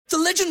The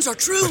legends are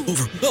true.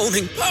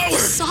 Overwhelming power!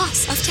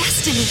 Sauce of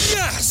destiny.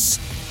 Yes!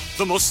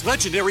 The most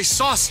legendary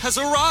sauce has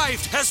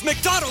arrived as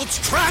McDonald's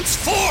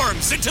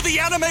transforms into the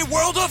anime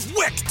world of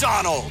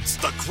WickDonald's.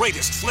 The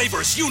greatest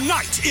flavors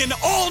unite in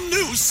all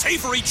new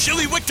savory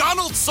chili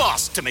McDonald's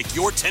sauce to make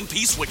your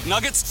 10-piece Wick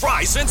Nuggets,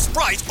 fries, and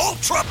Sprite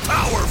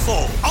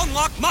ultra-powerful.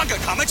 Unlock manga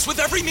comics with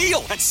every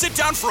meal and sit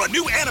down for a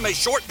new anime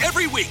short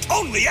every week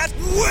only at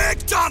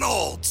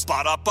WickDonald's.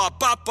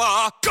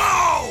 Ba-da-ba-ba-ba,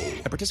 go!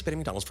 And participate in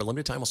McDonald's for a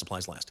limited time while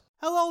supplies last.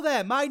 Hello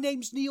there, my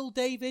name's Neil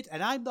David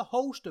and I'm the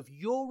host of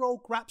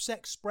Eurograps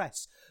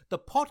Express, the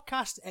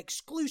podcast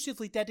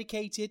exclusively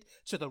dedicated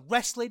to the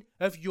wrestling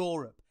of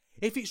Europe.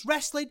 If it's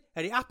wrestling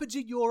and it happens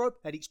in Europe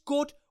and it's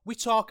good, we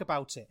talk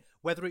about it.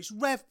 Whether it's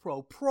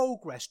RevPro,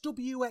 Progress,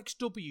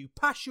 WXW,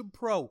 Passion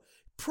Pro,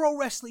 Pro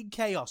Wrestling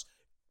Chaos,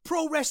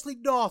 Pro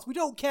Wrestling North, we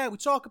don't care, we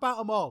talk about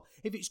them all.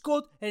 If it's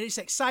good and it's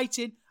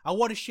exciting, I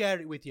want to share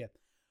it with you.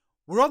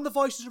 We're on the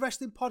Voices of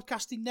Wrestling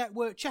Podcasting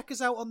Network. Check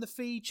us out on the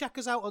feed. Check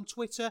us out on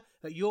Twitter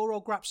at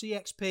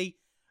EuroGrapsEXP.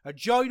 And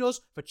join us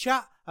for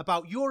chat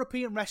about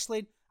European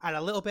wrestling and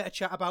a little bit of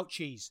chat about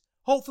cheese.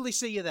 Hopefully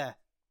see you there.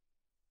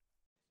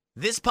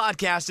 This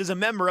podcast is a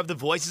member of the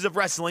Voices of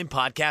Wrestling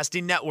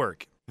Podcasting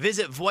Network.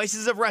 Visit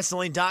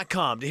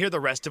voicesofwrestling.com to hear the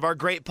rest of our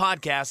great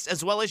podcasts,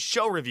 as well as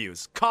show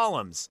reviews,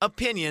 columns,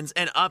 opinions,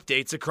 and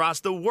updates across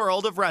the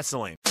world of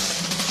wrestling.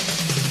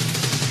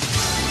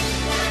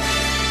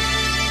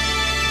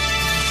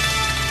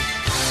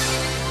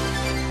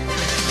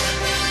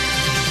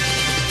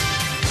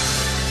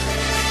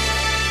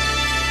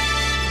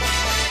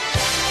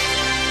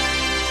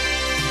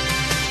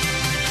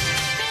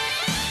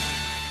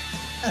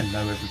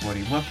 Hello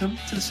everybody, welcome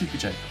to the Super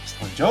J-Cast.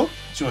 I'm Joel,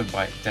 joined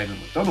by Damon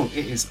McDonald.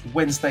 It is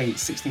Wednesday,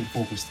 16th of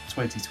August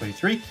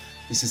 2023.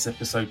 This is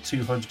episode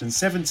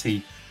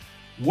 270.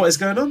 What is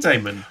going on,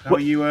 Damon? How are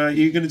you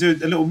going to do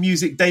a little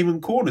music Damon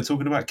corner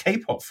talking about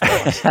K-pop for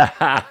us?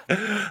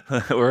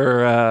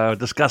 We're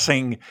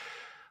discussing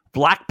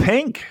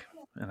Blackpink,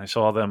 and I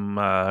saw them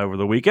over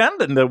the weekend,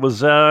 and it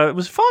was fun,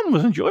 it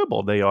was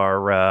enjoyable. They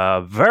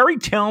are very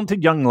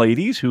talented young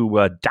ladies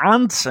who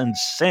dance and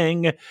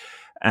sing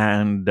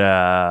and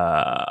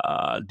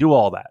do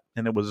all that.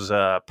 And it was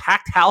a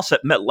packed house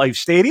at MetLife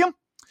Stadium.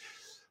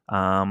 It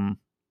was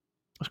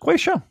quite a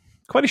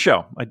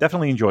show. I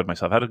definitely enjoyed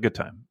myself. I had a good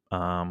time.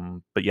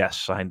 But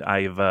yes, I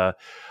don't know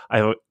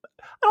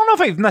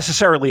if I've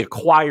necessarily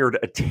acquired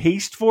a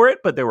taste for it,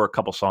 but there were a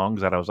couple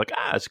songs that I was like,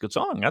 that's a good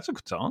song. That's a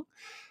good song.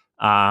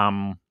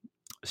 Yeah,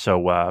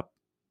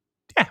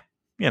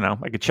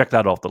 I could check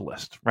that off the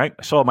list, right?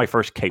 I saw my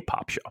first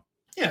K-pop show.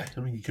 Yeah, I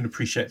mean, you can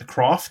appreciate the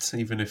craft,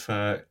 even if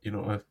you're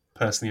not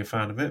personally a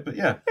fan of it. But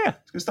yeah,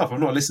 it's good stuff. I've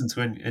not listened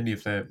to any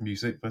of their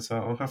music, but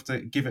I'll have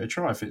to give it a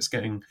try if it's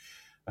getting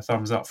a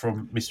thumbs up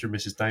from Mr. and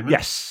Mrs. Damon.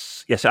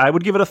 Yes, I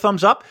would give it a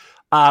thumbs up.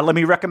 Let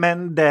me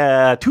recommend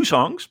two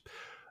songs.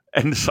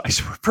 And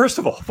first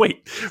of all, I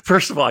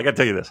got to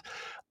tell you this.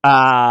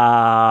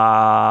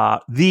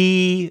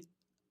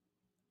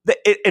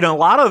 In a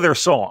lot of their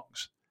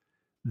songs,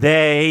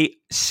 they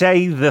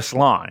say this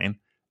line,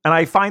 and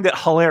I find it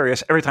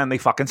hilarious every time they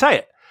fucking say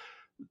it.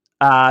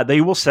 They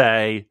will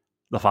say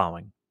the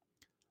following: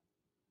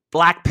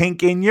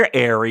 Blackpink in your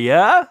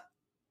area.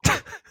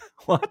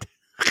 What?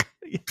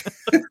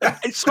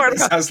 I swear to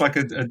God. Sounds like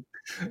a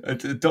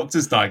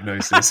doctor's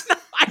diagnosis.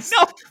 I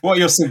know. What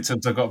are your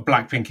symptoms? I've got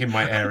Blackpink in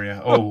my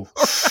area. Oh,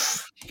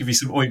 give you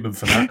some ointment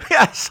for that.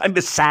 Yes, I'm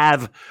a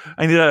salve.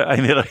 I need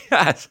a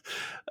yes.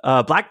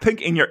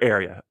 Blackpink in your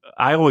area.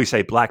 I always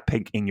say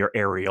Blackpink in your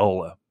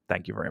areola.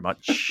 Thank you very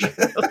much.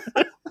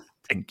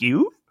 Thank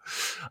you.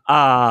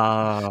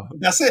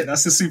 That's it.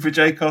 That's the Super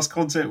J-Cast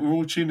content we're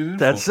all tuning in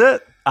That's for.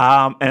 it.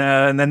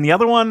 And then the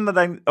other one that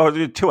there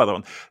are two other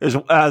ones. There's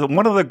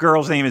one of the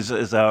girls' name is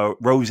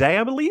Rose,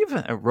 I believe.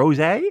 Rose,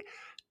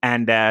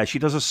 and she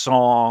does a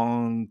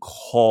song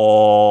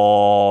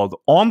called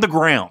 "On the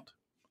Ground."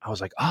 I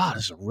was like, I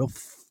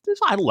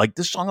like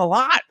this song a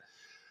lot.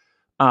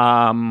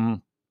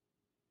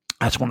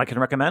 That's one I can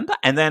recommend.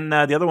 And then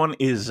the other one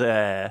is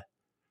this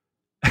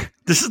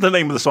is the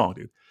name of the song,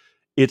 dude.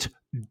 It's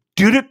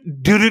Do.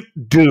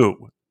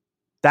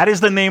 That is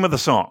the name of the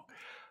song.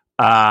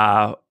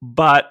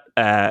 But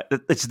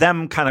it's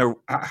them kind of.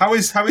 How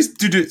is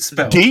Do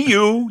spelled?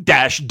 DU-.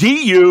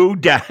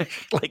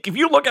 Like if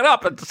you look it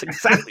up, it's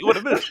exactly what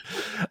it is.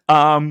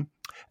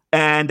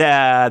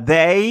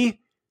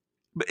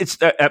 It's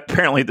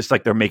apparently it's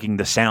like they're making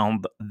the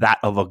sound that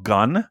of a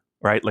gun,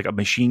 right? Like a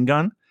machine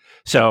gun.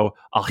 So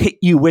I'll hit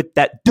you with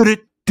that do.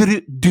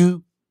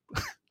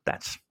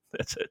 That's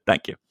it.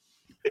 Thank you.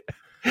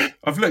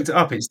 I've looked it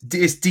up. It's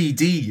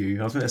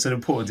DDU. I think that's an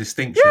important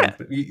distinction. Yeah.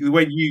 But the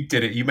way you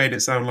did it, you made it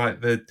sound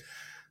like the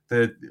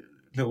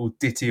little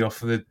ditty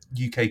off of the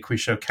UK quiz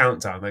show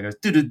Countdown. That goes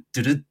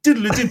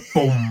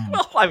boom.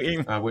 Well, I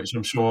mean, which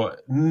I'm sure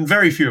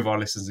very few of our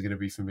listeners are going to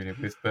be familiar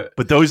with.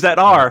 But those that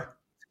are,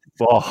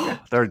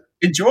 they're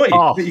enjoy.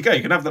 There you go.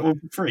 You can have that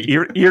one for free.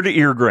 Ear to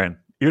ear grin.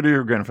 Ear to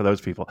ear grin for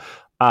those people.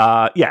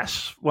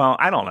 Yes. Well,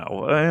 I don't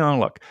know.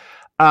 Look.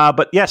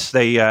 But yes,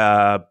 they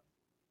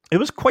It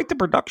was quite the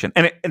production.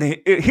 And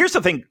here's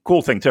the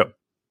cool thing too.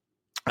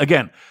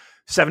 Again,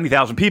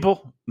 70,000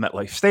 people,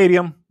 MetLife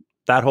Stadium,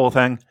 that whole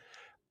thing.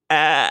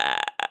 And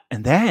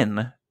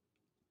then,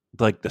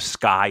 like, the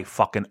sky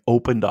fucking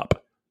opened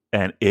up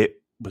and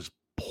it was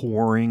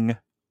pouring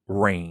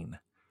rain.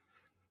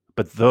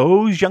 But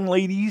those young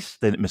ladies,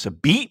 they didn't miss a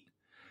beat.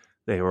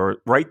 They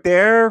were right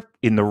there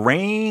in the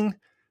rain,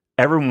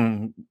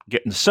 everyone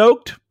getting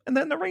soaked, and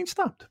then the rain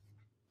stopped.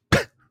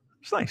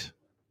 It's nice.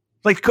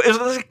 Like, it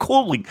was like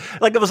cooling.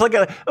 Like, it was like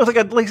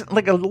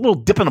a little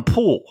dip in a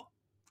pool.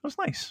 It was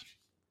nice.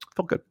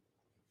 Felt good.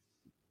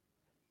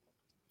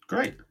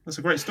 Great. That's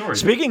a great story.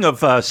 Speaking of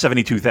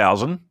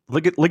 72,000,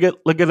 look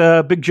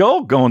at Big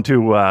Joel going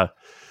to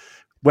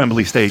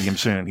Wembley Stadium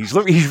soon. He's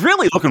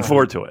really looking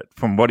forward to it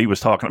from what he was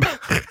talking about.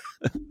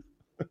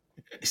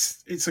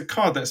 It's a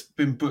card that's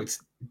been booked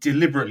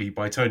deliberately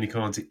by Tony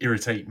Khan to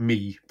irritate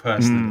me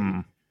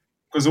personally.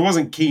 Because I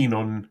wasn't keen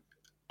on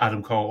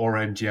Adam Cole or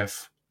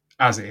MJF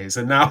as it is.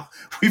 And now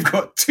we've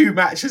got 2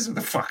 matches of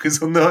the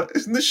fuckers on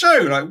the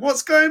show. Like,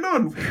 what's going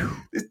on?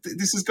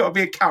 This has got to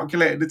be a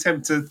calculated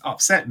attempt to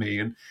upset me.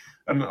 And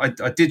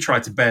I did try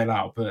to bail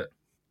out, but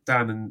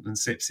Dan and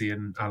Sipsy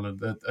and Alan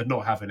are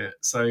not having it.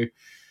 So,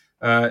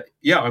 I'm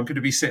going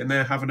to be sitting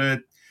there having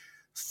a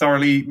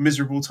thoroughly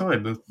miserable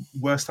time. The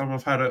worst time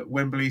I've had at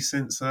Wembley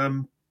since,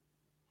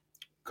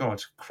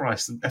 God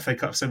Christ, the FA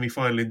Cup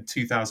semi-final in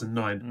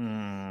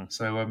 2009.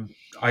 So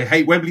I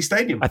hate Wembley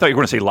Stadium. I thought you were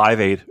going to say Live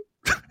Aid.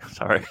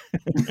 Sorry.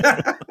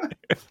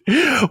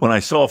 When I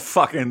saw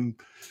fucking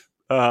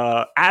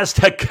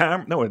Aztec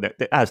camera. No,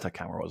 the Aztec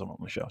camera wasn't on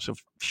the show, so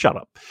shut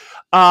up.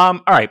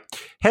 All right.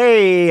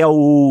 Hey,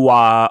 you're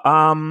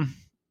going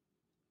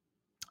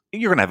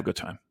to have a good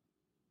time.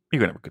 You're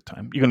going to have a good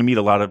time. You're going to meet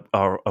a lot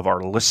of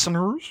our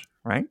listeners,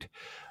 right?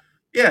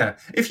 Yeah.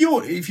 If you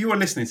are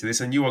listening to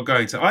this and you are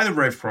going to either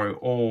RevPro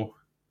or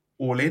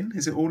All In,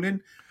 is it All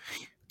In?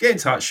 Get in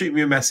touch, shoot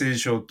me a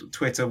message or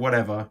Twitter,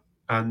 whatever,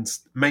 and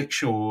make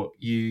sure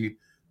you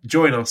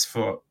join us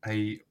for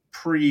a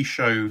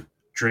pre-show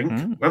drink.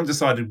 We haven't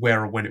decided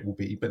where or when it will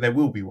be, but there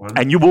will be one.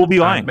 And you will be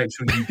buying. Make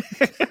sure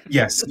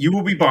yes, you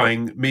will be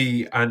buying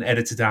me and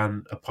Editor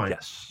Dan a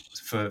pint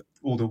for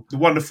all the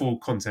wonderful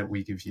content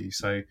we give you.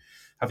 So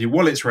have your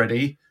wallets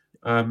ready.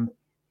 Don't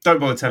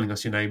bother telling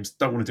us your names.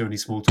 Don't want to do any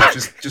small talk.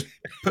 Just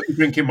put the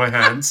drink in my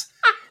hands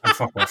and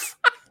fuck off.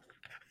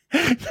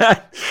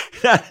 That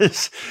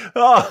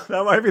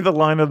might be the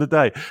line of the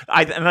day.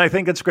 I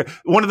think it's great.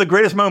 One of the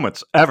greatest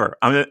moments ever.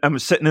 I'm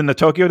sitting in the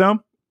Tokyo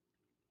Dome,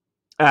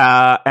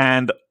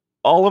 and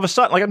all of a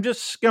sudden, like, I'm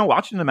just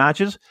watching the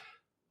matches.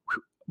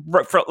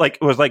 It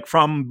was like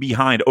from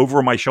behind,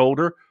 over my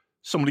shoulder.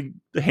 Somebody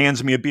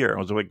hands me a beer. It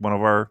was like one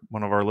of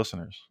our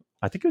listeners.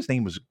 I think his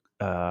name was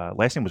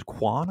last name was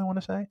Kwan, I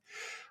want to say.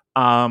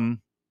 I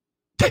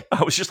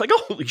was just like,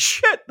 holy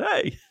shit,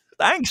 hey,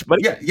 thanks,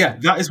 buddy. Yeah,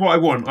 that is what I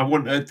want. I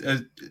want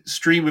a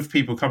stream of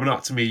people coming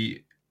up to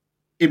me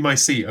in my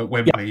seat at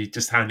Wembley,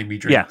 just handing me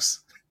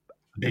drinks.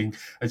 And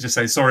just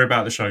saying, sorry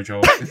about the show,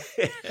 Joel.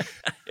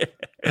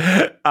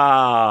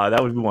 That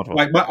would be wonderful.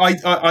 Like, my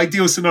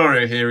ideal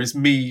scenario here is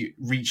me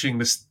reaching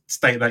the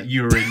state that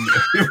you were in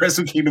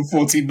Wrestle Kingdom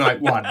 14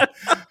 Night 1.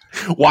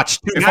 Watch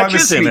 2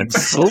 matches and then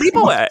sleep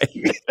away.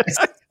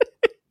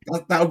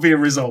 That would be a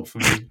result for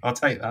me. I'll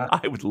take that.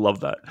 I would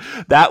love that.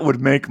 That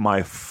would make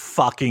my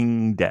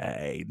fucking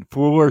day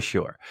for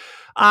sure.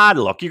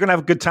 Look, you're going to have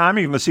a good time.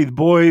 You're going to see the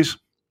boys.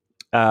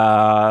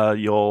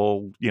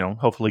 You'll,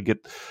 hopefully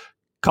get a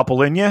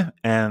couple in you.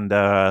 And,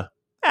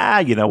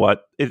 you know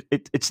what?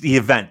 It's the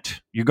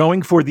event. You're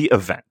going for the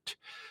event,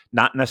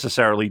 not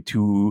necessarily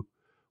to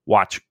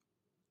watch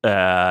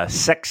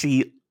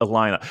sexy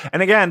lineup.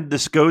 And again,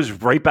 this goes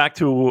right back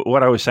to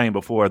what I was saying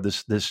before.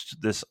 This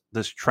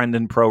trend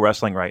in pro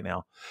wrestling right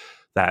now,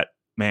 that,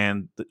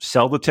 man,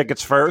 sell the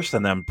tickets first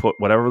and then put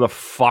whatever the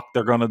fuck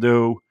they're going to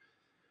do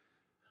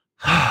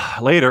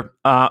later.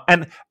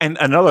 And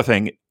another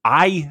thing,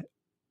 I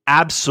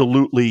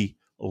absolutely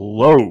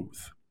loathe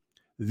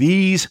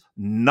these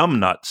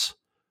numbnuts,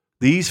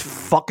 these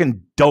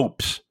fucking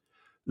dopes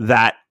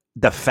that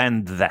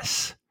defend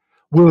this.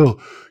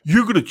 Well,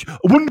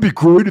 wouldn't it be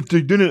great if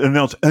they didn't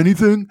announce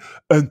anything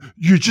and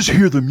you just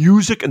hear the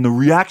music and the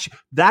reaction?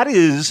 That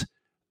is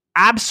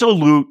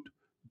absolute,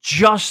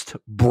 just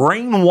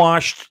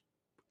brainwashed.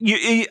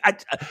 Here's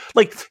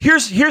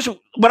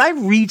when I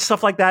read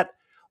stuff like that,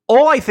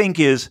 all I think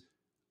is,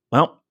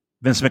 well,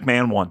 Vince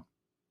McMahon won.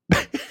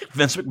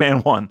 Vince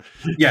McMahon won.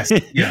 Yes,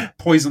 yeah,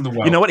 poison the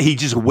well. You know what? He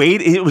just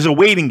waited. It was a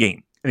waiting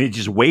game. And he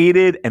just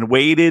waited and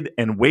waited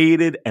and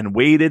waited and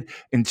waited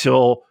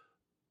until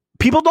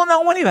people don't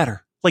know any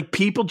better. Like,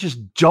 people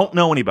just don't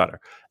know any better.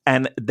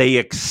 And they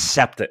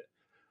accept it.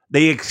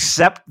 They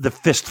accept the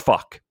fist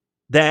fuck.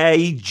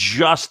 They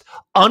just,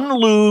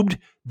 unlubed,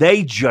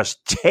 they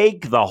just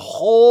take the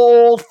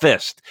whole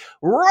fist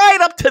right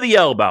up to the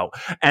elbow.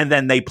 And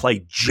then they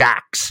play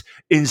jacks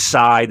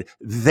inside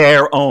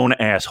their own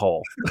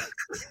asshole.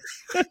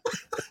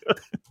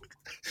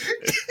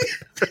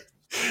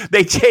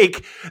 They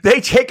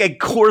take a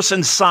course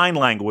in sign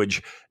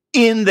language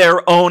in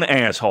their own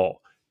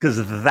asshole,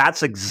 because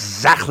that's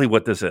exactly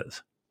what this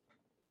is.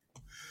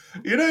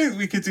 You know,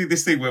 we could do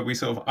this thing where we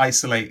sort of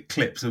isolate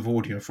clips of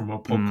audio from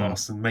our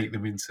podcast and make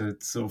them into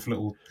sort of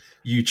little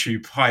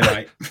YouTube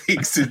highlight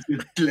things,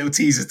 little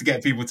teasers to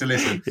get people to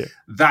listen. Yeah.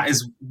 That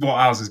is what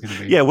ours is going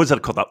to be. Yeah, what's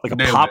that called? Like a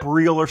pop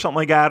reel or something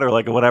like that, or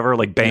like whatever.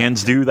 Like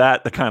bands do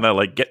that to kind of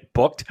like get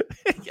booked.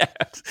 Yeah,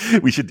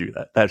 we should do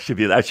that. That should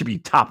be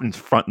top and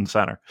front and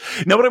center.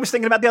 You know what I was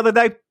thinking about the other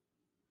day?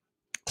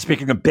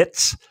 Speaking of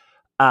bits,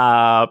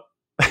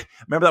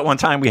 remember that one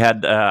time we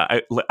had,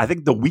 I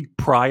think the week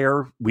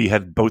prior, we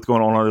had both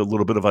going on a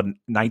little bit of a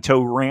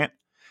Naito rant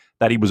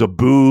that he was a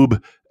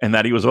boob and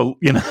that he was a,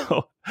 you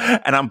know,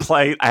 and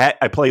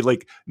I played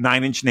like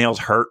 9 Inch Nails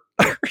Hurt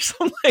or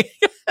something.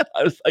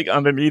 I was like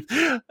underneath.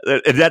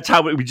 And that's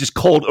how we just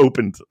cold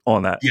opened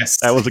on that. Yes.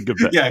 That was a good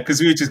bit. Yeah, because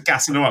we were just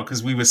gassing him up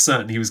because we were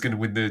certain he was going to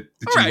win the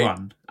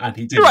G1 and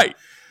he did. Right.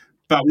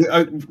 But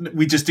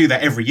we just do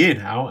that every year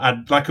now,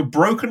 and like a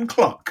broken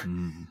clock.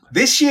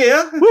 This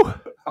year,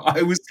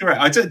 I was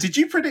correct. Did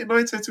you predict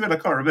Naito to win? I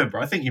can't remember.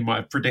 I think you might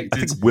have predicted.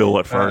 I think Will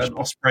at first.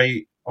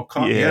 Ospreay or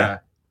Khan. Yeah.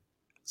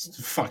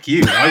 Fuck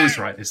you. I was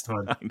right this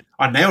time.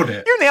 I nailed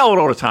it. You nail it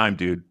all the time,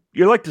 dude.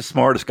 You're like the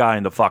smartest guy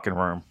in the fucking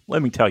room.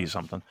 Let me tell you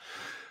something.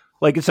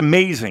 Like, it's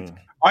amazing.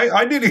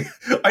 I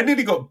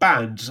nearly got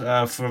banned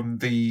from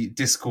the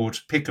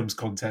Discord Pick'ems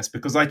contest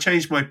because I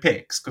changed my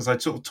picks because I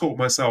sort of talked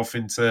myself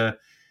into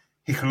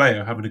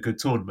Hikuleo having a good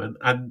tournament,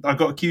 and I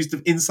got accused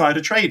of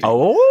insider trading.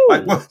 Oh,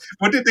 like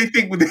what did they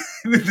think with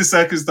the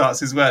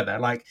circumstances were there?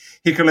 Like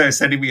Hikuleo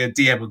sending me a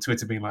DM on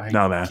Twitter being like, "Hey,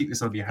 no, man, keep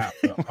this under your hat.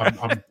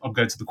 I'm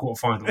going to the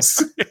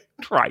quarterfinals."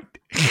 Right,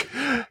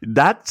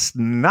 that's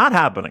not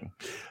happening.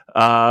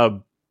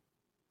 But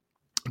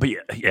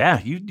yeah,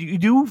 you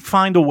do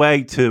find a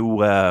way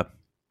to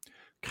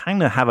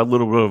kind of have a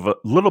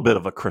little bit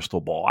of a crystal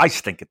ball. I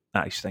stink at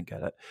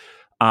it.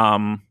 I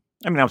mean,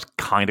 I was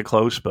kind of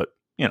close, but.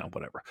 You know,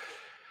 whatever.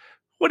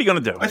 What are you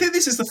going to do? I think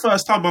this is the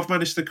first time I've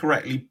managed to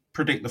correctly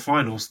predict the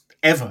finals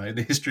ever in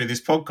the history of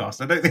this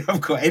podcast. I don't think I've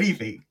got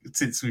anything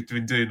since we've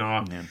been doing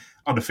our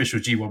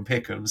unofficial G1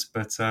 Pick'ems.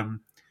 But,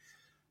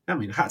 I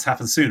mean, it had to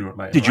happen sooner or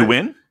later. Did you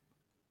win?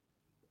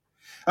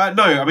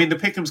 No, I mean, the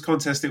Pick'ems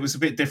contest, it was a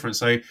bit different.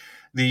 So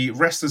the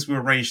wrestlers were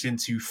arranged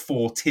into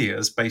 4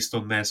 tiers based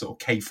on their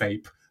sort of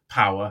kayfabe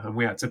power. And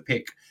we had to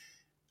pick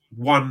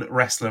one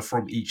wrestler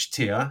from each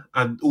tier,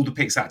 and all the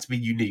picks had to be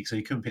unique, so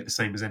you couldn't pick the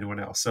same as anyone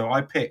else. So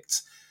I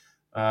picked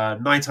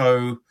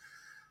Naito,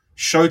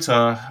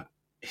 Shota,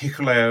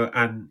 Hikuleo,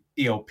 and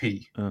ELP.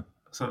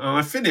 So and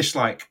I finished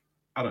like,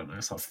 I don't know,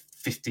 it's like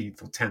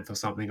 15th or 10th or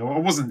something. I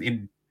wasn't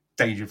in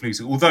danger of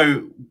losing,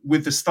 although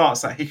with the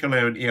starts that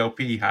Hikuleo and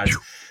ELP had,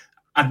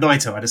 and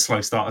Naito had a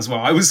slow start as well.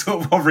 I was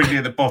sort of hovering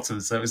near the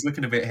bottom, so it was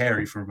looking a bit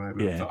hairy for a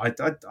moment. Yeah.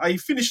 But I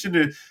finished in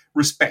a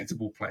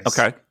respectable place.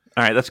 Okay.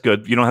 All right, that's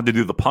good. You don't have to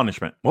do the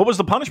punishment. What was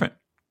the punishment?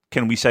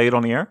 Can we say it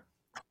on the air?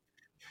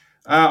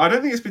 I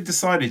don't think it's been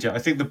decided yet. I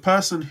think the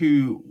person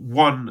who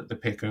won the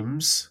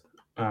Pick'ems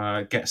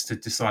gets to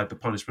decide the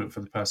punishment for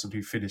the person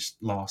who finished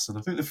last. And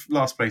I think the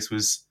last place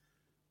was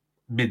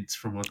Mint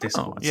from our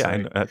Discord. Oh,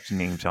 yeah, so that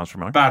name sounds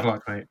familiar. Bad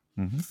luck, mate.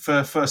 Mm-hmm.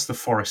 First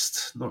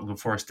the Nottingham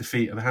Forest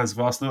defeat at the hands of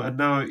Arsenal, and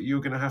now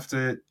you're going to have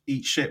to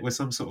eat shit with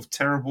some sort of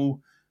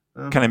terrible...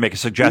 can I make a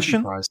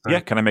suggestion?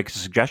 Can I make a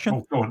suggestion?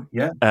 Oh, go on,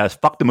 yeah.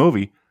 Fuck the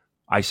movie.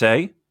 I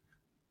say,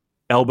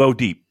 elbow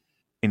deep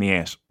in the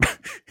ass.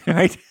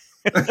 Right?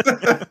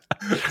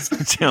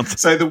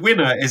 So the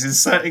winner is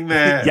inserting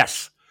their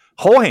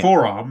whole hand.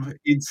 Forearm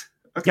into...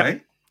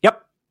 Okay.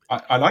 Yep.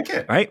 I like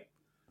it. Right?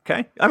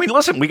 Okay. I mean,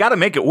 listen, we got to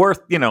make it worth,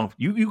 you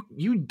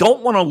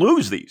don't want to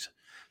lose these.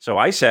 So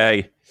I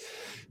say,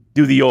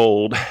 do the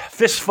old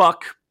fist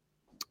fuck,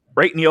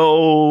 right in the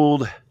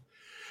old,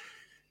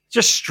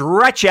 just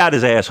stretch out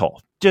his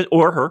asshole.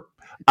 Or her.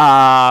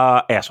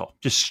 Asshole.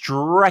 Just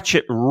stretch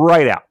it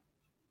right out.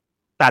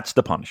 That's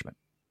the punishment.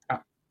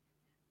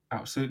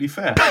 Absolutely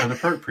fair and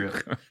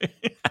appropriate.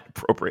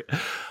 Appropriate.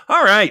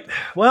 All right.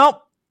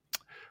 Well,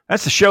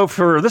 that's the show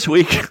for this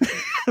week.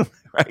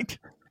 Right?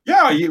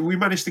 Yeah, we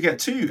managed to get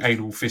 2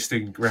 anal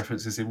fisting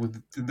references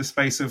in the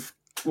space of,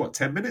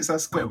 10 minutes?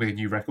 That's got to be a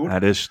new record.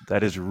 That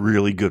is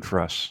really good for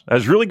us. That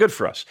is really good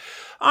for us.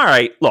 All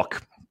right.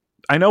 Look,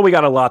 I know we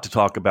got a lot to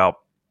talk about.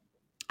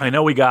 I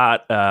know we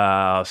got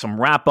some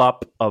wrap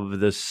up of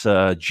this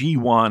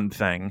G1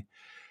 thing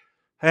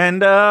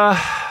and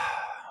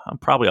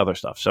probably other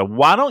stuff. So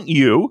why don't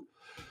you,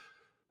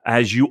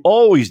 as you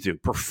always do,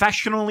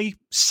 professionally,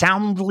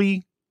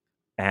 soundly,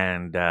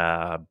 and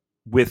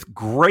with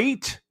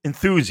great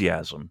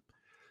enthusiasm,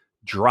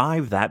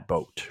 drive that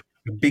boat.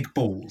 Big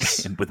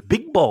balls. And with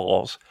big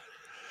balls,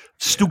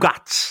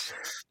 Stugats.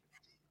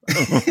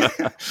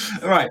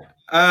 All right.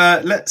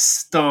 Let's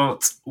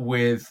start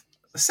with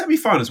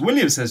semi-finals.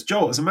 William says,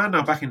 Joel, as a man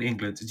now back in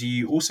England, do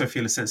you also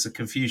feel a sense of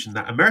confusion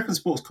that American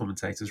sports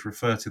commentators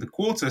refer to the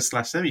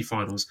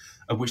quarter/semi-finals,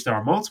 of which there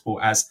are multiple,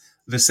 as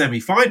the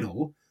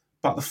semi-final,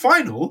 but the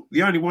final,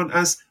 the only one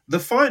as the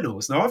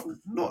finals. Now, I've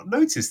not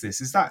noticed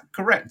this. Is that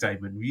correct,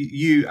 Damon?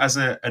 You as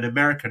an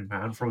American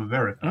man from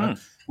America,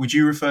 would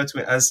you refer to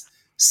it as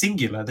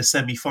singular, the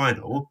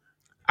semi-final,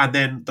 and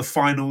then the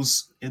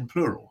finals in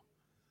plural?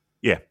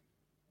 Yeah.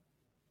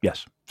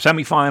 Yes.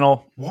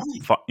 Semi-final. Why?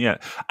 Yeah.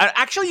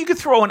 Actually, you could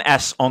throw an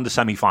S on the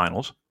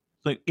semifinals,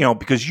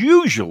 because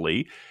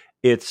usually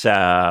it's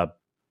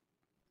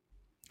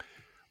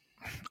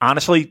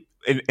honestly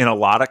in a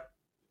lot of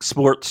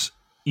sports,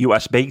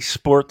 U.S.-based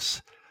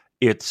sports,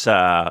 it's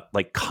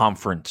like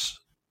conference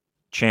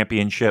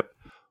championship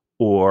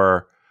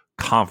or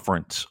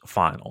conference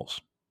finals,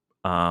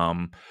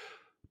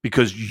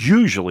 because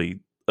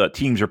usually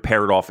teams are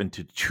paired off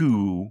into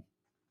two,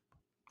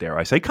 dare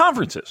I say,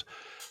 conferences.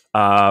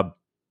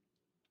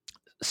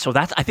 So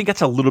I think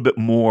that's a little bit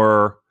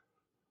more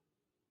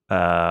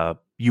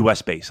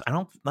U.S. based.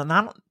 You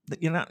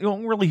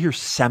don't really hear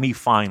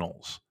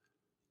semifinals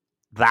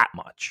that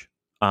much.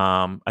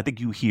 I think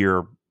you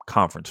hear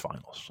conference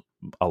finals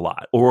a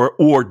lot,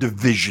 or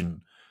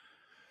division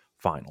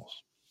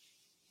finals.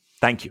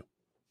 Thank you.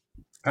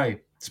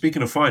 Hey,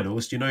 speaking of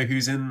finals, do you know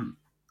who's in?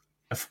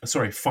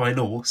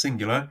 Final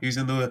singular. Who's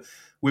in the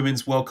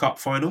Women's World Cup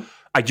final?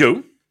 I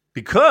do,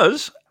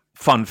 because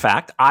fun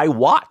fact, I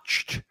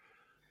watched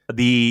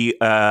the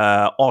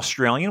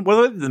Australian,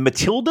 the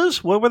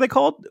Matildas, what were they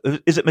called?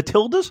 Is it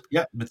Matildas?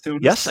 Yeah, Matildas.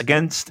 Yes,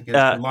 against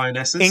the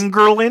Lionesses.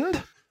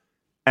 England.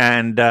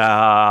 And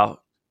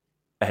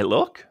hey,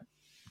 look,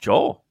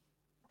 Joel,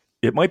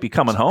 it might be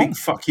coming home. Big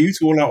fuck you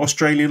to all our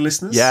Australian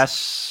listeners.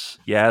 Yes.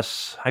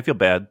 I feel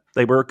bad.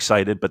 They were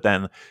excited, but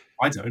then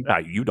I don't.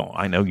 You don't.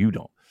 I know you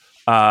don't.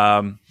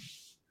 But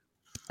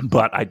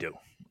I do.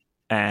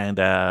 And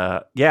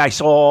I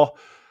saw it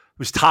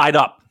was tied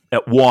up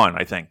at 1,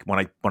 I think,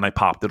 when I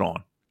popped it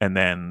on, and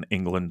then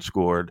England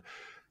scored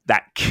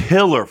that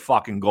killer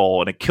fucking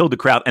goal, and it killed the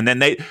crowd. And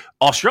then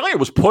Australia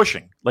was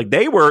pushing, like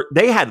they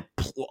had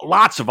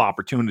lots of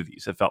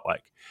opportunities. It felt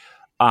like,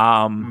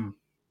 and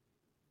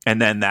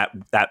then that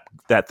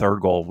third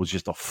goal was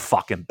just a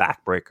fucking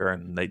backbreaker.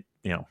 And they,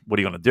 what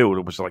are you going to do?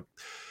 It was like,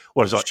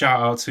 what is it?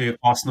 Shout out to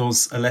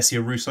Arsenal's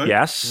Alessia Russo.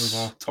 Yes,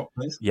 one of our top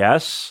players.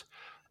 Yes,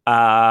 it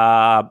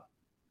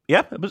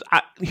was.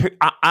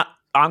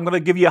 I'm going to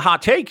give you a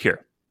hot take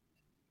here.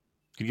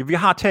 I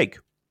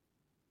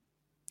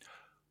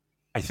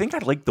think I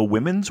like the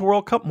Women's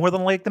World Cup more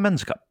than I like the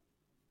Men's Cup.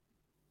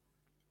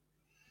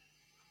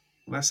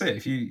 Well, that's it.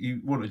 If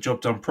you want a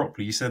job done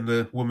properly, you send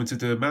the woman to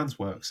do a man's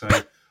work. So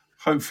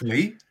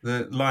hopefully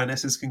the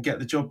Lionesses can get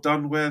the job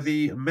done where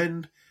the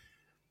men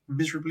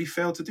miserably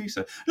failed to do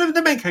so. No,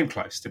 the men came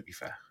close, to be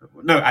fair.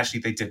 No,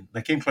 actually they didn't.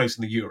 They came close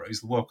in the Euros.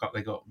 The World Cup,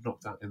 they got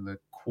knocked out in the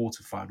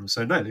quarterfinals.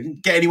 So no, they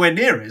didn't get anywhere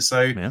near it.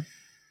 So... Yeah.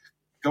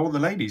 Go on the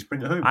ladies,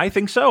 bring it home. I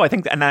think so. I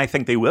think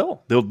they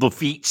will. They'll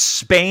defeat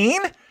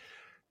Spain,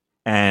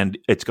 and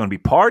it's going to be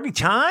party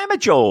time at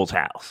Joel's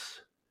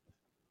house.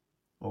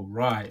 All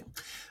right.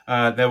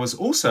 There was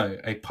also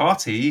a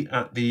party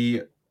at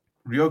the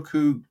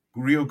Ryogoku.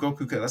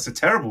 That's a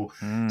terrible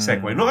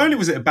segue. Not only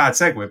was it a bad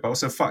segue, but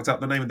also fucked up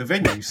the name of the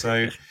venue. So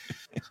I'm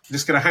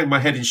just going to hang my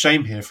head in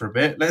shame here for a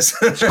bit. I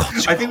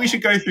think we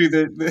should go through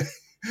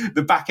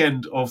the back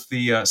end of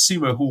the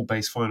Sumo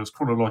Hall-based finals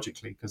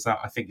chronologically, because that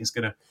I think is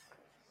going to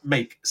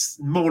make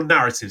more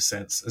narrative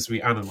sense as we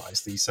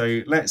analyze these.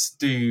 So let's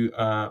do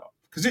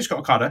Kazuchika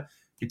Okada.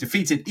 He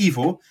defeated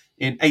Evil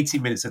in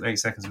 18 minutes and 8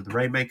 seconds with the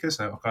Rainmaker,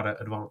 so Okada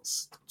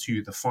advanced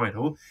to the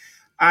final.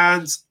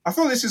 And I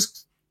thought this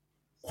is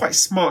quite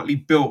smartly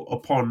built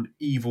upon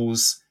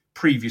Evil's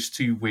previous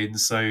 2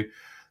 wins. So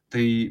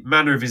the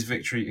manner of his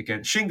victory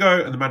against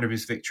Shingo and the manner of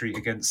his victory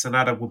against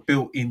Sanada were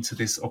built into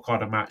this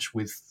Okada match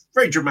with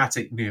very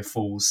dramatic near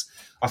falls.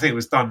 I think it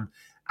was done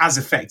as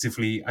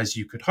effectively as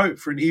you could hope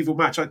for an Evil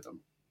match. I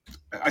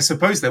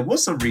suppose there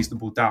was some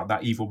reasonable doubt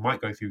that Evil might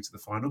go through to the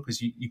final,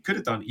 because you could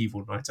have done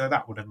Evil Naito.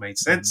 That would have made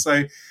sense.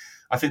 So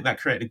I think that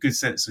created a good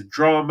sense of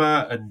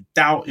drama and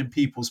doubt in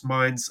people's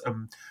minds.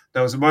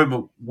 There was a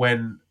moment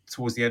when,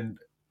 towards the end,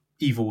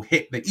 Evil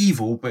hit the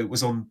Evil, but it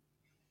was on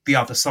the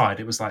other side.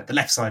 It was like the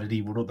left side of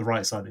Evil, not the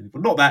right side of Evil.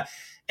 Not that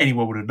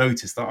anyone would have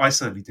noticed that. I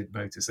certainly didn't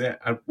notice it.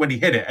 And when he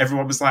hit it,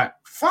 everyone was like,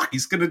 fuck,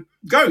 he's going to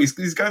go.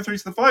 He's going through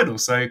to the final.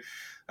 So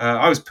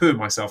I was pooing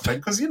myself then,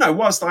 because,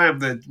 whilst I am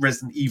the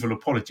Resident Evil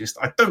apologist,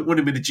 I don't want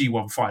him in a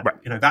G1 final.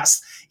 Right.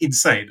 That's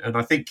insane. And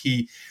I think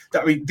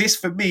this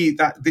for me,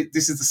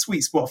 this is the sweet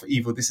spot for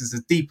Evil. This is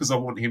as deep as I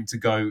want him to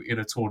go in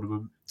a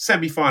tournament.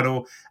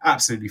 Semi-final,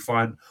 absolutely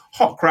fine.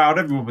 Hot crowd,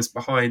 everyone was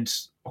behind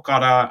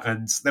Okada,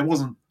 and there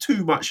wasn't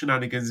too much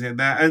shenanigans in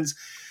there. And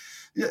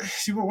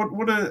you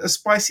want a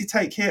spicy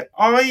take here?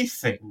 I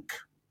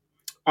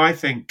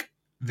think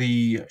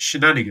the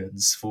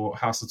shenanigans for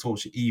House of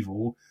Torture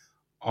Evil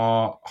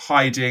are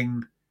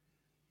hiding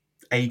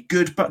a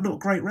good but not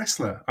great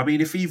wrestler. I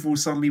mean, if Evil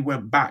suddenly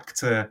went back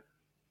to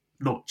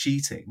not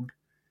cheating,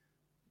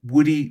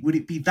 would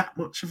it be that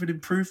much of an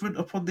improvement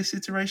upon this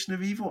iteration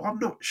of Evil? I'm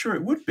not sure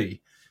it would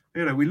be.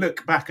 We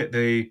look back at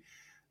the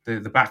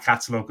the back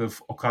catalogue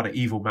of Okada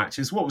Evil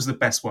matches, what was the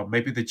best one?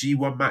 Maybe the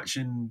G1 match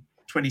in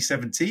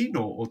 2017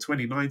 or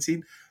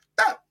 2019?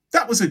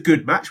 That was a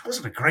good match. It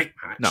wasn't a great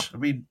match. No. I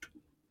mean,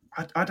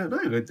 I don't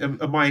know.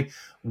 Am I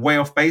way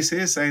off base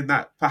here saying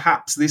that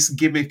perhaps this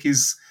gimmick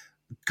is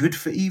good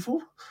for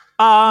Evil?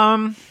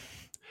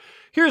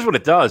 Here's what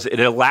it does. It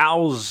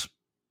allows,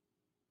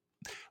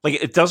 like,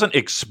 it doesn't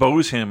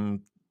expose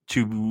him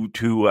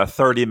to a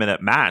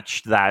 30-minute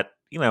match that,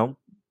 you know,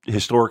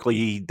 historically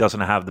he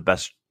doesn't have the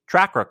best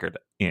track record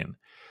in.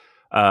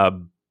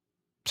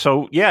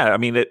 So yeah, I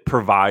mean, it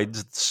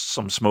provides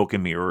some smoke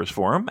and mirrors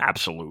for him.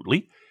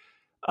 Absolutely.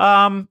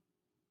 Look,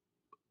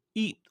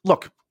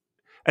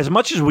 as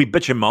much as we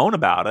bitch and moan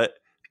about it,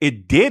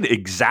 it did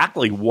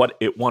exactly what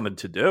it wanted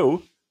to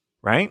do,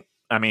 right?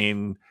 I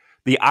mean,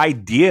 the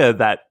idea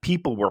that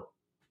people were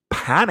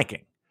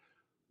panicking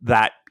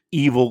that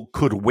Evil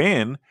could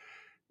win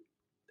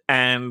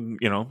and,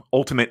 you know,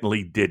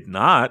 ultimately did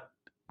not.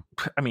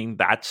 I mean,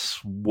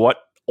 that's what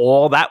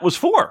all that was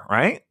for,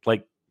 right?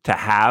 Like, to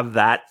have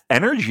that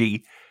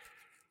energy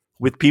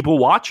with people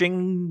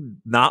watching,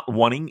 not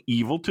wanting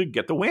Evil to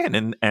get the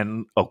win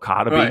and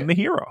Okada being the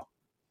hero.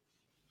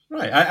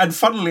 Right, and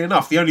funnily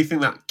enough, the only thing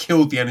that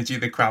killed the energy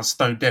of the crowd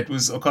stone dead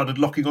was Okada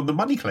locking on the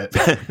money clip.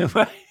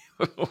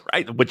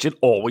 Right, which it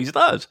always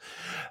does.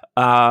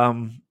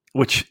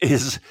 Which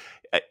is,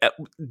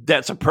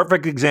 that's a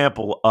perfect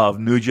example of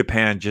New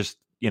Japan just,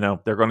 you know,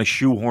 they're going to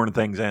shoehorn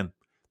things in.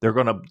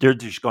 They're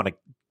just going to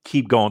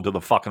keep going to the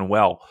fucking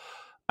well.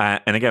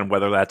 And again,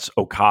 whether that's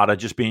Okada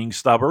just being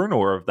stubborn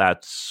or if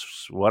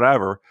that's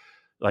whatever,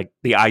 like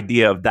the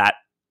idea of that,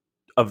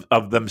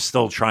 of them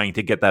still trying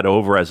to get that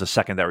over as a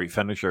secondary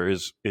finisher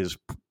is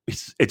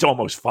it's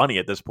almost funny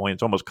at this point.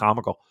 It's almost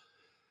comical.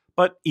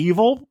 But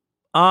Evil,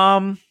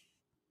 I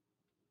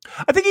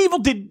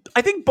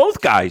think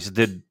both guys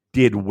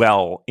did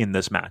well in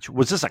this match.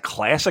 Was this a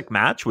classic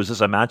match? Was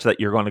this a match that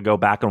you're going to go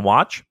back and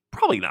watch?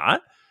 Probably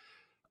not.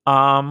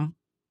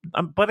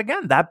 But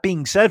again, that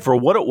being said, for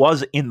what it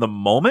was in the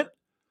moment,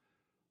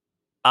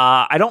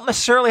 I don't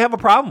necessarily have a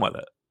problem with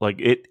it. Like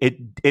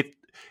it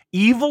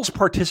Evil's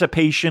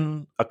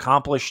participation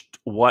accomplished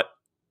what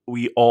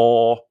we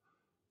all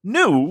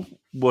knew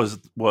was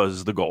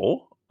the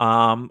goal.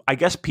 I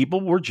guess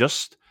people were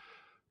just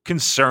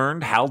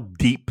concerned how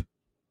deep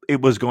it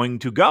was going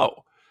to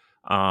go.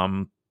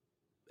 And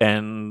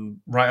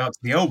right up to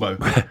the elbow.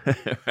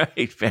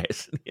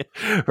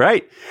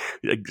 Right.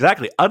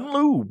 Exactly.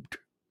 Unlubed.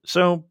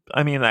 So,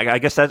 I mean, I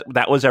guess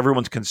that was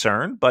everyone's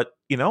concern, but,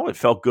 you know, it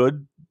felt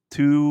good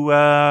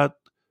to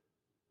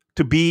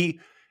be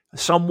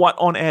somewhat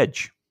on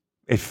edge.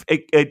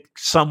 It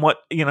somewhat,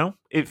 you know,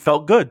 it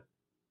felt good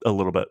a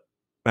little bit,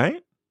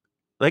 right?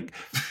 Like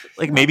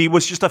maybe it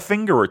was just a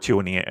finger or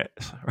two in the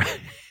ass, right?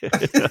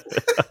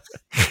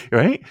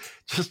 Right?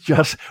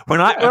 Just we're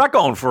not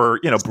going for,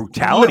 you know,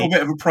 brutality. A little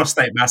bit of a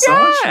prostate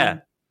massage. Yeah.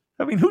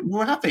 I mean,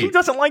 we're happy. Who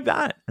doesn't like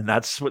that? And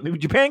that's what New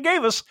Japan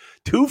gave us.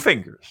 2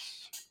 fingers.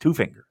 2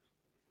 fingers.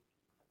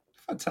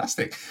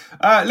 Fantastic.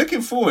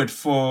 Looking forward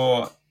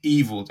for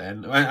Evil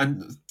then,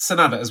 and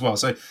Sanada as well.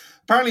 So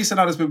apparently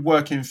Sanada's been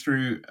working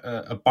through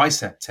a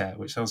bicep tear,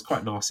 which sounds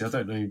quite nasty. I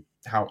don't know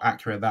how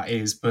accurate that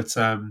is, but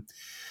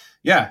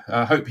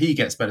I hope he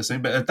gets better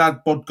soon. But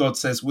Dad Bod God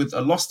says, with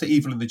a loss to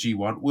Evil in the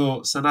G1,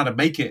 will Sanada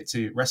make it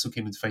to Wrestle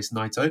Kingdom to face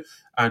Naito?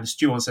 And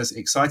Stu on says,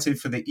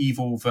 excited for the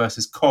Evil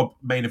versus Cobb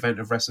main event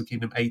of Wrestle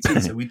Kingdom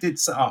 18. So we did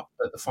set up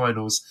at the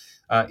finals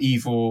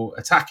Evil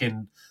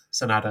attacking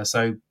Sanada.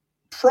 So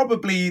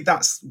probably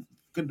that's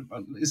good.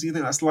 Is you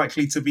think that's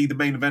likely to be the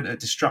main event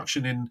at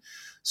Destruction in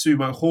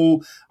Sumo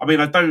Hall? I mean,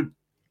 I'm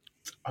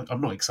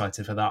not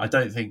excited for that. I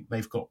don't think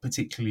they've got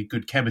particularly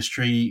good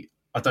chemistry.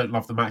 I don't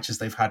love the matches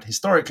they've had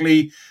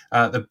historically.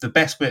 The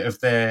best bit of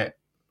their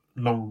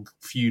long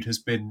feud has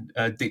been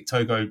Dick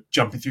Togo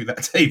jumping through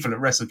that table at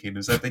Wrestle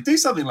Kingdom. So if they do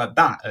something like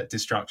that at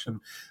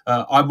Destruction,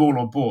 I'm all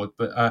on board.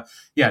 But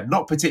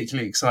not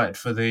particularly excited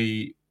for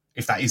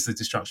if that is the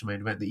Destruction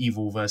main event, the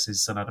Evil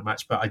versus Sanada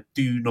match. But I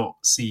do not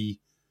see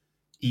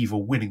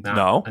Evil winning that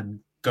and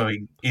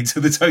going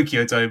into the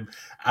Tokyo Dome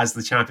as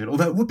the champion.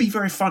 Although it would be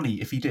very funny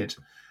if he did.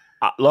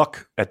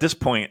 Look, at this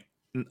point,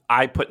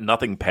 I put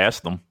nothing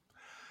past them.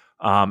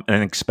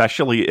 And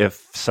especially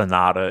if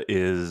Sanada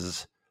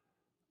is,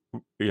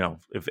 you know,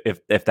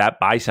 if that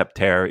bicep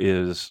tear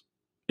is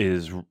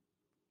you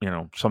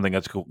know, something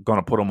that's going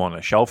to put him on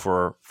a shelf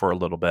for a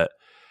little bit.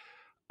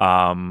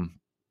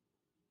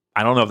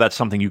 I don't know if that's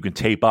something you can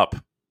tape up,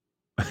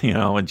 you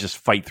know, and just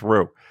fight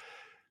through.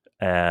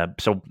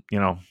 So, you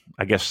know,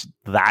 I guess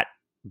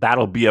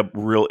that'll be a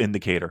real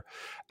indicator.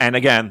 And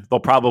again, they'll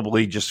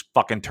probably just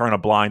fucking turn a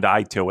blind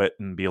eye to it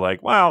and be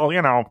like, well,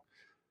 you know,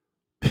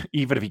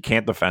 even if he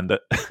can't defend it,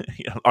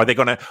 you know, are they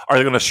gonna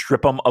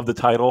strip him of the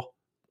title?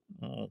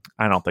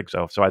 I don't think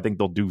so. So I think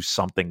they'll do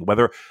something.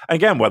 Whether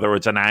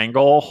it's an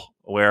angle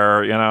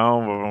where, you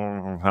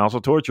know, House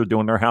of Torture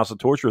doing their House of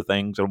Torture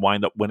things and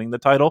wind up winning the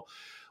title,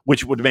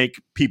 which would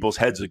make people's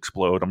heads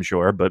explode, I'm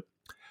sure. But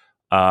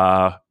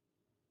I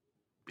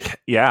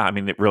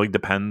mean, it really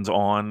depends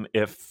on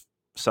if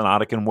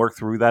Sonata can work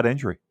through that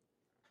injury.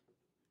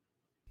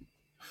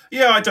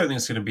 Yeah, I don't think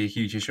it's going to be a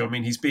huge issue. I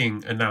mean, he's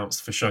being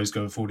announced for shows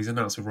going forward. He's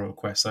announced with Royal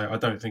Quest, so I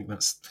don't think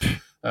that's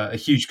a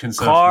huge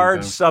concern.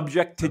 Card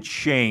subject to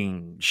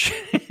change.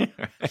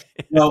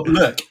 Well,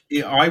 look,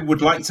 I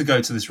would like to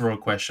go to this Royal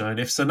Quest show,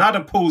 and if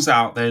Sonata pulls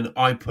out, then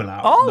I pull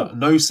out. Oh.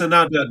 No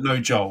Sonata, no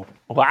Joel.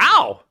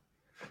 Wow.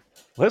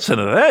 Listen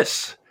to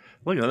this.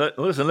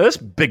 Listen to this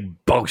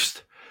big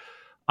boast.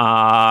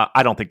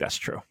 I don't think that's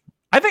true.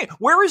 I think,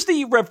 where is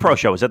the Rev Pro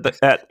show? Is it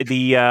at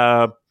the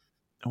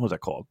what was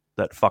that called?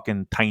 That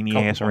fucking tiny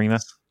ass arena?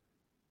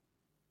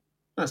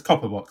 That's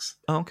Copperbox.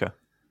 Oh, okay.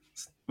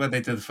 Where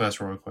they did the first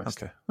Royal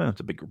Quest. Okay. Well,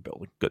 it's a bigger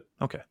building. Good.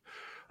 Okay.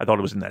 I thought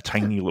it was in that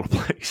tiny little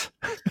place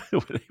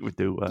where they would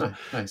do.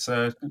 No.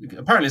 So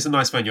apparently it's a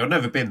nice venue. I've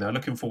never been there.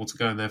 Looking forward to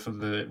going there for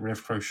the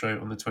Rev Pro show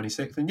on the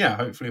 26th. And yeah,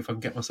 hopefully if I can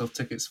get myself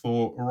tickets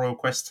for a Royal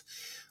Quest,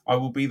 I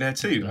will be there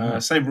too.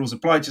 Same rules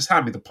apply. Just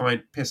hand me the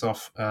pint, piss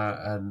off,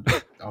 and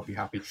I'll be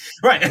happy.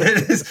 Right,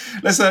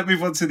 let's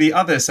move on to the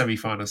other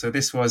semi-final. So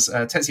this was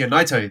Tetsuya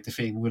Naito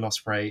defeating Will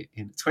Ospreay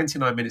in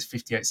 29 minutes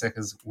 58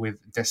 seconds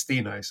with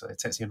Destino. So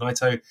Tetsuya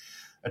Naito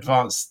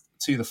advanced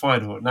to the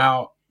final.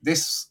 Now,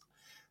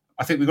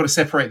 I think we've got to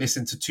separate this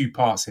into two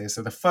parts here.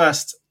 So the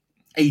first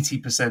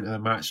 80% of the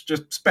match,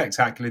 just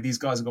spectacular. These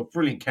guys have got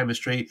brilliant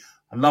chemistry.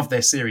 I love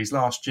their series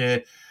last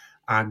year.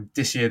 And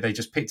this year they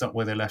just picked up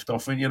where they left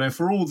off. And,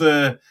 for all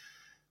the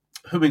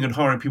humming and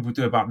hawing people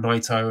do about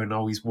Naito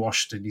and, he's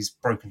washed and he's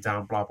broken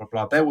down, blah, blah,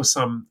 blah. There were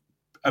some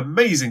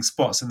amazing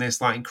spots in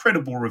this, like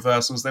incredible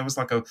reversals. There was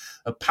like a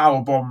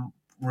power bomb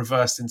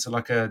reversed into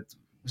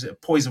was it a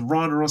poison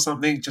runner or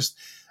something? Just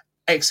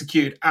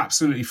executed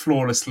absolutely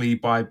flawlessly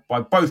by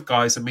both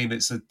guys. I mean,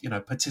 it's a,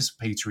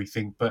 participatory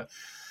thing, but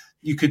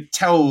you could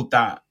tell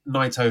that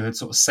Naito had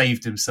sort of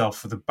saved himself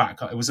for the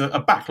back. It was a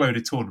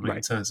backloaded tournament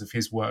in terms of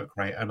his work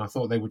rate, and I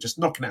thought they were just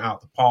knocking it out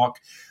of the park.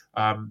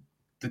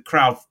 The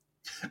crowd,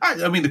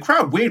 the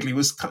crowd weirdly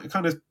was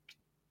kind of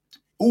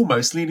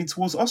almost leaning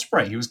towards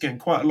Ospreay. He was getting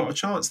quite a lot of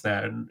chance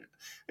there, and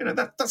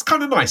that's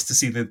kind of nice to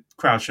see the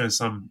crowd show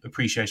some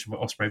appreciation for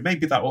Ospreay.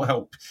 Maybe that will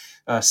help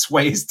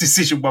sway his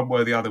decision one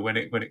way or the other when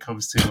it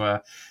comes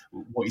to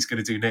what he's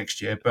going to do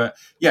next year. But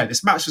yeah,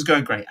 this match was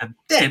going great, and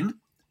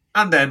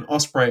then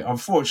Ospreay,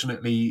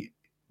 unfortunately,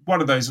 one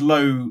of those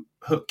low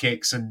hook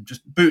kicks and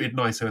just booted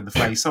Naito in the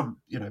face.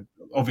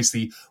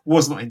 Obviously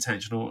was not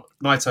intentional.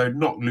 Naito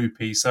not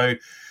loopy, so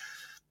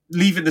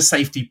leaving the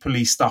safety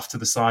police stuff to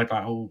the side,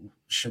 like,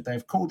 should they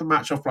have called the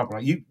match off? Blah blah.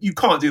 You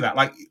can't do that.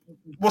 Like,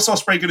 what's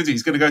Ospreay going to do?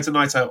 He's going to go to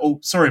Naito. Oh,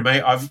 sorry,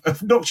 mate,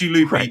 I've knocked you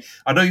loopy. Right.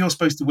 I know you're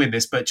supposed to win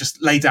this, but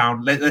just lay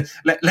down.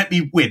 Let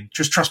me win.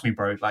 Just trust me,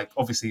 bro. Like,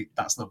 obviously,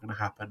 that's not going to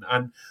happen.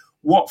 And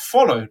what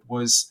followed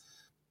was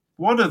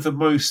one of the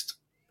most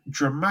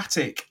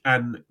dramatic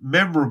and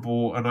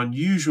memorable and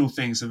unusual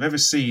things I've ever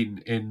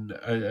seen in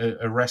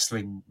a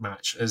wrestling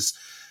match. As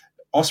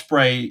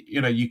Ospreay,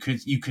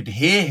 you could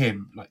hear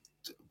him, like,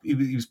 he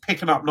was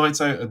picking up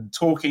Naito and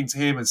talking to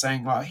him and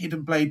saying, like,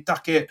 hidden blade,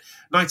 duck it.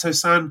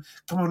 Naito-san,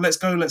 come on, let's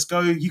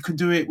go. You can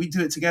do it. We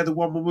do it together.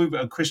 One more move.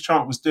 And Chris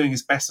Chant was doing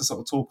his best to sort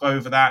of talk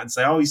over that and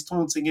say, he's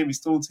taunting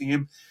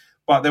him.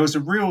 But there was a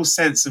real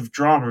sense of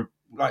drama,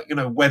 like,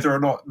 whether or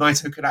not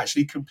Naito could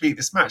actually complete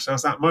this match. There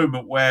was that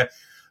moment where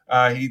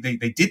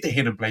they did the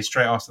hidden blade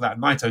straight after that,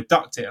 and Naito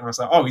ducked it, and I was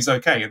like, he's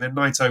okay. And then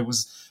Naito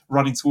was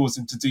running towards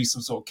him to do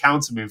some sort of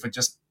counter move and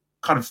just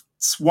kind of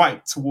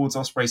swiped towards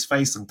Ospreay's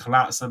face and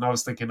collapsed. And I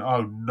was thinking,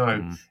 oh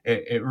no,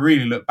 it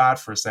really looked bad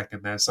for a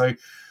second there. So,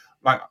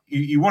 like,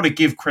 you want to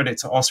give credit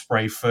to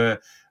Ospreay for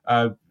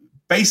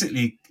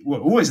basically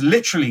always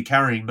literally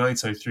carrying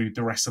Naito through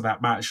the rest of that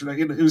match. Like,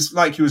 it was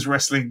like he was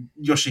wrestling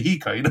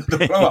Yoshihiko,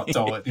 the blow-up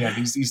doll at the end.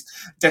 He's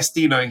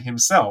Destinoing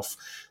himself.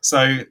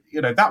 So,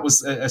 that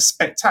was a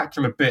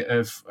spectacular bit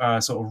of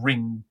sort of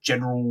ring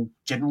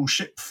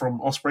generalship from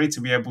Ospreay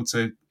to be able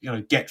to,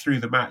 get through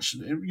the match,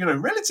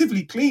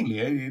 relatively cleanly.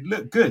 It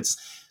looked good.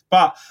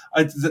 But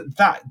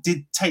that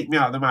did take me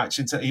out of the match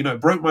into,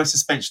 it broke my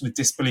suspension of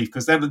disbelief,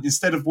 because then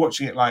instead of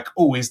watching it like,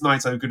 is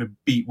Naito going to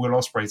beat Will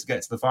Ospreay to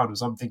get to the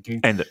finals? I'm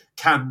thinking,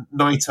 can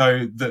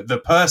Naito,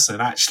 the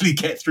person, actually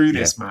get through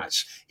this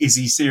match? Is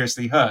he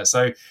seriously hurt?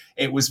 So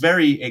it was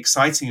very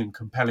exciting and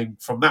compelling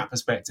from that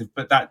perspective,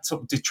 but that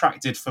sort of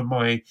detracted from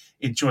my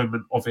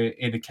enjoyment of it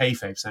in a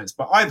kayfabe sense.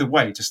 But either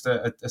way, just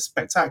a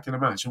spectacular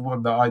match, and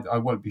one that I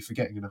won't be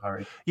forgetting in a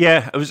hurry.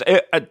 Yeah,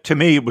 to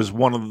me, it was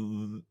one of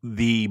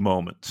the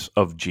moments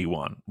of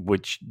G1,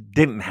 which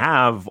didn't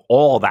have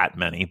all that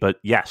many, but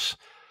yes,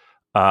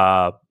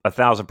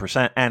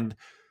 1,000%. And,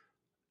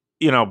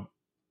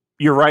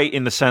 you're right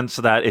in the sense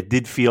that it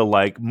did feel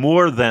like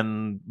more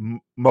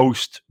than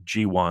most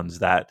G1s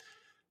that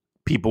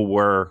people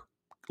were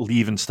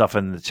leaving stuff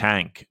in the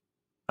tank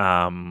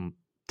to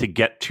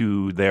get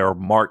to their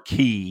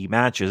marquee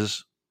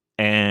matches.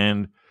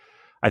 And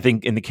I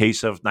think in the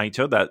case of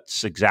Naito,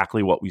 that's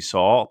exactly what we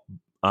saw.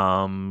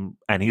 And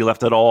he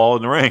left it all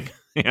in the ring,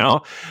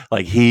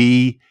 like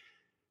he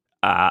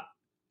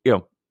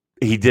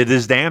did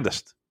his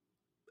damnedest.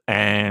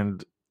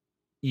 And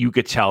you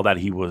could tell that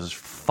he was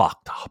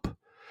fucked up.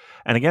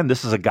 And again,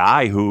 this is a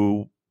guy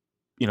who,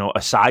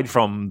 aside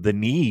from the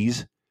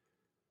knees,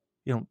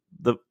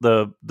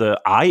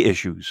 the eye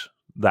issues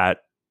that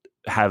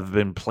have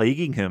been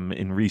plaguing him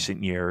in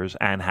recent years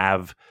and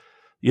have,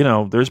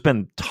 there's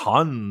been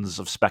tons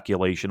of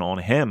speculation on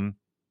him,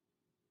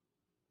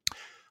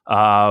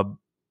 having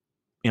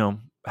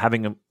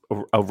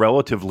a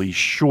relatively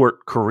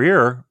short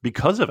career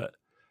because of it.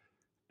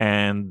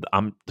 And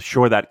I'm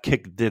sure that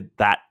kick did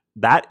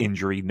that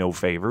injury no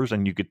favors,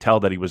 and you could tell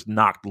that he was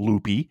knocked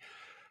loopy.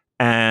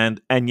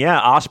 And yeah,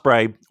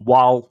 Ospreay,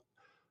 while,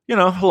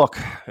 look,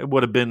 it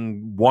would have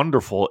been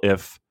wonderful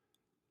if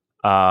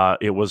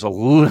it was a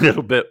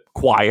little bit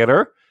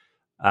quieter,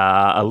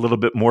 a little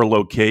bit more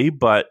low-key,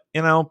 but,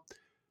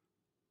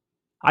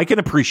 I can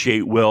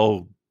appreciate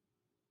Will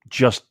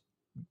just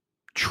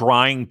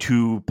trying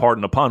to,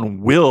 pardon the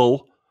pun,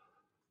 will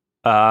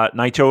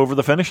Naito over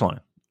the finish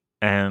line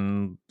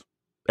and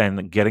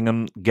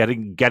getting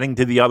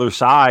to the other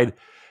side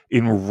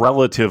in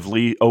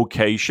relatively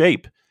okay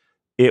shape.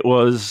 It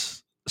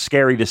was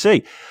scary to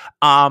see.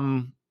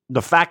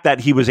 The fact that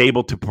he was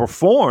able to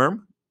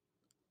perform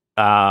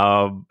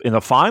in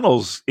the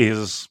finals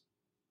is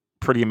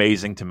pretty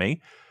amazing to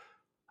me.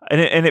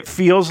 And it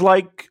feels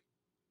like,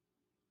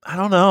 I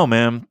don't know,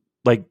 man,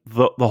 like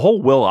the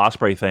whole Will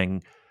Ospreay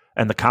thing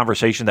and the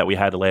conversation that we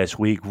had last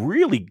week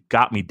really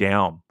got me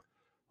down.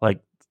 Like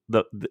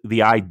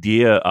the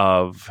idea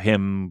of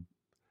him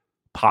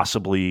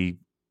possibly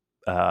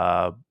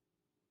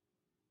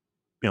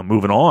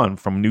moving on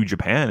from New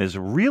Japan is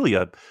really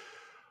a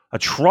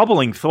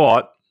troubling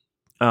thought.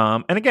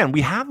 And again,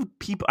 we have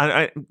people,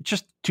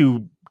 just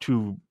to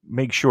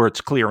make sure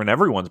it's clear in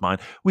everyone's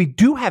mind, we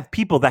do have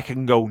people that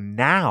can go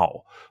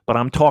now, but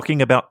I'm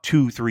talking about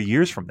 2-3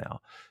 years from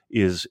now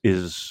is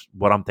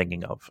what I'm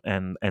thinking of.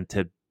 And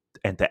to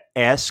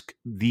ask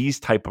these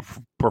type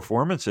of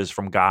performances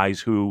from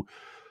guys who,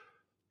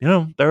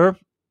 they're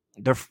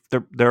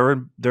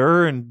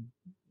in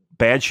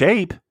bad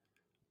shape.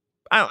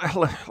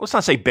 Let's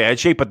not say bad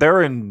shape, but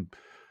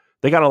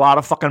they got a lot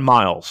of fucking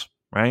miles,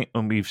 right?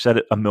 And we've said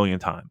it a million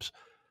times.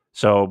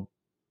 So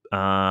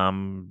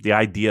the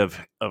idea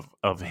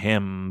of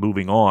him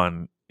moving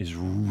on is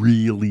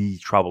really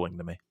troubling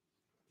to me.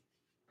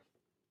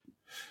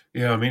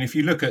 Yeah, I mean, if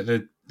you look at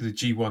the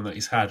G1 that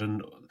he's had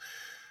and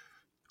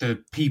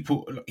the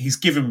people, he's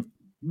given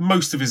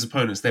most of his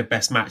opponents their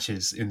best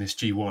matches in this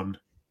G1.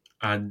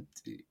 And,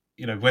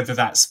 whether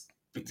that's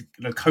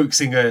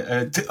coaxing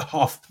a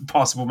half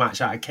passable match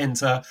out of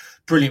Kenta,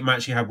 brilliant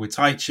match he had with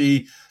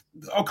Taichi.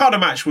 Okada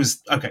match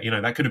was, okay,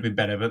 that could have been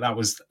better, but that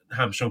was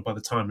hamstrung by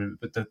the time limit.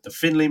 But the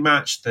Finlay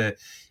match, the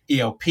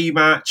ELP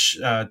match,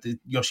 the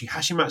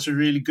Yoshihashi match was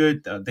really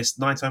good. This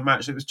Naito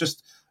match, it was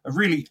just a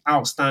really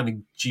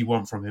outstanding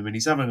G1 from him, and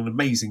he's having an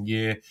amazing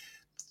year.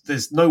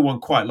 There's no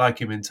one quite like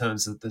him in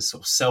terms of the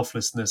sort of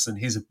selflessness and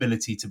his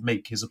ability to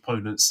make his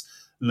opponents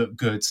look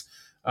good.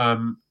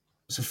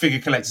 So Figure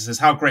Collector says,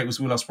 how great was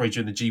Will Ospreay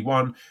during the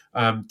G1?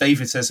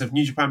 David says, have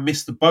New Japan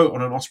missed the boat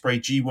on an Ospreay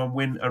G1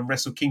 win and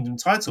Wrestle Kingdom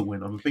title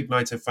win? I'm a big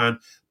Naito fan,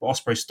 but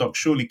Ospreay stock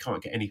surely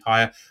can't get any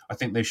higher. I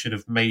think they should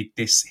have made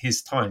this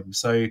his time.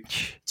 So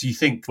do you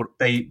think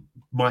they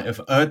might have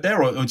erred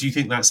there? Or do you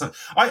think that's...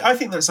 I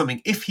think that's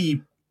something, if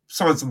he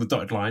signs on the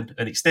dotted line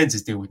and extends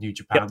his deal with New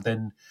Japan,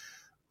 then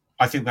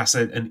I think that's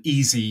an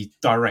easy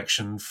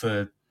direction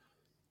for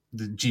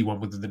the G1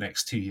 within the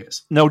next 2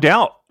 years. No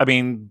doubt. I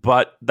mean,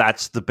 but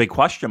that's the big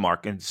question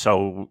mark. And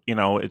so,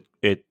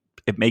 it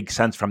makes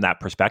sense from that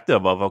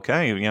perspective of,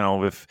 okay,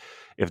 if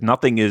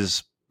nothing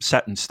is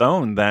set in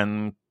stone,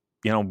 then,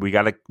 we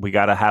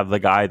gotta have the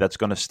guy that's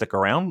going to stick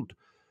around,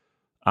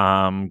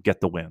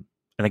 get the win.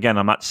 And again,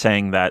 I'm not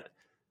saying that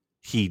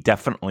he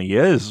definitely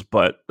is,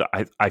 but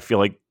I feel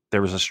like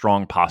there is a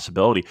strong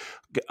possibility.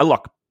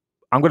 Look,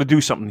 I'm going to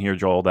do something here,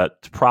 Joel,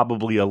 that's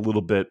probably a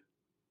little bit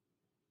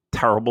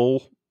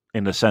terrible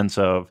in the sense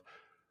of,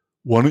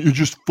 why don't you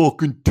just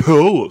fucking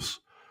tell us?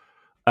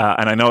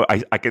 And I know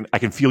I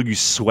can feel you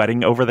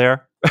sweating over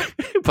there,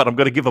 but I'm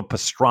going to give a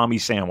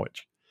pastrami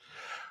sandwich.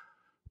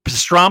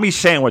 Pastrami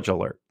sandwich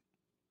alert.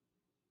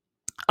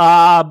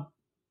 I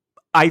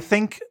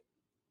think,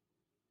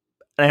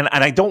 and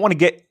I don't want to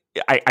get,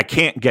 I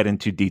can't get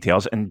into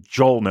details, and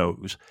Joel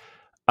knows.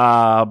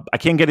 I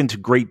can't get into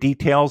great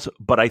details,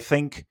 but I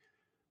think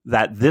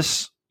that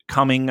this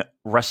coming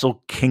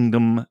Wrestle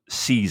Kingdom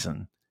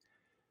season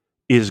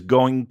is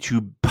going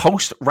to,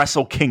 post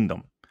Wrestle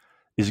Kingdom,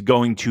 is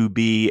going to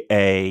be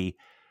a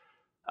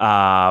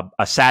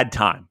sad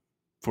time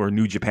for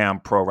New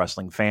Japan Pro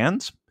Wrestling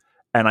fans.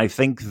 And I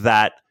think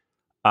that,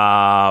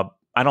 I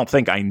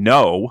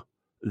know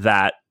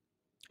that,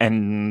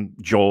 and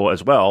Joel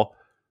as well,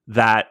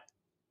 that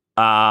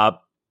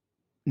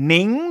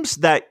names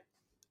that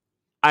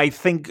I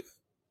think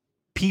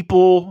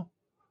people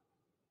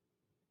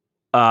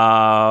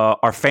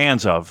are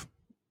fans of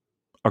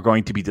are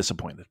going to be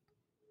disappointed.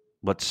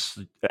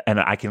 And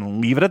I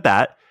can leave it at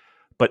that,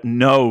 but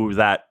know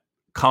that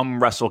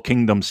come Wrestle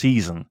Kingdom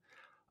season,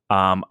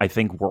 I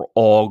think we're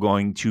all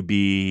going to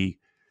be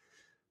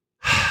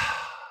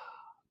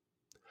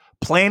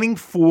planning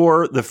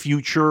for the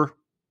future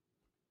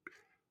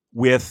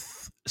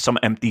with some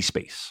empty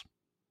space.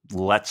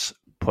 Let's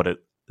put it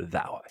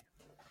that way.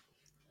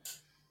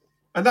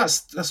 And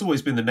that's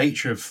always been the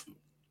nature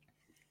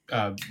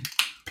of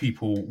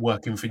people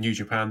working for New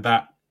Japan,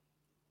 that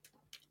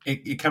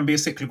it can be a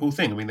cyclical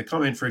thing. I mean, they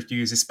come in for a few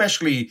years,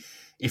 especially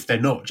if they're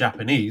not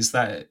Japanese,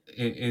 that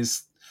it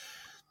is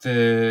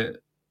the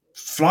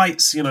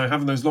flights,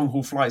 having those long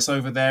haul flights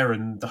over there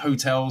and the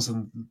hotels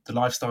and the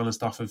lifestyle and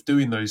stuff of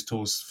doing those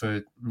tours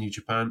for New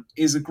Japan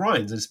is a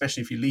grind. And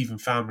especially if you're leaving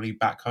family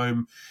back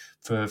home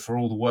for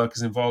all the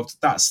workers involved,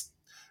 that's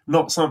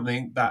not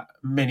something that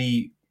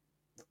many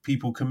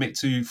people commit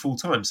to full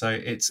time. So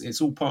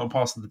it's all part and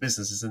parcel of the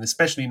businesses. And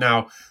especially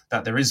now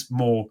that there is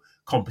more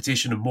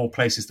competition and more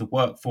places to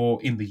work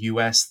for in the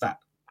US,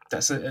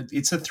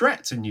 it's a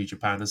threat to New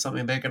Japan and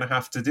something they're going to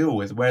have to deal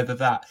with, whether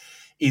that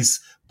is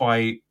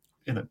by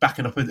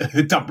backing up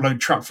a dump load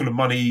truck full of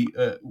money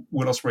at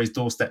Will Ospreay's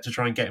doorstep to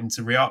try and get him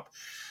to re-up.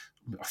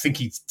 I think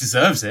he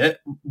deserves it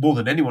more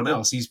than anyone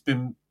else. He's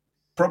been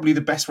probably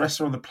the best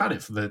wrestler on the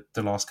planet for the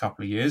last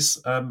couple of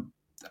years.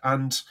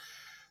 And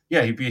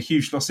yeah, he'd be a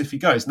huge loss if he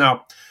goes.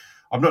 Now,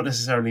 I'm not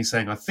necessarily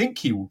saying I think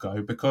he will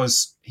go,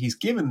 because he's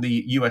given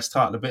the US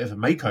title a bit of a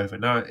makeover.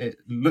 Now, it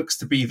looks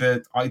to be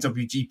the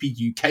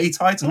IWGP UK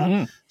title.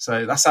 Mm-hmm.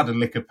 So that's had a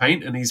lick of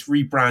paint, and he's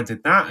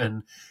rebranded that.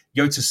 And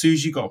Yota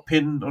Tsuji got a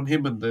pin on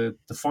him in the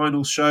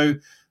final show.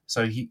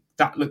 So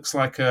that looks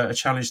like a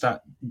challenge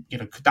that,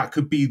 that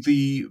could be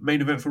the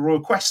main event for Royal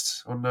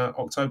Quest on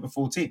October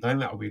 14th. I think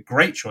that would be a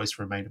great choice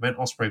for a main event,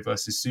 Ospreay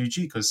versus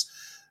Tsuji, because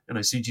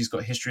Tsuji's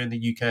got history in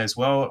the UK as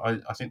well.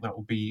 I think that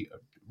will be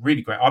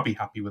really great. I'll be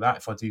happy with that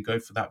if I do go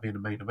for that being a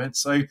main event.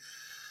 So,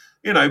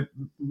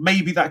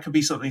 maybe that could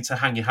be something to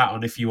hang your hat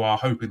on if you are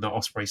hoping that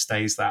Ospreay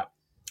stays. That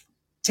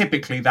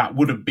typically that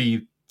wouldn't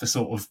be the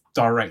sort of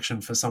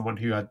direction for someone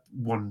who had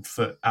one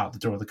foot out the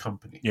door of the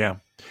company. Yeah.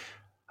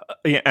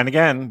 And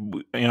again,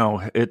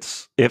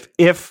 it's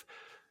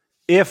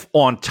if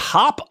on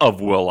top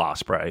of Will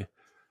Ospreay,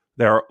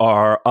 there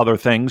are other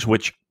things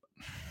which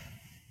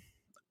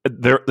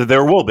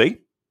there will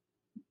be.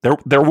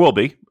 There will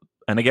be.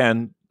 And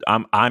again,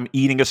 I'm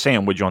eating a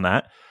sandwich on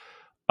that.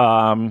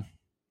 I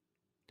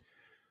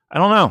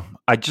don't know.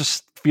 I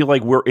just feel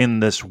like we're in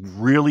this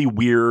really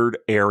weird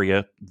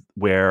area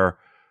where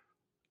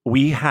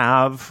we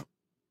have,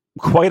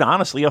 quite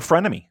honestly, a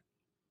frenemy.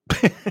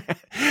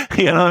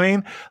 You know what I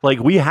mean? Like,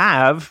 we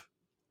have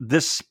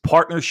this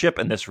partnership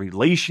and this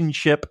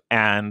relationship,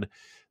 and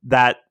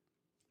that,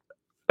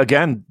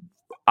 again,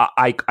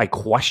 I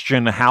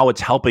question how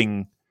it's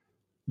helping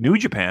New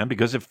Japan,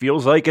 because it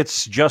feels like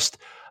it's just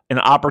an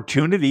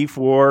opportunity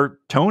for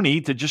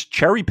Tony to just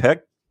cherry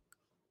pick,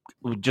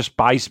 just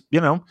buy,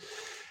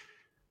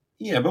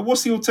 Yeah, but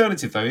what's the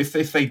alternative, though? If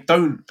they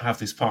don't have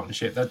this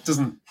partnership, that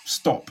doesn't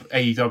stop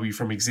AEW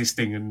from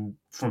existing and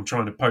from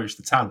trying to poach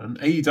the talent.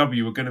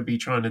 AEW are going to be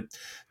trying to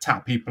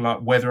tap people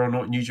up whether or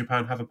not New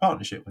Japan have a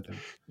partnership with them.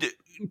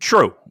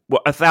 True.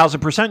 Well,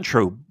 1,000%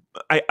 true.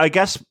 I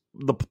guess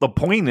the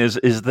point is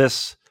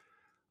this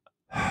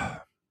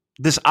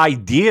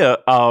idea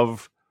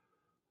of,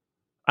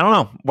 I don't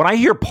know, when I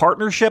hear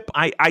partnership,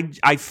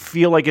 I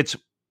feel like it's,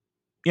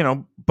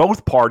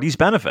 both parties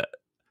benefit.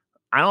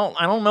 I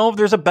don't know if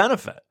there's a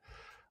benefit.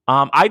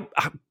 I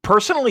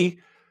personally,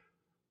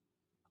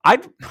 I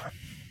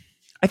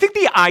think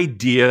the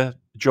idea,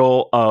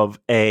 Joel, of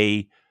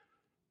a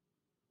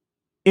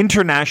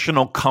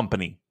international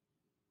company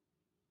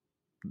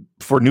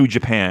for New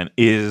Japan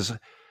is,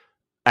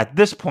 at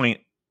this point,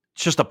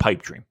 it's just a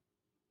pipe dream.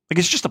 Like,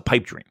 it's just a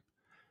pipe dream.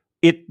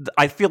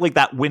 I feel like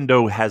that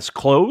window has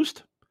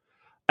closed,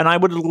 and I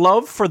would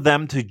love for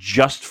them to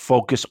just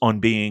focus on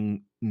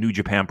being New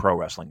Japan Pro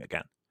Wrestling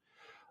again.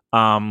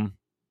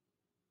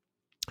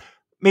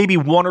 Maybe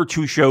one or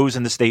two shows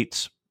in the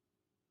States.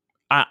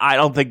 I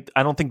don't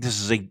think this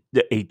is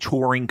a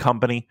touring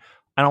company.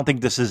 I don't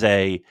think this is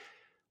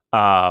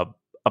I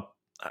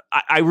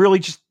really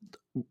just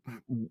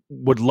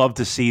would love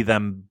to see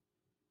them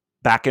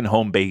back in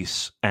home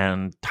base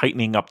and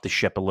tightening up the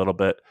ship a little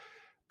bit.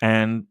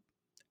 And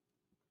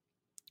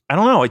I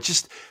don't know, it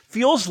just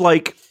feels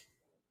like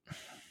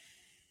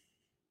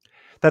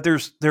that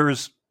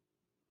there's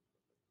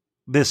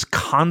this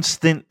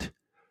constant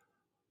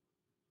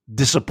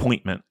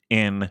disappointment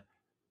in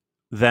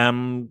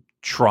them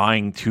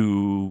trying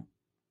to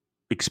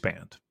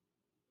expand,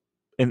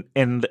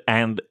 and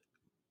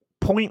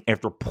point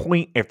after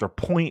point after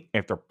point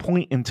after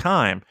point in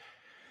time,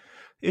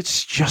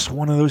 it's just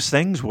one of those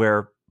things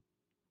where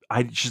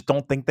I just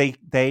don't think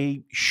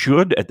they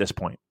should at this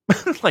point.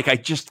 Like, I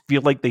just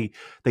feel like they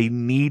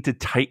need to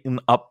tighten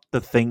up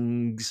the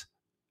things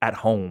at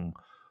home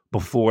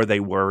before they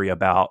worry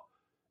about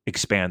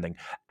expanding.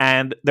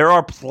 And there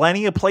are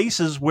plenty of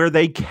places where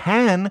they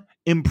can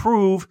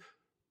improve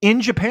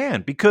in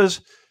Japan,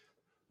 because,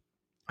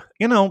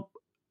 and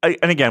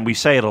again, we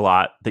say it a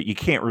lot that you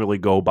can't really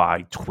go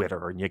by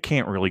Twitter, and you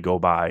can't really go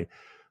by,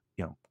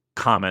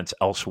 comments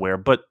elsewhere,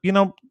 but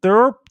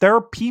there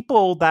are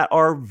people that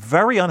are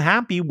very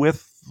unhappy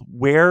with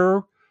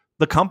where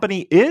the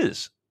company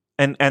is,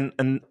 and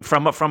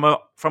from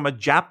a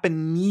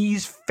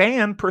Japanese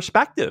fan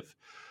perspective,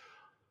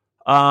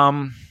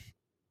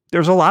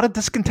 there's a lot of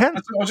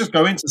discontent. I'll just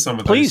go into some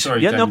of those. Please,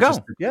 sorry, yeah, Danny,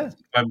 go.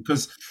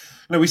 Because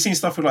we've seen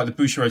stuff with like the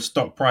Bushiroad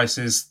stock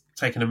prices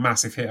taking a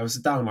massive hit. I was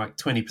down like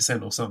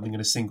 20% or something in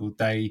a single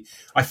day.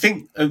 I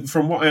think,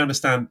 from what I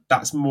understand,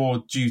 that's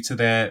more due to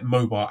their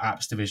mobile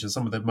apps division.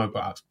 Some of the mobile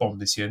apps bombed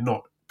this year,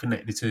 not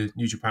connected to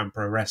New Japan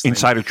Pro Wrestling.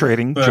 Insider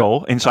trading,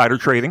 Joel. Insider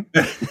trading.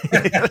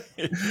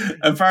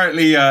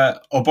 Apparently,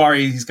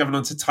 Obari, he's going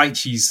on to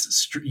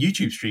Taichi's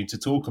YouTube stream to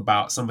talk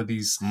about some of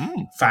these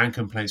fan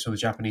complaints from the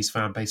Japanese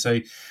fan base. So,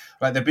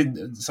 like, there've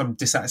been some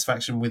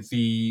dissatisfaction with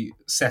the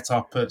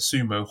setup at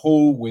Sumo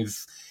Hall,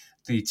 with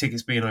the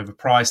tickets being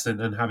overpriced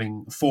and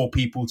having 4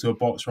 people to a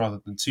box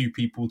rather than 2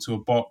 people to a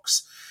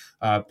box.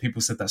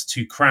 People said that's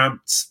too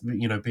cramped,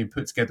 being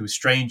put together with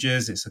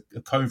strangers. It's a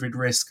COVID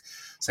risk,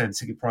 saying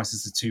ticket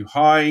prices are too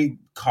high.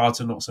 Cards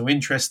are not so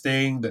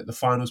interesting, that the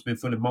final's been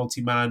full of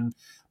multi-man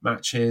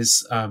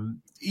matches.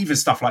 Even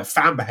stuff like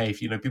fan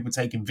behavior, people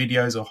taking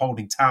videos or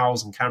holding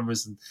towels and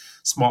cameras and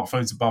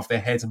smartphones above their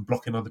heads and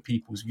blocking other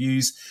people's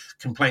views.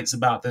 Complaints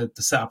about the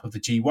setup of the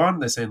G1.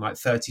 They're saying like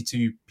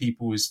 32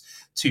 people is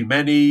too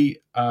many.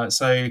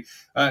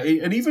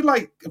 And even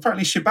like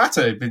apparently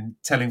Shibata had been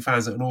telling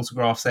fans at an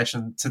autograph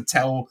session to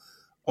tell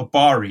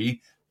Obari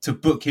to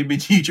book him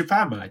in New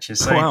Japan matches.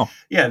 So wow.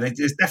 Yeah,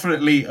 there's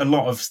definitely a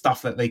lot of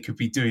stuff that they could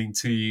be doing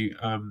to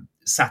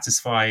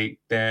satisfy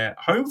their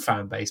home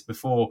fan base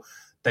before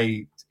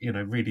they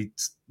really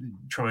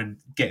try and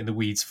get in the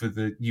weeds for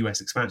the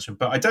US expansion.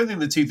 But I don't think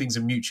the two things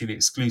are mutually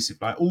exclusive.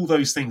 Like, all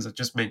those things I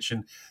just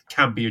mentioned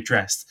can be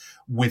addressed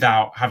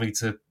without having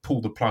to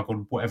pull the plug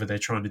on whatever they're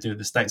trying to do in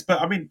the States. But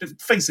I mean,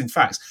 facing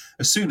facts,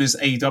 as soon as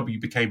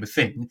AEW became a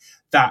thing,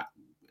 that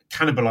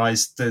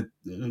cannibalized the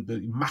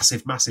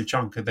massive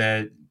chunk of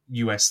their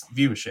US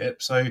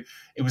viewership. So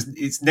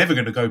it's never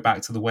going to go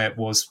back to the way it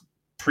was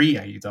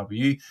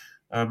pre-AEW.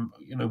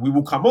 We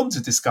will come on to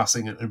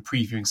discussing and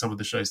previewing some of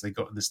the shows they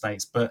got in the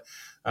States, but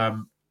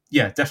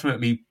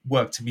definitely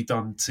work to be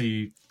done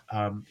to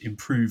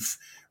improve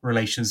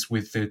relations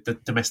with the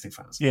domestic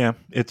fans. Yeah,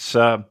 it's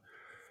like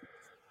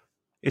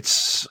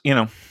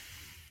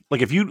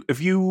if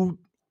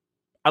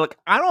I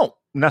don't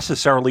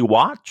necessarily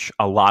watch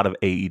a lot of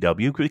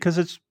AEW because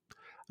I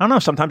don't know,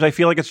 sometimes I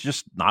feel like it's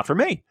just not for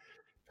me.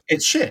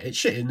 It's shit,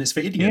 and it's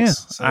for idiots. Yeah,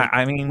 so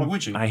I mean, why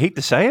would you? I hate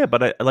to say it,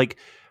 but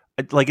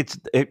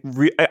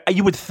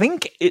you would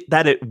think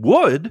that it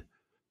would,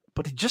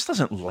 but it just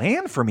doesn't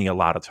land for me a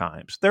lot of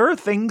times. There are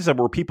things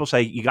where people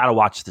say you got to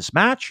watch this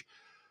match,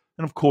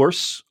 and of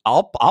course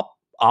I'll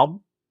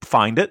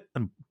find it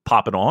and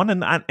pop it on,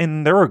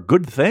 and there are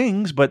good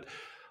things, but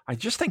I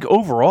just think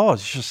overall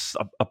it's just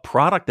a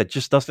product that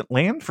just doesn't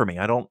land for me.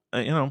 I don't,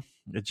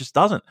 it just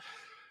doesn't.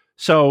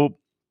 So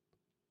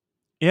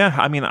yeah,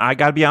 I mean, I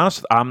got to be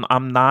honest,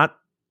 I'm not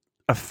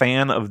a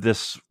fan of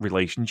this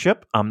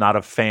relationship. I'm not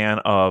a fan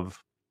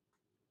of.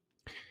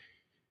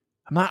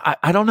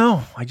 I don't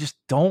know. I just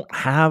don't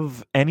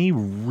have any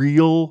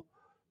real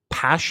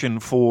passion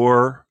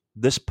for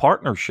this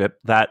partnership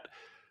that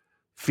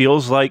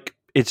feels like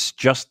it's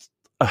just.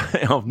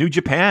 New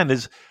Japan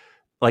is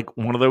like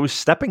one of those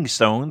stepping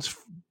stones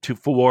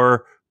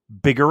for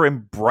bigger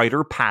and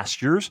brighter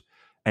pastures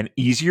and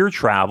easier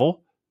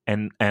travel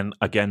and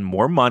again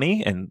more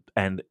money and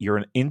you're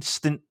an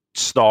instant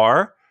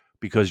star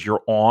because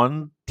you're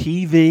on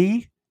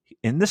TV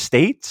in the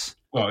States.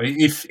 Well,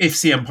 if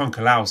CM Punk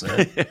allows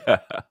it.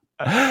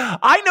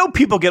 I know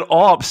people get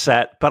all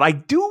upset, but I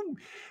do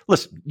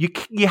listen.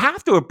 You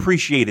have to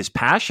appreciate his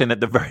passion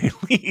at the very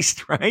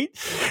least, right?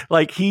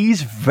 Like,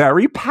 he's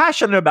very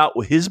passionate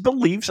about his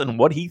beliefs and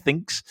what he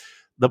thinks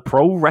the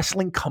pro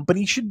wrestling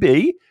company should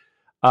be.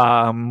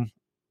 I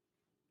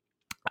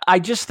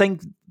just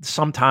think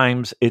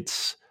sometimes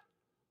it's,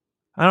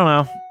 I don't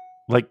know,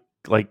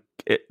 like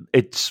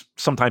it's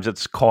sometimes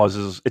it's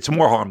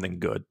more harm than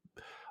good.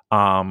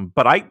 I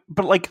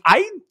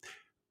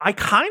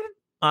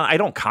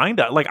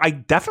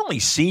definitely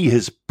see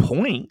his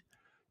point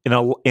in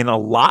a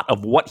lot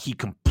of what he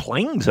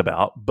complains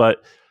about,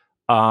 but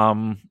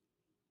yeah,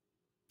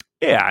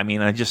 I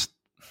mean, I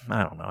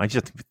don't know. I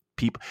just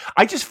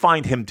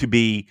find him to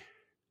be,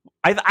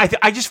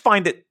 I just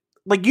find it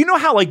like,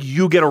 how like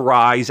you get a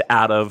rise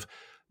out of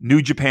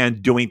New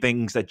Japan doing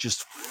things that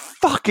just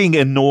fucking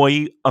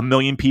annoy a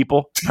million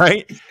people,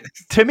 right?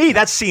 To me,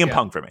 that's CM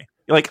Punk for me.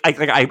 Like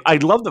I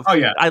love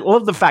I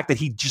love the fact that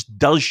he just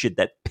does shit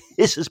that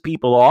pisses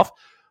people off.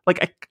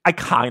 Like I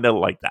kind of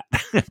like that.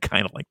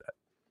 Kind of like that.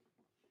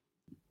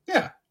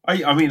 Yeah,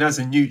 I mean, as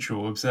a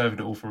neutral, observing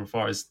it all from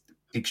afar is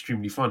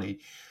extremely funny.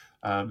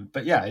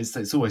 But yeah,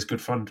 it's always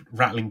good fun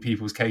rattling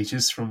people's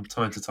cages from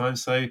time to time.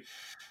 So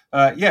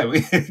yeah,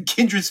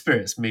 kindred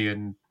spirits, me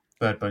and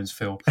Bird Bones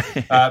Phil.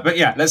 But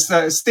yeah, let's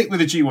stick with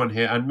the G1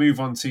 here and move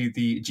on to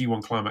the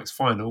G1 Climax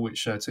final,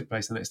 which took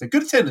place the next day.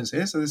 Good attendance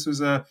here. So this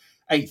was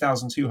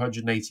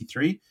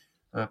 8,283.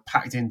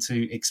 Packed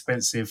into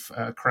expensive,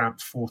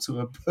 cramped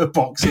 4-to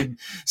box in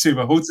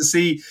Sumo Hall to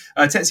see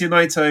Tetsuya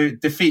Naito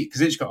defeat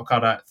Kazuchika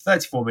Okada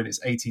 34 minutes,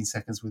 18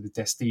 seconds with a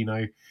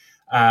Destino.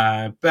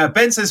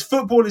 Ben says,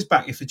 football is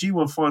back. If the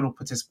G1 final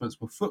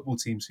participants were football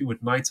teams, who would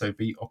Naito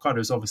be?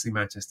 Okada is obviously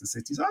Manchester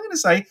City. So I'm going to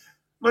say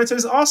Naito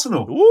is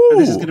Arsenal. Ooh.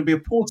 And this is going to be a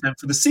portent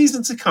for the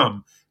season to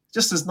come.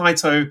 Just as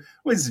Naito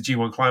wins the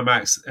G1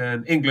 Climax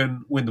and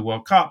England win the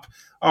World Cup,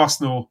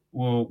 Arsenal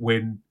will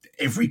win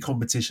every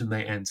competition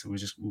they enter. We're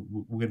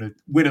going to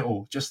win it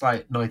all, just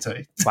like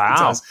Naito Wow.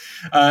 does.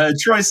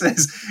 Troy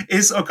says,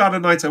 is Okada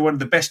Naito one of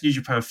the best New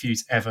Japan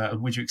feuds ever?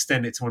 And would you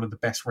extend it to one of the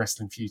best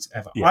wrestling feuds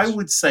ever? Yes. I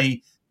would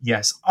say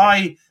yes.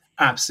 I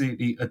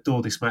absolutely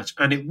adore this match.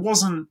 And it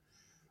wasn't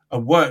a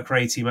work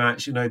ratey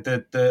match. You know,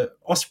 the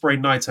Ospreay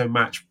Naito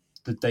match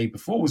the day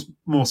before was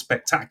more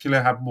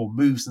spectacular, had more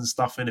moves and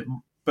stuff in it.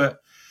 But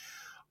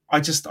I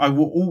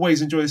will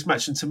always enjoy this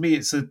match. And to me,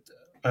 it's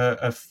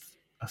a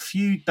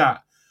feud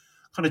that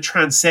kind of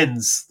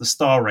transcends the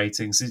star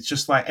ratings. It's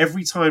just like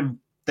every time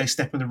they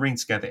step in the ring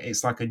together,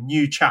 it's like a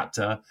new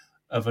chapter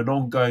of an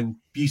ongoing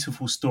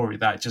beautiful story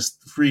that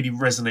just really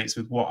resonates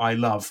with what I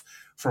love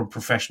from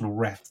professional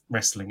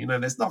wrestling. You know,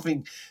 there's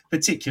nothing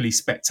particularly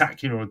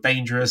spectacular or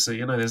dangerous, or,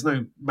 you know, there's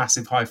no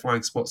massive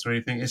high-flying spots or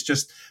anything. It's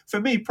just, for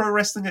me, pro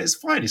wrestling at its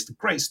finest. A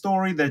great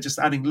story. They're just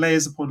adding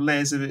layers upon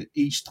layers of it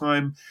each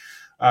time.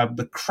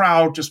 The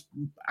crowd just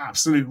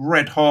absolute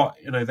red hot.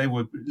 You know, they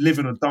were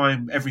living or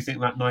dying everything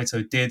that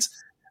Naito did,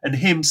 and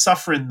him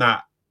suffering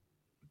that,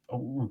 I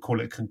wouldn't call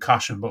it a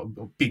concussion, but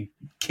being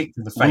kicked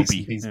in the face.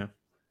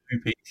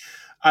 Loopy.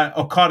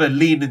 Okada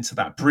leaned into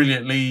that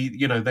brilliantly.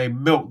 You know, they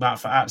milked that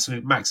for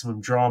absolute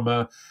maximum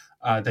drama.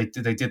 They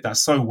did that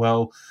so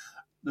well.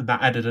 And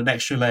that added an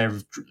extra layer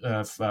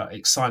of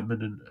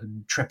excitement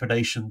and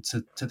trepidation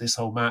to this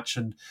whole match,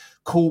 and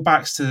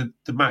callbacks to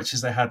the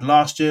matches they had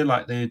last year,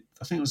 like I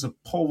think it was a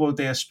Polvo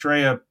de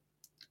Estrella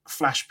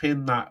flash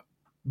pin that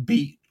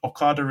beat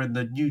Okada in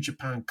the New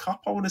Japan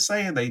Cup, I want to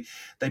say, and they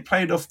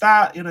played off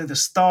that, you know, the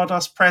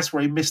Stardust press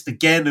where he missed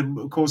again, and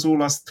of course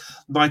all us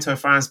Naito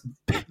fans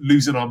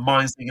losing our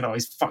minds thinking, oh,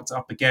 he's fucked it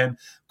up again.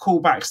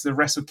 Callbacks to the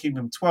Wrestle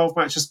Kingdom 12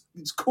 match, just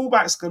it's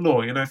callbacks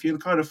galore. You know, if you're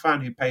the kind of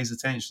fan who pays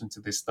attention to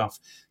this stuff,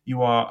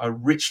 you are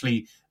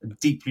richly and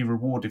deeply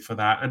rewarded for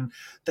that. And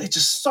they're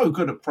just so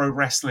good at pro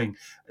wrestling.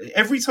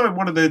 Every time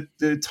one of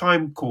the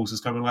time calls has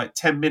come in like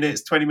 10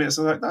 minutes, 20 minutes,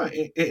 I'm like, no,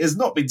 it has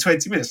not been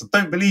 20 minutes. I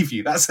don't believe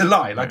you. That's a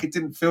lie. Like, it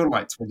didn't feel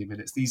like 20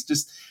 minutes.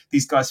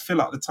 These guys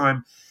fill up the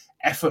time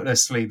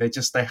effortlessly.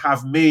 They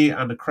have me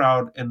and the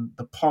crowd in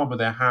the palm of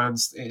their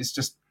hands.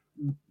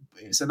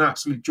 It's an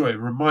absolute joy. It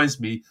reminds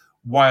me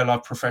why I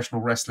love professional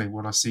wrestling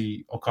when I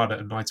see Okada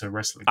and Naito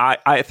wrestling.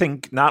 I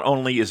think not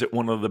only is it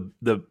one of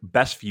the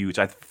best feuds,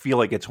 I feel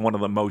like it's one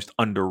of the most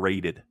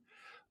underrated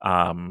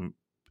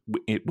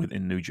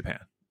within New Japan.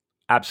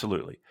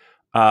 Absolutely.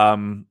 I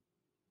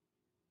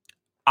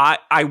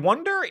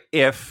wonder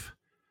if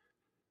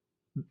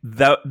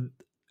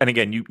and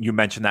again, you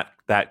mentioned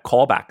that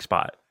callback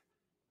spot.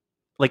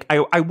 Like,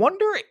 I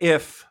wonder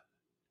if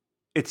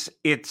it's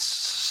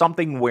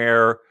something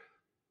where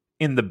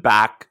in the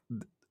back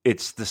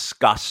it's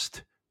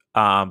discussed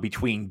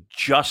between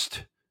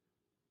just,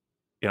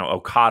 you know,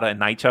 Okada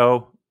and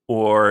Naito,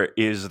 or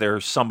is there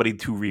somebody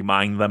to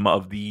remind them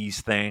of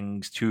these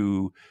things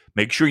to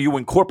make sure you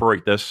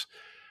incorporate this?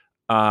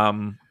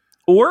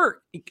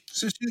 Or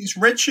so it's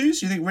Red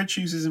Shoes? You think Red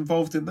Shoes is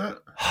involved in that?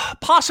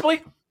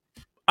 Possibly.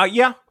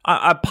 Yeah,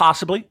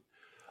 possibly.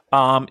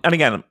 And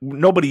again,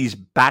 nobody's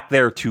back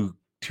there to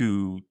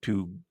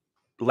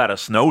let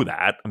us know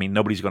that. I mean,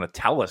 nobody's going to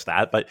tell us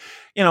that, but,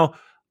 you know,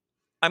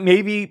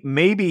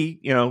 maybe,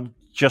 you know,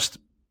 just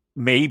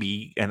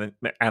maybe, and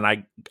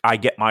I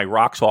get my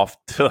rocks off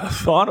to the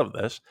thought of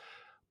this,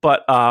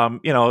 but,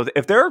 you know,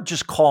 if they're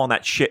just calling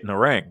that shit in the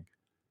ring,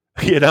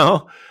 you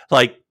know,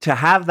 like, to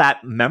have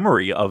that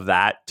memory of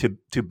that,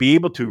 to be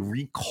able to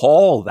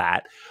recall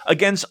that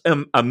against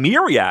a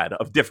myriad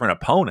of different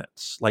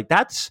opponents, like,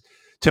 that's,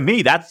 to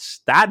me, that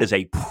is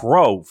a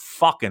pro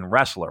fucking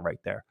wrestler right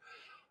there.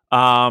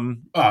 I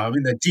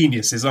mean, they're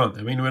geniuses, aren't they?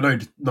 I mean, we know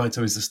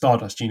Naito is the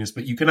Stardust genius,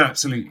 but you can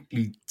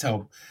absolutely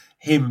tell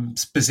him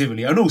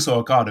specifically, and also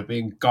Okada,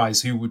 being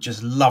guys who would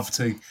just love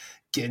to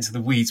get into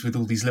the weeds with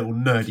all these little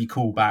nerdy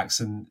callbacks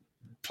and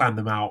plan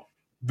them out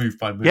move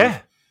by move. Yeah,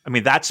 I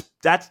mean, that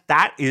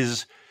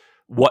is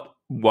what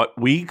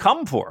we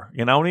come for.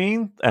 You know what I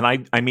mean?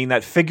 And I mean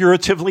that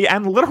figuratively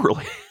and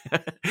literally.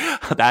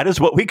 That is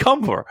what we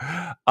come for.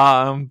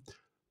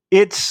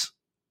 It's,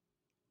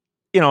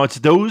 you know, it's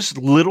those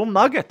little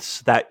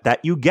nuggets that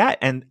you get,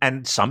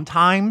 and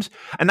sometimes,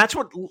 and that's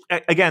what,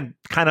 again,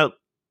 kind of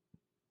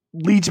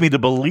leads me to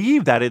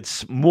believe that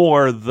it's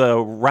more the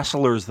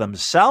wrestlers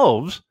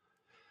themselves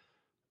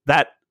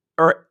that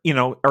are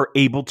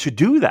able to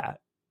do that,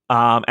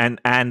 and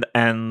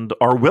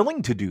are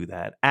willing to do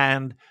that,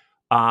 and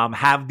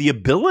have the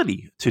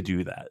ability to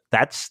do that.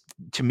 That's,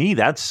 to me,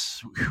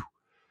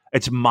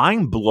 it's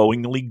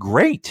mind-blowingly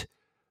great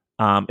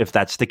if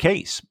that's the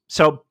case.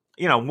 So,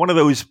 one of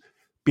those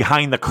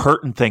behind the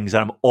curtain things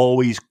that I'm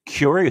always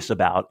curious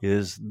about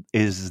is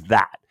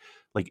that,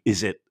 like,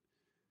 is it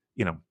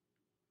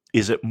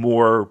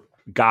more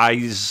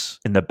guys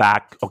in the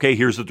back? Okay,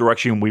 here's the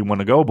direction we want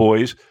to go,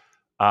 boys.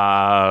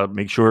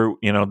 Make sure,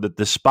 that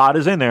the spot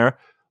is in there.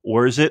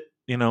 Or is it,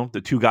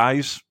 the two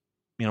guys,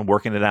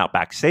 working it out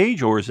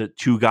backstage, or is it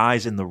two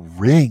guys in the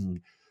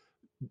ring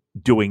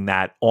doing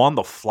that on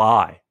the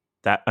fly?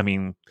 That, I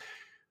mean,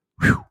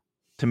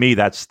 to me,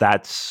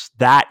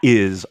 that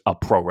is a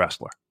pro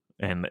wrestler,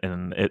 and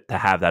to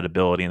have that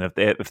ability. And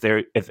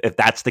if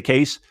that's the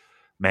case,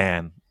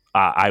 man,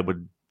 I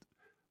would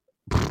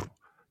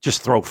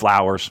just throw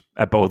flowers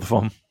at both of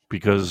them,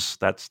 because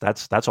that's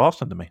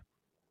awesome to me.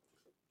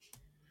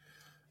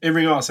 In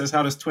Ring Art says,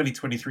 how does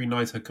 2023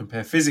 Naito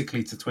compare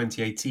physically to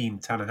 2018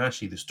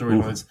 Tanahashi? The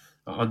storylines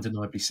are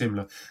undeniably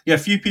similar. Yeah, a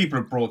few people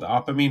have brought that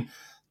up. I mean,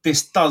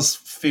 this does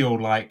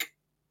feel like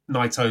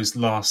Naito's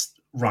last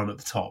run at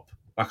the top.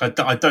 Like,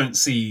 I don't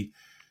see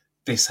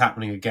this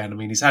happening again. I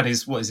mean, he's had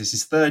his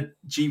third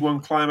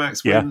G1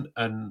 Climax win,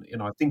 and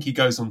I think he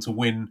goes on to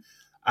win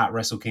at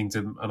Wrestle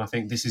Kingdom, and I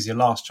think this is your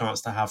last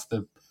chance to have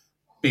the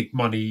big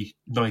money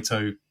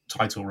Naito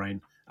title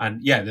reign.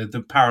 And yeah,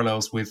 the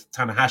parallels with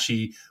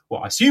Tanahashi, what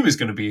I assume is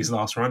going to be his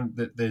last run,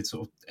 the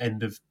sort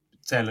of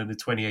tail end of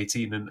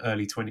 2018 and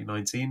early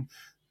 2019,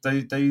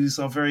 those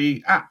are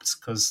very apt,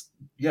 because,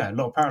 yeah, a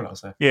lot of parallels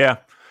there. Yeah,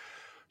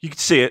 you could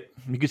see it.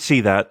 You could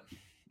see that.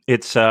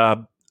 It's,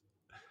 if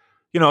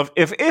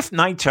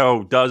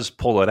Naito does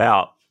pull it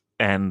out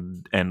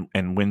and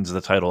wins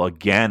the title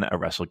again at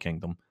Wrestle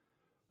Kingdom,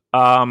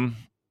 I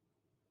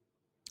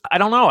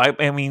don't know.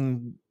 I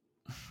mean,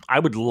 I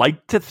would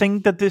like to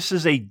think that this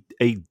is a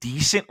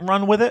decent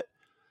run with it.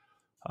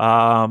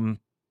 I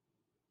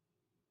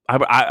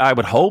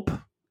would hope,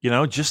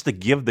 just to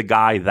give the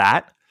guy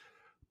that.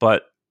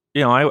 But,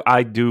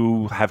 I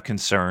do have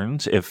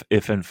concerns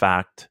if in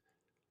fact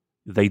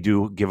they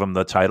do give him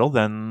the title,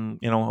 then,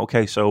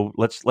 okay, so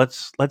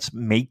let's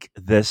make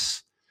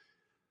this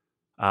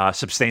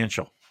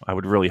substantial. I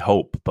would really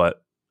hope,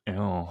 but,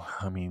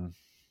 I mean,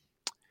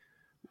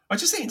 I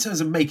just think in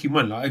terms of making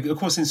money, like, of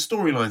course, in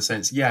storyline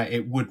sense, yeah,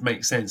 it would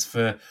make sense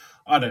for,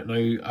 I don't know,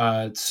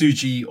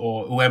 Tsuji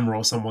or Uemura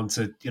or someone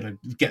to,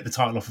 get the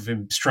title off of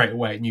him straight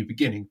away at New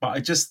Beginning. But I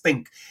just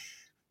think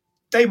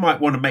they might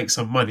want to make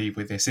some money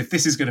with this. If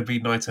this is going to be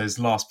Naito's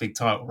last big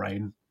title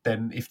reign,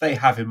 then if they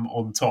have him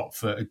on top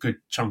for a good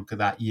chunk of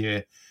that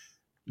year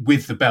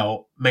with the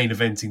belt, main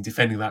eventing,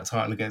 defending that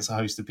title against a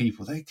host of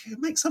people, they can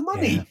make some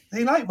money. Yeah.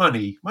 They like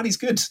money. Money's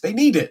good. They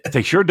need it.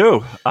 They sure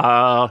do.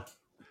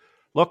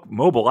 Look,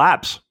 mobile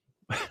apps,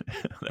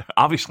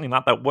 obviously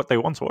not what they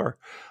once were.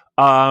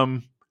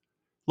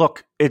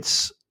 Look,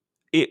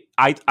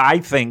 I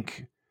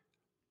think,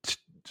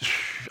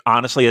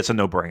 honestly, it's a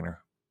no-brainer.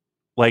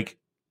 Like,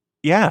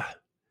 yeah.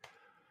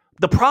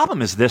 The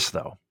problem is this,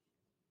 though.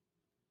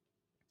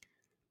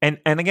 And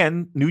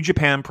again, New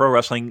Japan Pro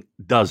Wrestling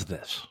does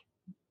this.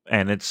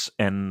 And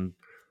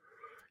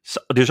so,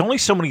 there's only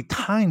so many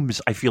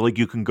times I feel like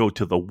you can go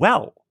to the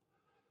well.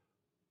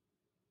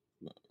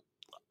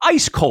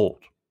 Ice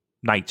cold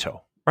Naito,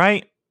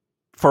 right?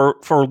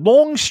 For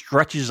long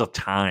stretches of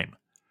time.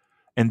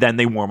 And then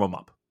they warm him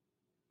up.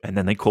 And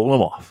then they cool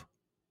him off.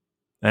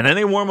 And then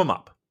they warm him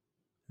up.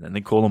 And then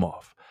they cool him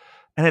off.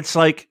 And it's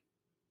like,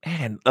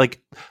 man,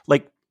 like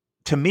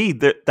to me,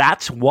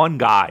 that's one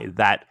guy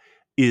that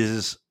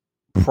is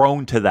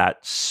prone to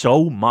that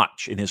so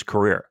much in his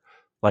career.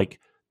 I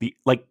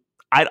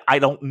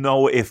don't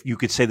know if you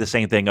could say the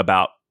same thing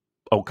about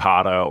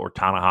Okada or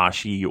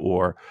Tanahashi,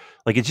 or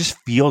like, it just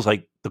feels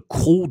like the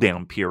cool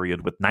down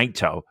period with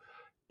Naito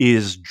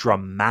is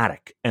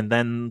dramatic, and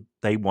then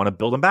they want to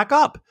build him back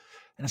up.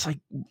 And it's like,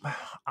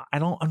 I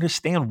don't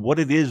understand what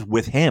it is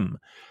with him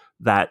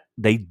that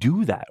they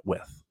do that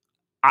with.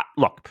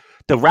 Look,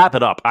 to wrap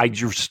it up, I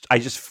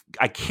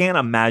can't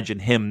imagine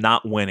him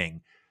not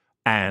winning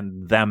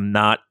and them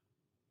not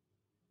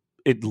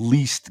at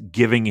least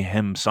giving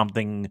him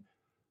something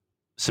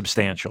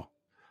substantial.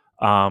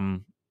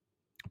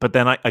 But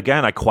then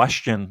I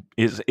question,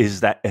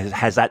 has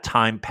that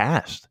time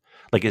passed?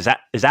 Like, is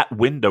that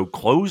window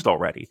closed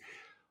already?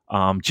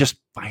 Just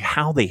by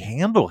how they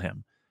handle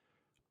him.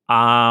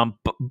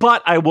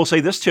 But I will say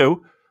this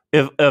too: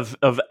 if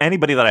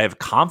anybody that I have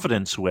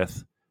confidence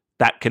with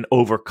that can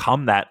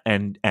overcome that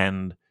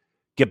and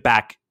get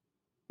back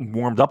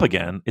warmed up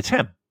again, it's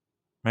him,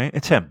 right?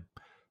 It's him.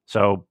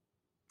 So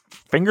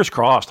fingers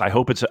crossed. I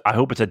hope it's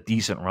a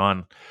decent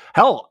run.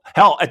 Hell,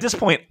 at this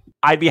point,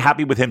 I'd be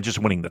happy with him just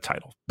winning the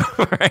title.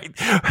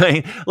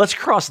 Right? Let's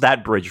cross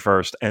that bridge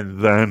first, and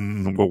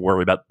then we'll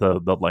worry about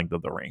the length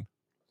of the reign.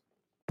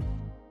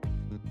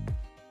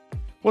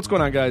 What's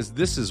going on, guys?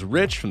 This is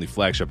Rich from the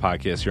flagship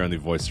podcast here on the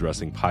Voices of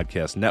Wrestling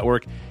Podcast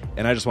Network,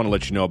 and I just want to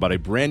let you know about a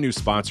brand new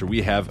sponsor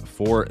we have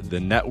for the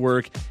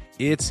network.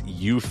 It's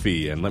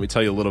Eufy, and let me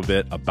tell you a little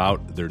bit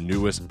about their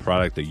newest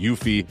product, the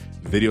Eufy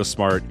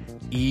VideoSmart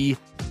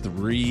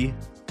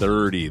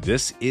E330.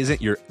 This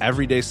isn't your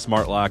everyday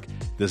smart lock.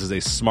 This is a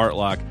smart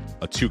lock,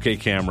 a 2K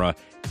camera,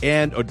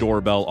 and a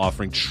doorbell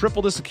offering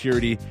triple the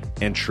security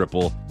and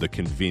triple the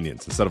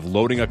convenience. Instead of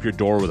loading up your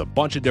door with a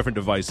bunch of different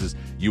devices,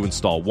 you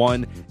install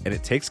one, and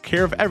it takes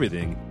care of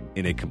everything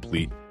in a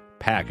complete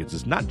package.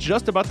 It's not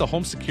just about the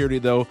home security,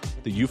 though.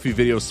 The Eufy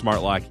Video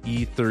Smart Lock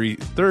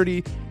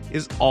E330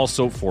 is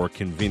also for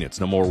convenience.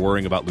 No more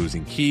worrying about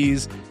losing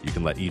keys. You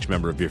can let each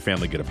member of your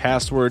family get a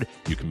password.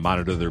 You can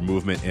monitor their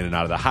movement in and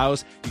out of the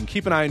house. You can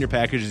keep an eye on your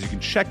packages. You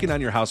can check in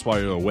on your house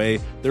while you're away.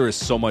 There is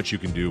so much you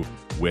can do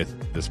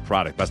with this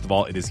product. Best of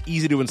all, it is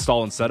easy to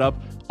install and set up.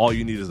 All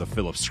you need is a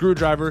Phillips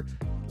screwdriver.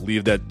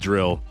 Leave that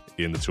drill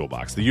in the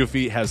toolbox. The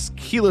Eufy has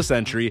keyless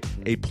entry,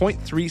 a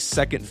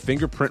 0.3-second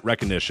fingerprint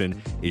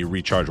recognition, a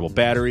rechargeable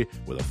battery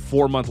with a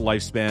 4-month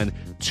lifespan,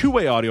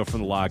 two-way audio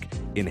from the lock,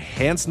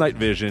 enhanced night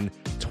vision,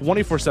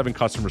 24/7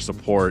 customer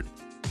support,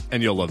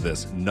 and you'll love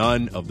this,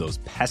 none of those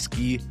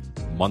pesky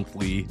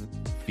monthly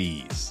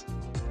fees.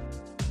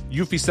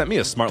 Eufy sent me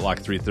a Smart Lock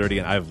 330,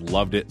 and I've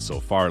loved it so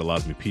far. It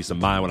allows me peace of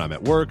mind when I'm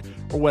at work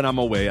or when I'm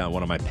away on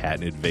one of my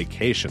patented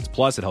vacations.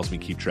 Plus, it helps me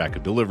keep track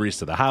of deliveries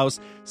to the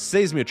house,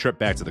 saves me a trip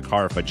back to the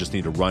car if I just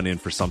need to run in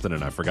for something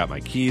and I forgot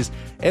my keys,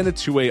 and the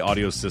two-way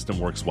audio system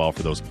works well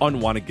for those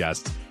unwanted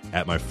guests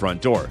at my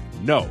front door.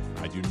 No,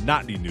 I do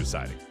not need new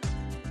siding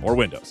or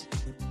windows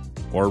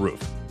or a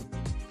roof.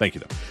 Thank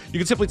you, though. You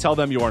can simply tell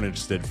them you aren't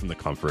interested from the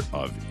comfort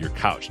of your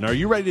couch. Now, are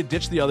you ready to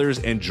ditch the others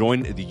and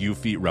join the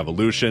Eufy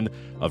revolution?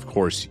 Of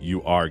course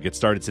you are. Get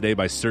started today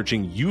by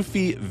searching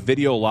Eufy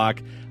Video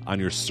Lock on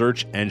your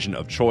search engine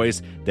of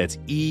choice. That's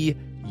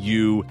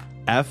EUFY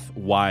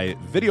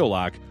Video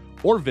Lock,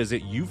 or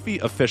visit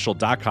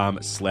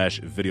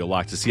eufyofficial.com/video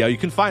lock to see how you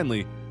can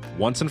finally,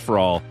 once and for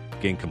all,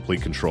 gain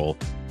complete control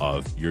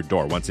of your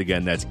door. Once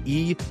again, that's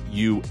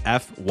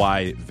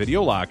EUFY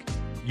Video Lock,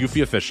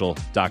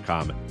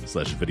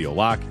 eufyofficial.com/video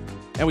lock.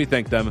 And we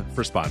thank them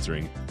for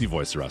sponsoring the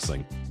Voice of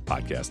Wrestling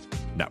Podcast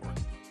Network.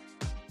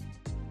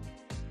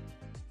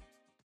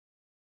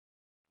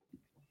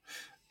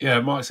 Yeah,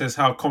 Mark says,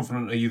 how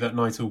confident are you that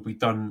Naito will be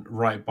done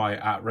right by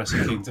at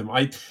Wrestle Kingdom?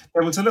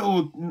 There was a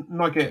little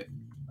nugget,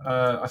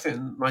 I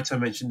think Naito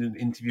mentioned in an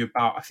interview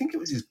about, I think it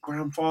was his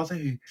grandfather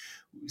who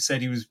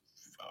said he was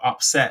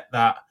upset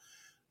that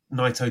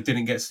Naito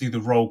didn't get to do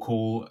the roll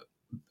call.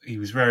 He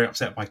was very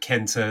upset by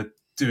Kenta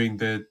doing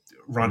the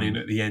run-in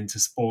at the end to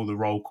spoil the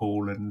roll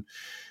call, and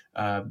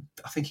I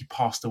think he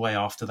passed away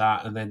after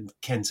that, and then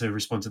Kenta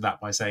responded to that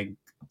by saying,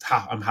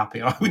 I'm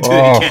happy, I would do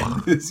it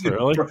again.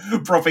 Really?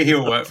 Proper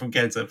heel work from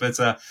Kenta. But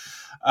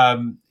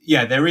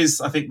yeah, there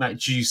is, I think, that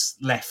juice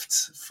left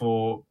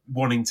for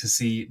wanting to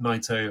see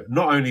Naito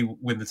not only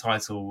win the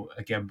title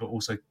again, but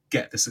also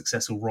get the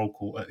successful roll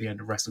call at the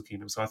end of Wrestle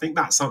Kingdom. So I think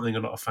that's something a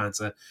lot of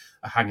fans are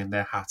hanging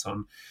their hat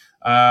on.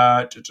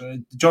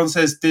 John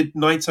says, did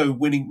Naito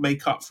winning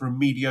make up for a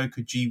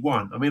mediocre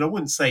G1? I mean, I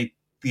wouldn't say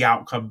the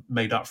outcome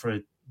made up for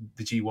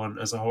the G1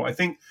 as a whole. I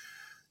think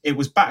it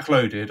was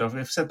backloaded.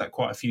 I've said that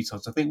quite a few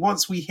times. I think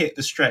once we hit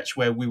the stretch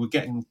where we were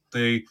getting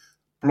the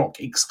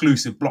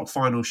exclusive block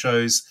final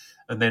shows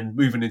and then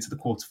moving into the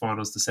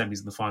quarterfinals, the semis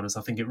and the finals,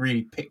 I think it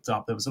really picked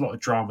up. There was a lot of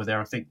drama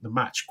there. I think the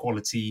match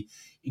quality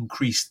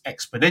increased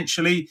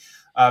exponentially.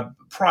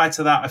 Prior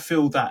to that, I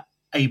feel that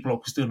A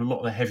Block was doing a lot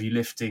of the heavy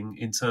lifting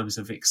in terms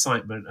of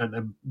excitement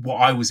and what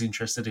I was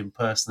interested in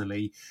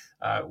personally,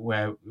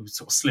 where it was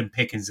sort of slim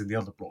pickings in the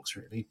other blocks,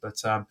 really.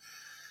 But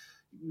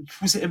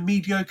was it a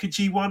mediocre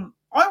G1?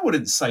 I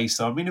wouldn't say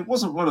so. I mean, it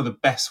wasn't one of the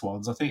best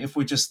ones. I think if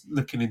we're just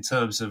looking in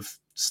terms of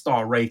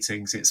star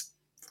ratings, it's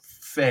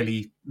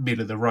fairly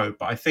middle of the road.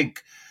 But I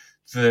think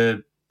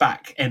the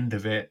back end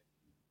of it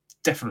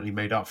definitely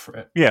made up for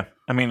it. Yeah,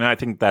 I mean, I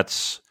think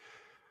that's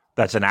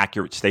an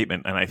accurate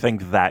statement, and I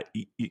think that,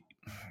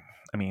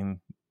 I mean,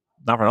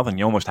 not for nothing,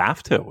 you almost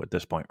have to at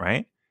this point,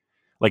 right?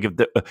 Like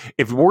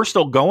if we're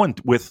still going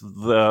with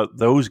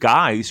those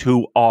guys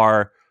who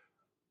are,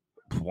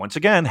 once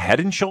again,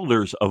 head and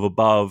shoulders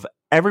above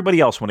everybody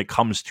else when it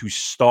comes to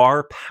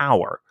star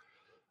power,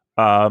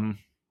 there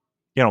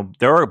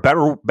are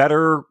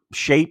better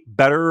shape,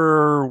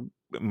 better,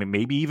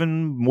 maybe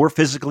even more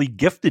physically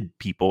gifted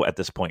people at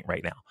this point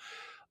right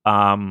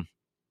now.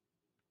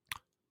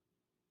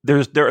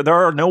 There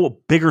are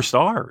no bigger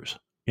stars,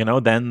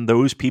 than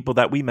those people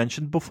that we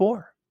mentioned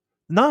before.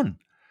 None.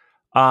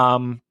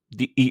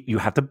 You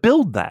have to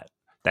build that.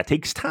 That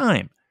takes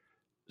time.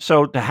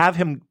 So to have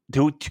him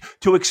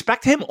to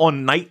expect him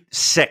on night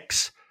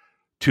 6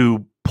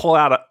 to pull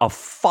out a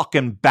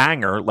fucking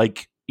banger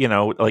like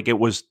it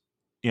was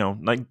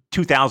like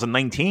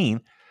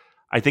 2019,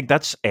 I think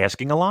that's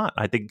asking a lot.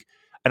 I think,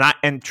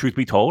 and truth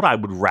be told, I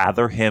would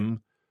rather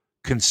him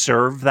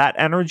conserve that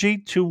energy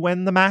to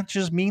when the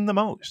matches mean the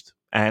most,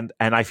 and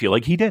I feel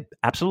like he did,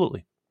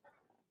 absolutely.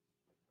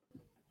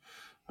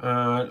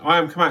 I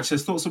am Kamachi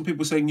says, thoughts on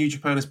people saying New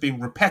Japan is being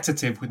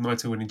repetitive with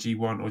Naito winning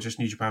G1, or just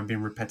New Japan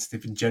being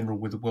repetitive in general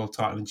with the world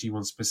title and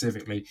G1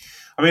 specifically.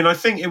 I mean, I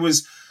think it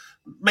was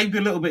maybe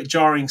a little bit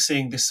jarring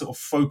seeing this sort of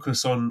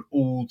focus on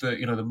all the,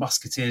 the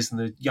Musketeers and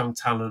the young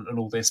talent and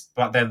all this,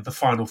 but then the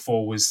final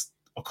four was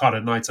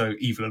Okada, Naito,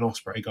 Evil and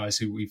Ospreay, guys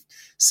who we've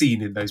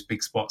seen in those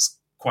big spots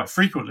quite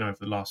frequently over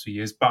the last few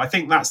years. But I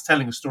think that's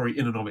telling a story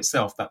in and of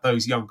itself, that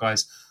those young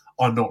guys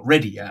are not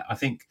ready yet. I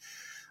think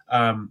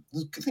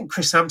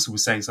Chris Sampson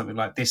was saying something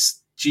like,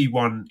 this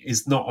G1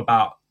 is not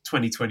about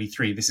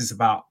 2023. This is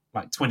about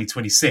like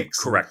 2026.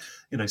 Correct.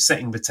 And,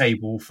 setting the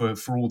table for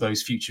all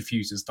those future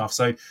feuds and stuff.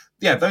 So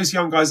yeah, those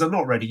young guys are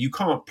not ready. You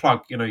can't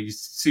plug, your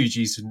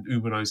Tsujis and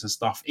Umanos and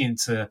stuff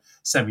into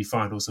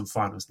semi-finals and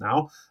finals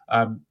now,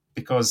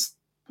 because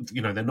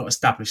they're not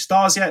established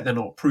stars yet. They're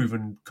not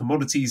proven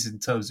commodities in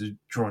terms of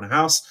drawing a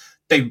house.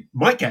 They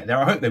might get there.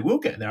 I hope they will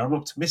get there. I'm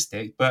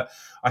optimistic, but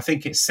I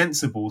think it's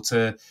sensible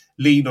to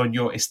lean on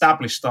your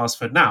established stars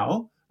for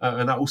now,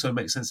 and that also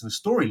makes sense in a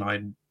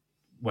storyline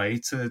way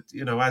to,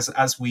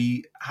 as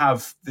we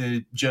have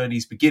the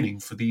journeys beginning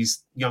for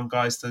these young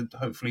guys to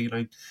hopefully,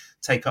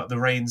 take up the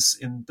reins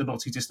in the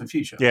not too distant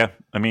future. Yeah,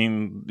 I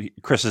mean,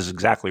 Chris is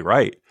exactly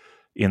right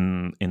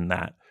in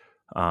that.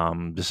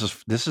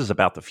 This is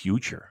about the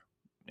future,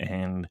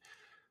 and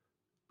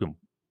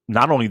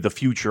not only the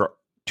future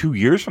 2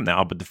 years from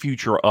now, but the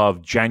future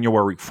of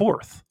January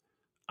 4th.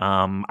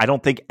 I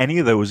don't think any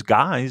of those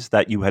guys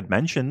that you had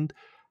mentioned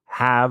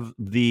have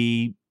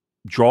the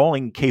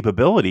drawing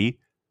capability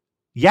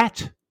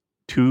yet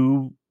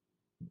to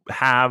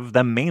have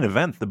the main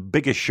event, the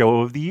biggest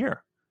show of the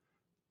year.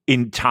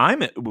 In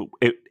time,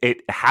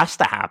 it has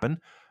to happen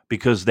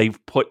because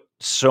they've put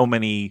so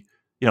many,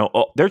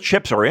 their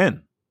chips are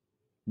in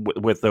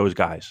with those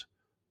guys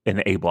in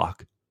the A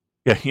block.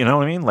 Yeah, you know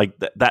what I mean? Like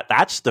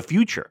that's the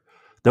future.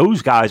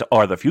 Those guys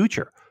are the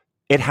future.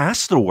 It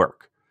has to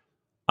work,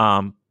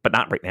 but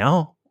not right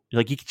now.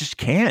 Like you just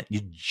can't.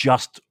 You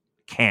just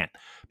can't,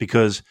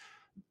 because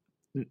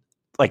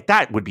like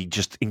that would be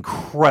just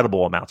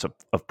incredible amounts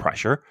of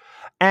pressure.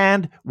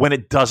 And when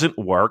it doesn't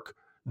work,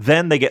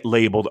 then they get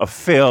labeled a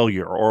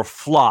failure or a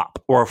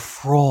flop or a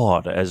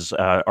fraud, as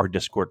our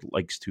Discord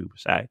likes to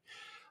say.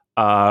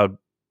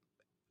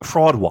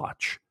 Fraud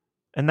watch.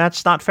 And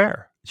that's not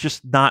fair. It's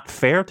just not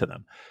fair to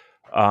them.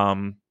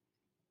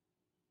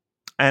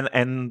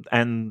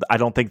 And I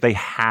don't think they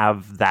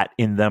have that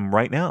in them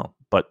right now.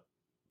 But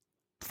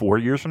 4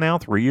 years from now,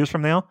 3 years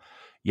from now,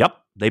 yep,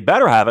 they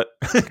better have it,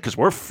 because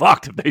we're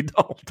fucked if they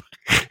don't.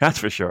 That's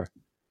for sure.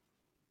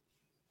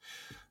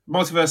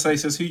 Multiverse A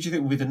says, who do you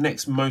think will be the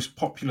next most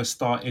popular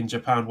star in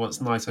Japan once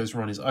Naito's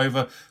run is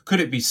over? Could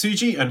it be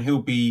Tsuji, and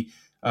he'll be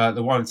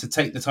the one to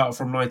take the title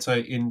from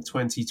Naito in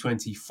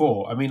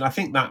 2024? I mean, I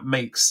think that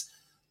makes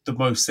the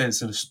most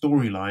sense in a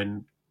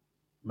storyline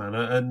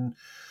manner. And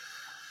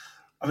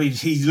I mean,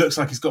 he looks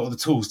like he's got all the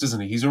tools, doesn't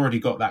he? He's already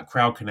got that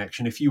crowd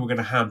connection. If you were going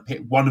to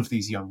handpick one of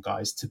these young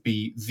guys to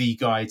be the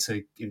guy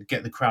to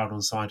get the crowd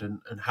on side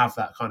and have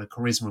that kind of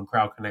charisma and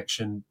crowd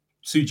connection,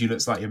 Tsuji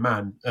looks like your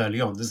man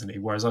early on, doesn't he?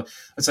 Whereas I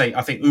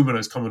think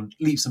Umino's come on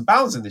leaps and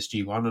bounds in this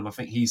G1, and I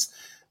think he's,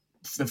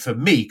 for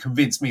me,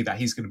 convinced me that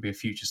he's going to be a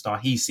future star.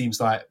 He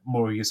seems like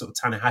more of your sort of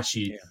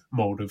Tanahashi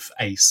mold of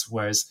ace,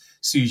 whereas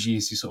Tsuji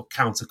is your sort of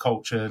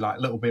counterculture, like a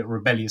little bit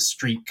rebellious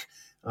streak.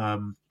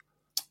 Tweener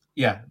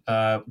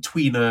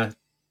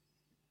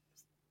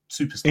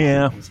superstar.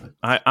 Yeah,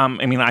 I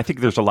mean, I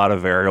think there's a lot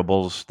of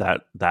variables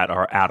that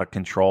are out of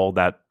control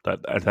that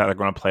are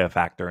going to play a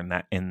factor in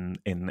that in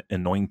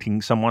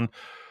anointing someone.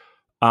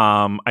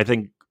 I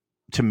think,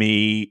 to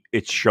me,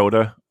 it's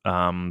Shota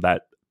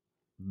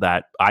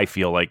that I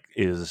feel like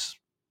is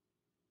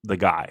the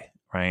guy,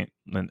 right,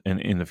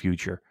 in the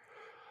future.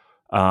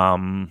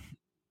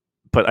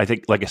 But I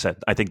think, like I said,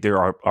 I think there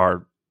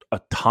are a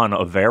ton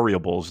of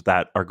variables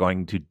that are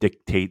going to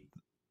dictate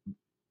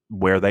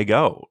where they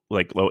go,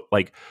 like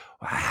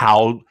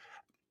how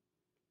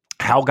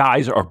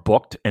guys are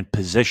booked and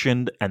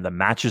positioned, and the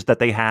matches that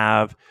they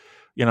have.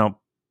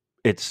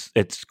 It's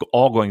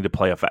all going to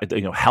play a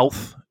factor.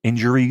 Health,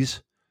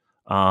 injuries,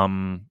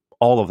 all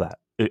of that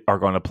are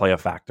going to play a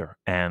factor.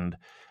 And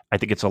I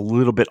think it's a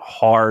little bit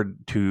hard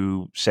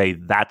to say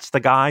that's the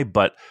guy,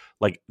 but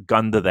like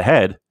gun to the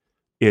head,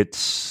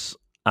 it's.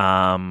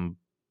 I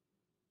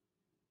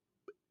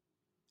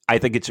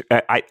think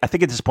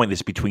at this point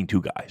it's between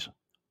two guys,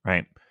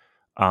 right?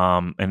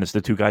 And it's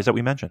the two guys that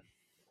we mentioned.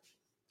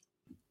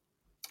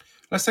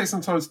 Let's take some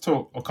time to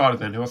talk Okada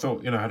then, who I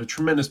thought, had a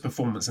tremendous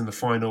performance in the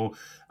final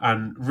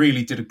and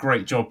really did a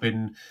great job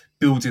in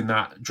building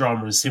that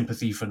drama and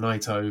sympathy for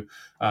Naito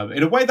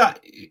in a way that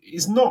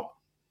is not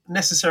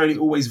necessarily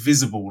always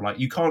visible. Like,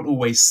 you can't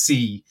always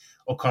see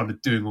Okada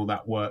doing all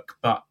that work,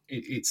 but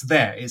it's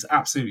there. It's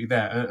absolutely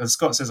there. And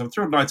Scott says, I'm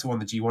thrilled Naito won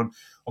the G1.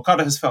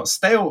 Okada has felt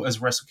stale as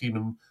Wrestle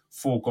Kingdom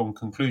foregone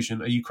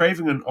conclusion. Are you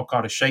craving an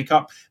Okada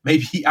shake-up?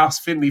 Maybe he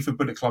asked Finlay for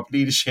Bullet Club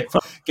leadership.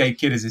 Gabe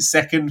Kidd is his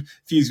second.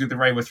 Fused with the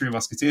Reiwa Three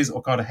Musketeers.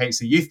 Okada hates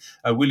the youth.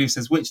 William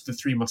says, which of the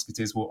Three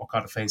Musketeers will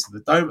Okada face in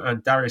the Dome?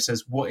 And Darius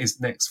says, what is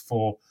next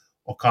for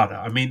Okada?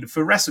 I mean,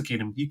 for Wrestle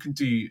Kingdom, you can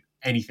do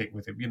anything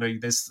with him.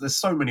 There's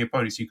so many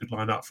opponents you could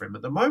line up for him.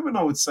 At the moment,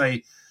 I would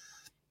say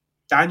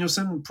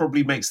Danielson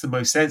probably makes the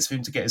most sense for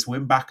him to get his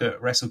win back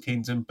at Wrestle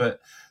Kingdom, but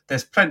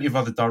there's plenty of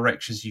other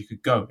directions you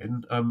could go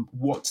in.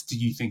 What do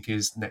you think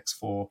is next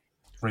for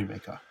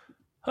Rainmaker?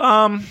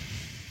 I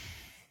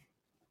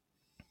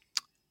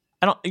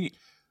don't.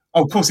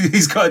 Oh, of course,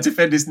 he's got to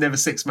defend his never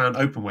 6-man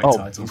openweight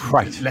title.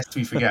 Right. Lest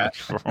we forget.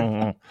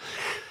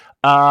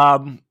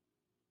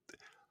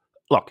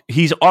 Look,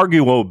 he's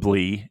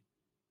arguably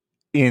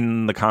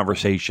in the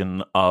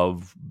conversation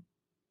of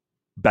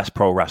best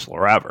pro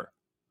wrestler ever,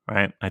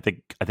 right? I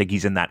think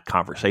he's in that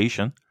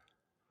conversation.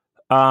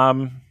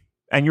 And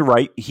you're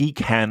right, he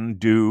can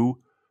do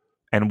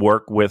and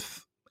work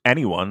with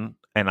anyone,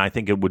 and I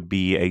think it would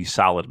be a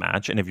solid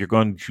match. And if you're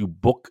going to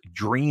book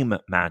dream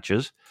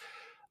matches,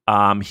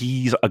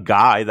 he's a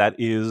guy that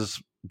is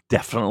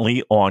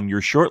definitely on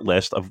your short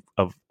list of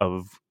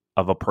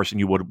a person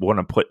you would want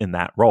to put in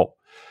that role.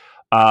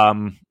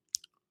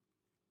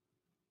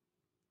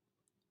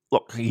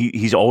 Look,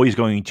 he's always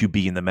going to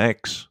be in the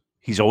mix.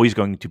 He's always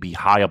going to be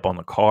high up on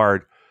the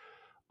card.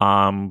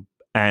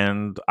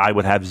 And I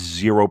would have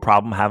zero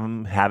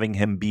problem having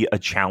him be a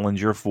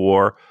challenger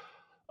for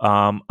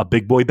a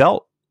big boy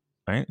belt.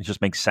 Right? It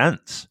just makes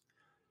sense.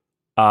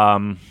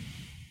 I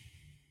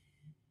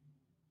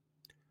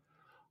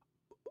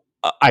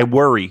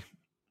worry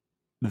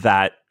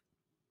that,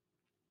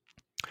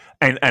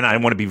 and I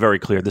want to be very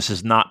clear, this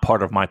is not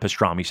part of my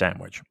pastrami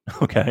sandwich,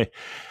 okay?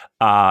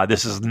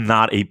 This is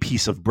not a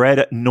piece of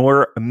bread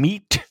nor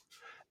meat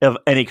of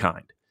any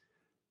kind.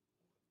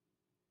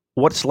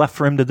 What's left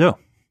for him to do?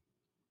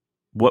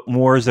 What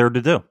more is there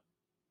to do?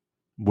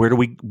 Where do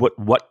we,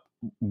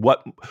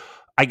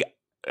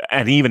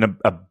 and even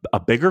a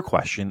bigger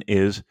question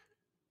is,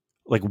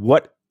 like,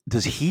 what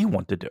does he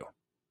want to do?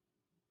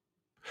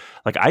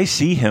 Like, I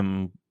see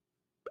him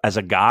as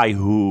a guy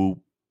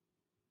who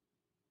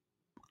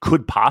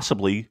could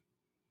possibly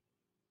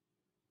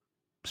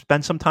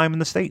spend some time in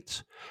the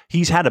States.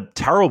 He's had a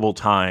terrible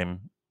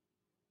time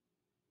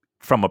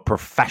from a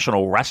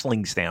professional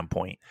wrestling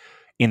standpoint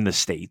in the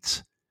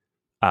States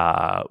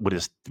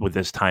with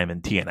his time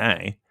in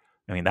TNA.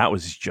 I mean, that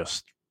was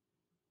just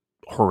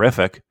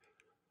horrific.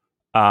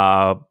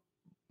 But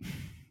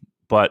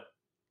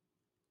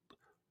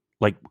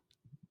like,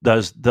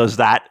 does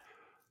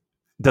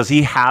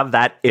he have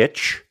that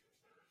itch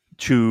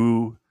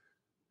to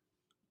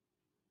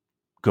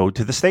go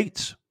to the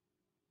States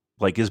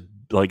like his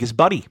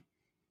buddy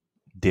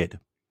did?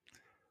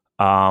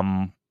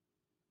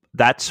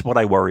 That's what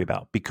I worry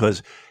about,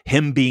 because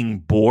him being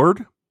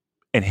bored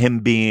and him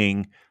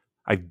being,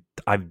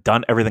 I've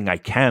done everything I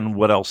can,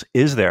 what else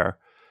is there,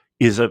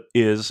 is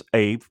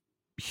a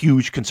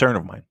huge concern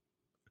of mine.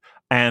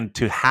 And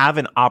to have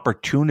an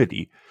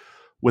opportunity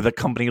with a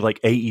company like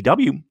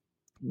AEW,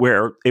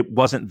 where it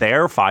wasn't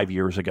there 5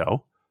 years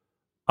ago,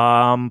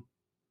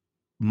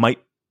 might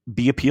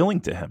be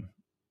appealing to him.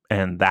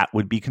 And that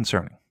would be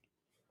concerning.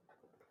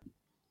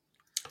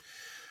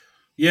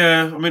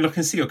 Yeah, I mean, I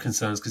can see your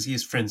concerns because he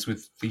is friends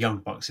with the Young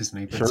Bucks, isn't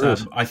he? But sure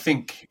is. I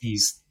think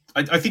he's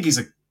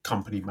a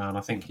company man.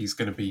 I think he's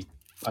going to be.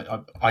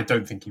 I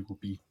don't think he will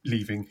be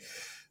leaving,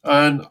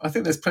 and I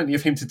think there's plenty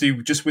of him to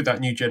do just with that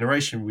new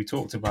generation we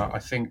talked about. I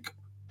think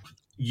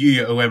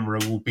Yuya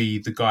Uemura will be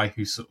the guy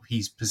who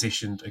he's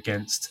positioned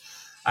against,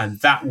 and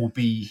that will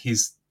be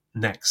his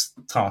next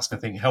task. I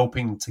think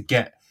helping to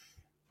get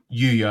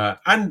Yuya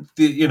and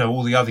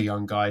all the other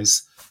young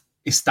guys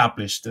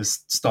established as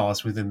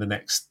stars within the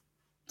next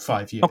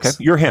 5 years. Okay,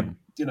 you're him.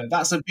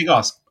 That's a big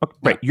ask. Okay,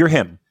 right, you're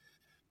him.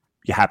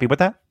 You happy with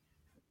that?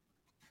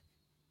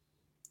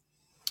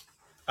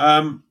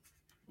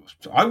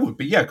 I would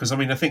be, yeah, because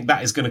I think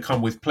that is going to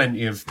come with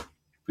plenty of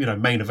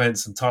main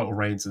events and title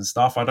reigns and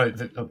stuff. I don't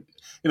think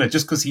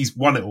just because he's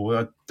won it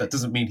all, that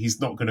doesn't mean he's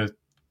not going to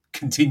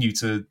continue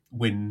to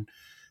win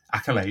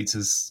accolades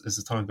as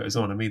the time goes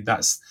on. I mean,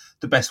 that's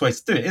the best way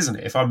to do it, isn't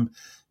it? If I'm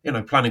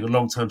planning a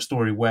long-term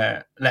story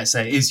where, let's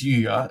say,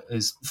 Yuya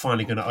is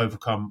finally going to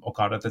overcome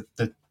Okada,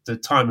 the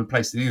time and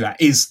place to do that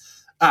is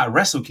at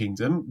Wrestle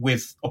Kingdom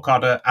with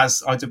Okada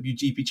as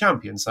IWGP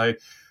champion. So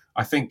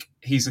I think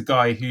he's a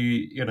guy who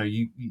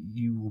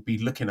you will be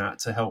looking at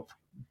to help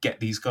get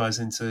these guys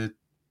into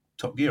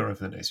top gear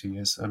over the next few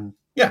years. And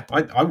yeah,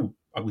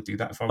 I would do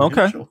that if I were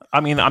him, sure. I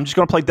mean, I'm just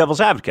going to play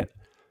devil's advocate.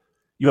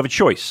 You have a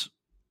choice: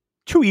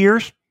 2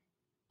 years,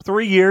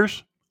 3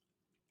 years.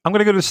 I'm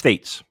going to go to the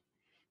States,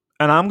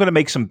 and I'm going to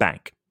make some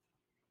bank.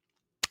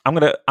 I'm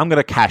going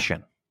to cash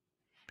in,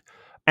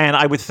 and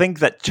I would think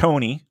that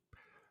Tony,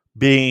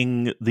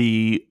 being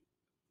the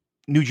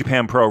New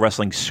Japan Pro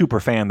Wrestling super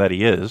fan that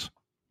he is,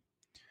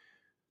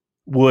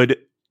 would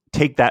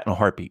take that in a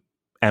heartbeat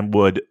and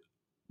would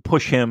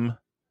push him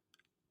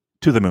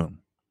to the moon.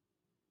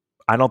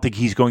 I don't think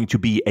he's going to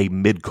be a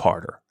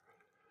mid-carder.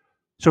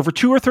 So for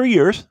 2 or 3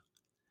 years,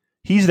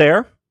 he's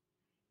there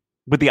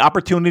with the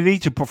opportunity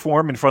to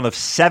perform in front of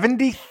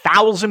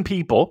 70,000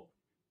 people,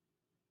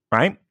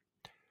 right?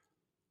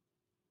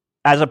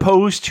 As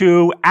opposed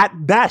to, at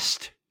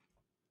best,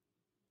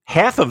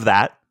 half of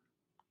that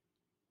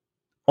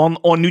on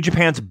New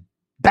Japan's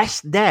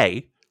best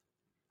day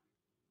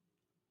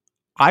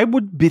I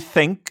would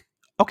think,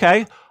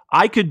 okay,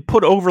 I could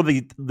put over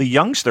the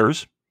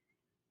youngsters,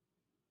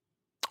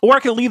 or I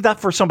could leave that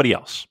for somebody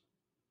else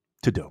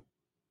to do.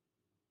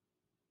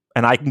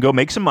 And I can go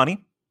make some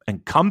money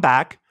and come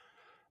back.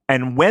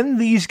 And when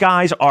these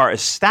guys are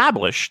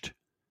established,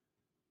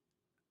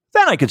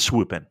 then I could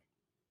swoop in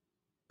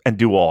and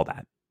do all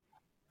that.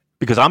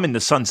 Because I'm in the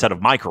sunset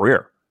of my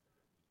career.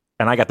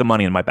 And I got the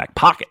money in my back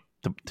pocket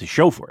to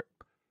show for it.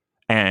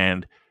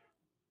 And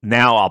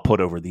now I'll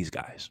put over these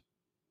guys.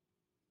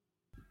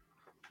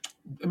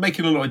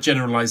 Making a lot of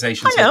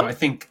generalizations here, but I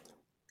think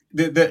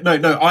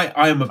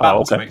I am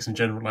about to make some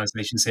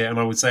generalizations here, and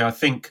I would say I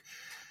think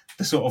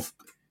the sort of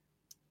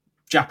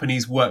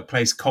Japanese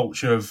workplace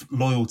culture of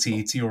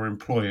loyalty to your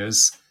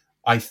employers,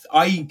 I'm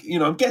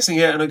guessing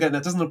here, and again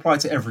that doesn't apply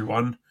to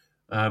everyone,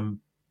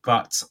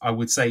 but I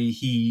would say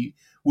he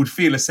would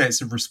feel a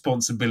sense of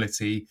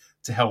responsibility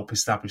to help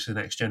establish the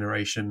next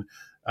generation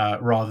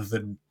rather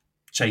than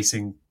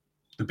chasing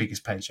the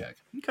biggest paycheck.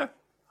 Okay,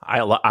 I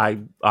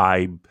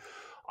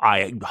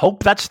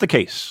hope that's the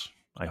case.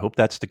 I hope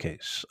that's the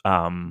case.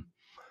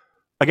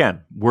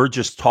 Again, we're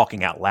just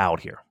talking out loud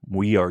here.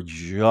 We are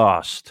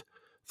just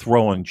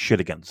throwing shit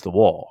against the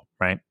wall,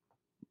 right?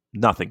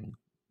 Nothing,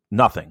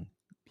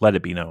 let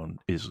it be known,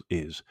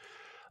 is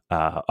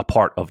a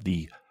part of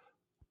the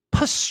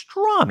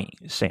pastrami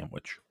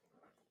sandwich.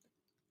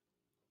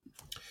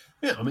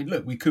 Yeah, I mean,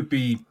 look, we could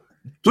be...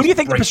 Who do you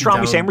think the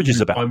pastrami sandwich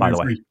is about, by the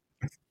way?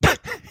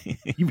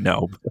 You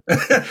know.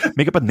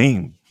 Make up a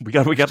name. We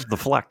got to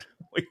deflect.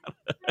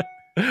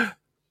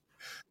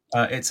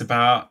 It's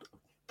about...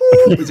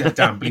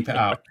 Damn, bleep it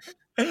out.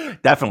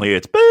 Definitely,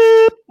 it's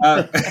beep.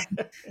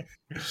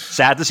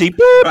 Sad to see beep.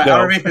 Right,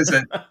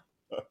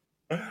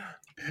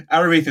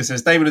 Aretha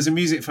says, Damon, as a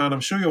music fan, I'm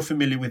sure you're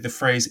familiar with the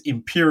phrase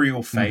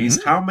Imperial Phase.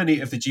 Mm-hmm. How many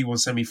of the G1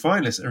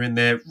 semi-finalists are in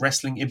their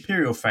wrestling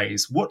Imperial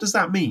Phase? What does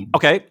that mean?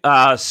 Okay,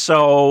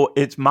 so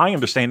it's my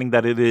understanding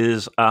that it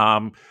is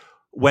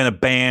when a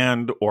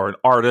band or an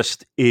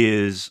artist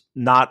is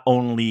not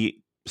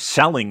only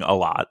selling a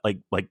lot, like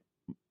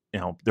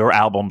their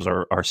albums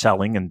are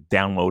selling and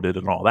downloaded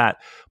and all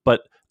that,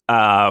 but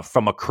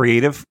from a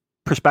creative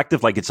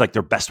perspective, like it's like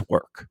their best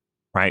work,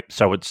 right?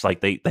 So it's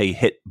like they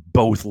hit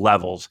both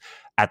levels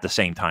at the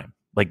same time,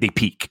 like they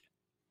peak.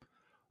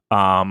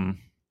 Like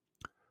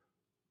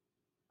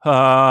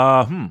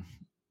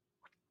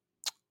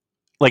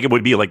it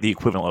would be like the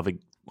equivalent of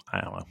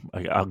I don't know.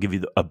 I'll give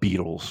you a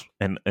Beatles,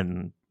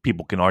 and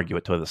people can argue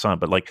it to the sun,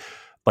 but like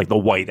the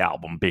White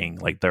Album being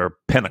like their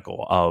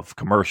pinnacle of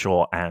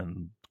commercial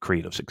and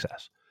creative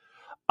success.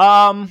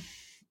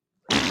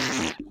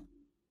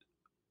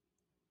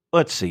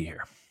 Let's see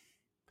here.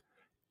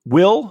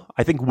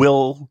 I think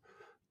Will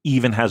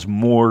even has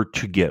more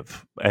to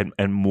give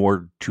and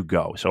more to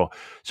go. So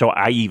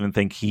I even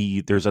think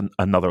there's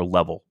another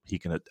level he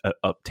can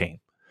obtain.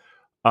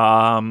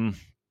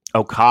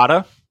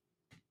 Okada,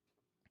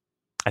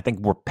 I think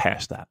we're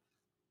past that.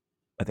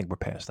 I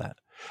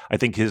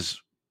think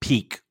his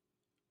peak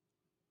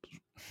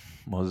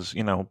was,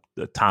 the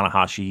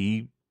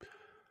Tanahashi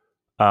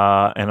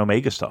and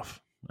Omega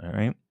stuff. All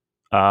right.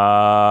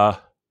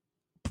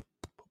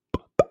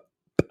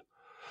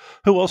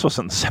 Who else was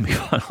in the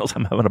semifinals?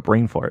 I'm having a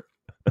brain fart.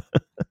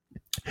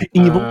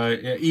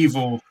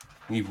 Evil.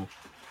 Evil.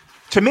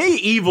 To me,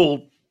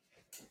 Evil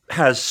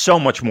has so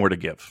much more to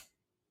give.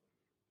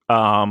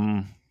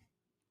 I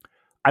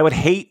would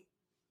hate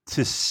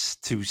to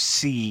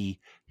see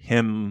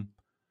him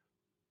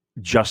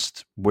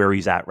just where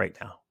he's at right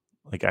now.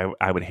 Like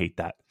I would hate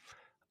that.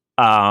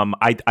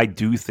 I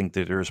do think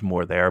that there's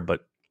more there, but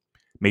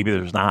maybe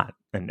there's not,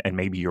 and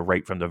maybe you're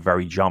right from the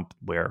very jump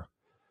where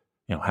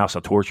House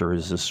of Torture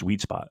is a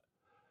sweet spot.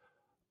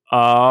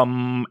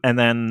 And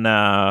then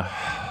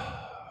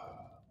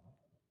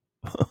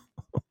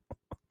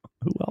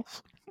who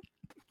else?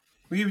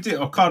 Well, you did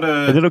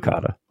Okada. I did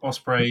Okada.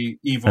 Ospreay,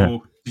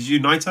 Evil. Did you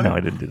do Naito? No,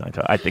 I didn't do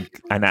Naito. I think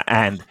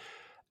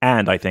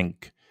and I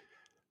think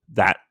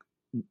that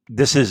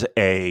this is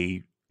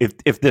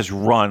if this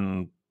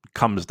run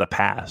comes to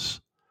pass,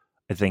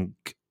 I think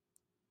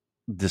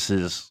this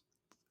is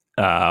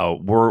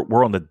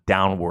we're on the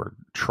downward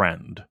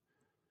trend.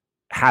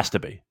 Has to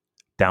be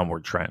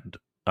downward trend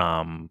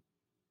from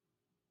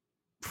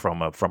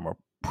a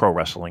pro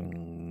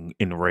wrestling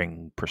in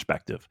ring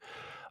perspective.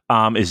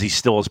 Is he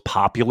still as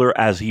popular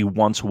as he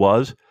once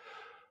was?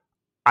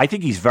 I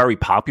think he's very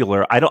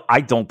popular.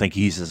 I don't think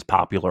he's as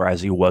popular as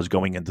he was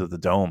going into the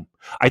Dome.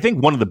 I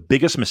think one of the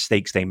biggest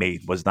mistakes they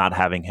made was not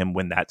having him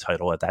win that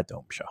title at that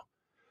Dome show.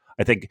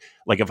 I think,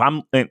 like, if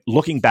I'm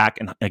looking back,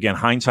 and again,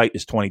 hindsight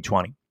is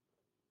 2020.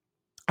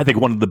 I think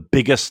one of the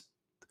biggest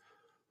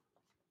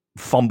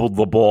fumbled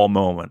the ball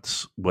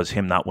moments was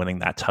him not winning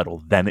that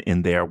title then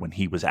and there when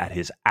he was at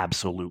his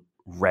absolute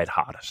red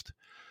hottest.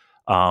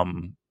 I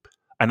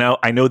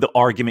know the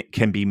argument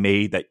can be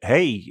made that,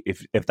 hey,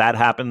 if that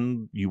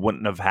happened, you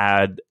wouldn't have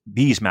had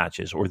these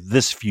matches or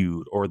this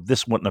feud or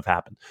this wouldn't have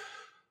happened.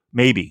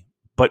 Maybe,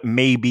 but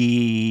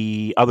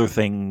maybe other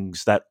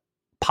things that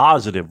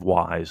positive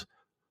wise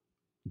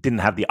didn't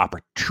have the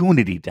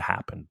opportunity to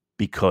happen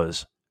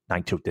because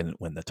Naito didn't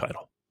win the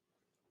title.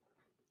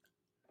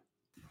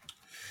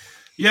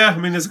 Yeah, I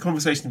mean, there's a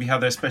conversation to be had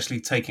there, especially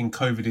taking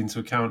COVID into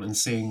account and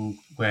seeing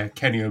where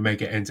Kenny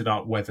Omega ended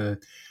up, whether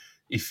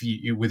if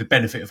you with the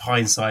benefit of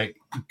hindsight,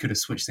 you could have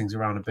switched things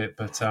around a bit.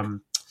 But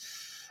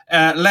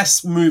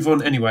let's move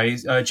on anyway.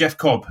 Jeff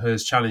Cobb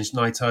has challenged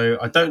Naito.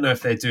 I don't know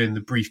if they're doing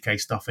the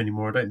briefcase stuff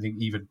anymore. I don't think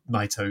even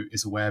Naito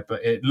is aware,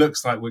 but it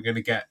looks like we're going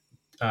to get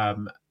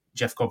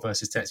Jeff Cobb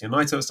versus Tetsuya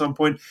Naito at some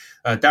point.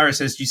 Darius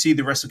says, do you see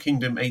the Wrestle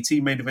Kingdom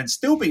 18 main event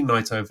still being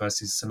Naito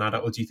versus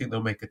Sanada, or do you think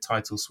they'll make a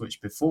title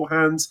switch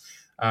beforehand?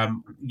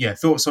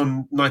 Thoughts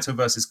on Naito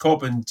versus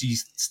Cobb, and do you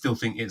still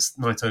think it's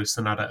Naito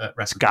Sanada at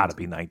Wrestle Kingdom? It's got to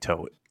be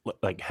Naito,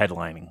 like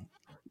headlining.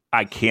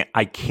 I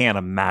can't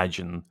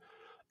imagine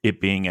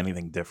it being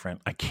anything different.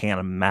 I can't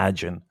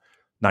imagine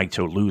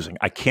Naito losing.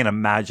 I can't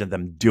imagine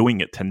them doing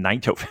it to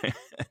Naito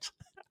fans.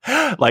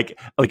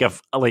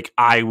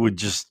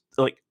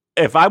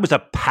 If I was a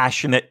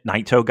passionate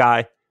Naito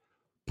guy,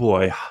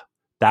 boy,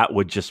 that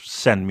would just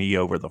send me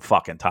over the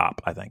fucking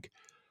top, I think.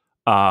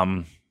 I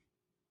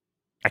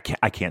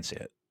can't see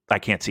it. I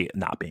can't see it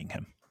not being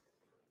him.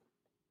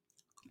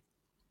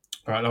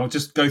 All right, I'll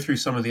just go through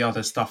some of the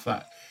other stuff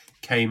that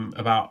came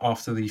about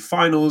after the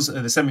finals,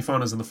 the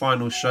semi-finals and the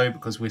finals show,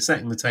 because we're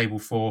setting the table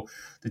for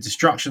the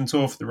Destruction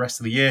Tour for the rest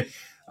of the year.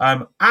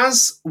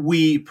 As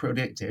we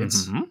predicted,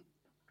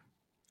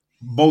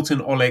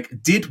 Boltin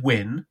Oleg did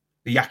win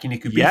the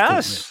Yakiniku Beef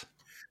Tournament.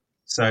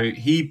 So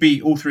he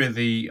beat all three of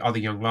the other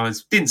young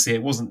lions. Didn't see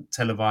it, wasn't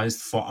televised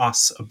for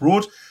us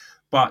abroad,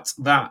 but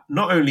that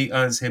not only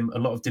earns him a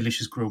lot of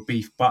delicious grilled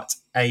beef, but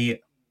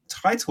a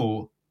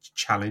title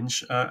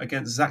challenge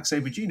against Zack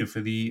Sabre Jr.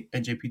 for the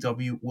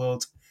NJPW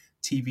World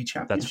TV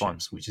Championships. That's fun.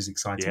 Which is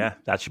exciting. Yeah,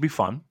 that should be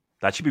fun.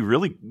 That should be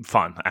really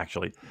fun,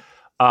 actually.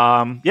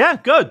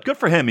 Good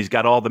for him. He's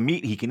got all the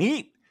meat he can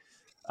eat,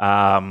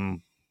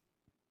 and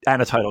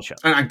a title shot.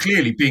 And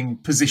clearly being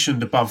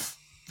positioned above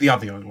the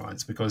other young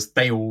lions because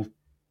they all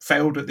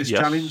failed at this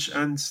challenge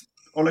and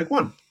Oleg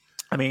won.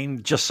 I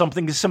mean, just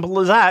something as simple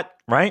as that,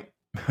 right?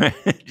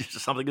 Just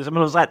something as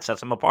simple as that sets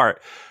them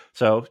apart.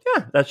 So,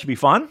 yeah, that should be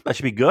fun. That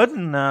should be good.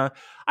 And I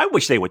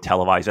wish they would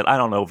televise it. I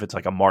don't know if it's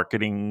like a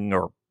marketing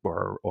or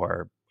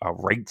a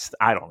rates.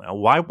 I don't know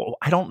why.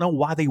 I don't know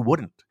why they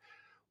wouldn't.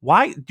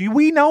 Why? Do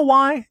we know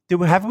why?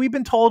 Have we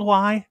been told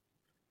why?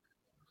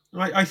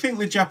 I think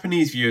the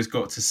Japanese viewers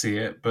got to see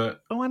it,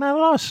 but why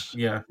not us?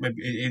 Yeah,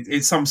 maybe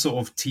it's some sort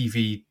of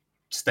TV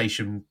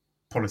station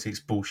politics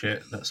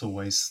bullshit. That's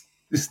always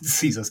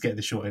sees us getting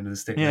the short end of the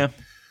stick. Yeah,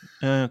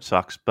 it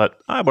sucks, but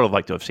I would have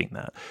liked to have seen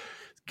that.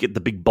 Get the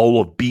big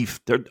bowl of beef.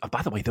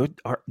 By the way,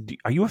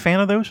 are you a fan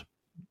of those?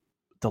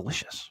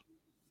 Delicious.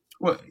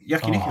 Well,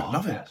 yakiniku, I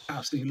love it.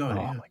 Absolutely love it.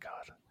 Oh my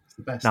god, it's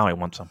the best. Now I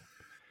want some.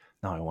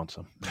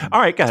 All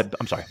right, go ahead.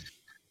 I'm sorry.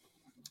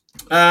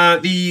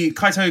 The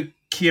Kaito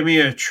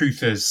Kiyomiya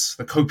truthers,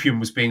 the copium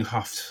was being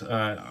huffed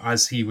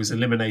as he was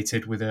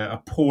eliminated with an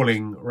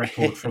appalling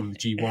record from the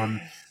G1,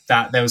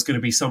 that there was going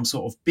to be some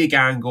sort of big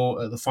angle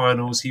at the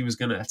finals. He was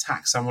going to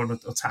attack someone,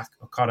 attack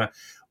Okada.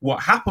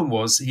 What happened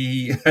was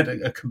he had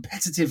a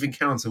competitive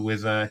encounter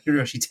with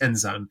Hiroshi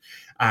Tenzan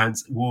and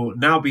will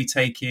now be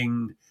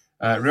taking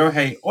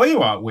Ryohei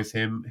Oiwa with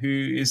him, who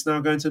is now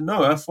going to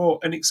Noah for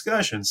an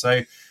excursion.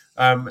 So,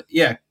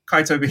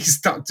 Kaito being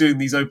stuck doing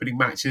these opening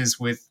matches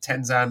with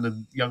Tenzan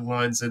and Young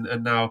Lions,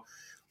 and now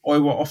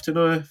Oiwa off to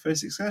Noah for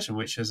his excursion,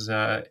 which is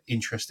an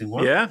interesting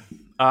one. Yeah.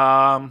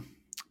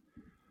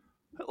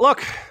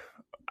 Look,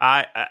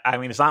 I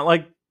mean, it's not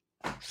like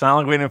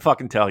we didn't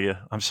fucking tell you.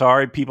 I'm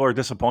sorry, people are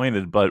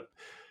disappointed, but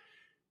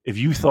if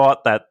you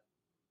thought that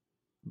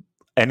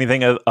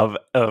anything of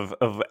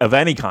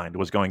any kind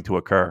was going to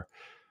occur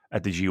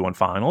at the G1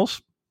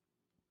 finals,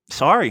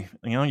 sorry,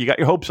 you got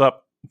your hopes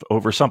up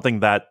over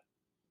something that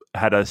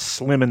had a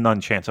slim and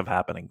none chance of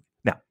happening.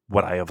 Now,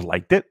 would I have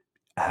liked it?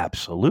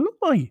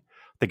 Absolutely.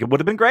 I think it would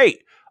have been great.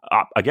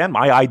 Again,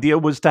 my idea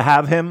was to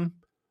have him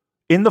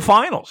in the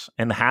finals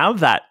and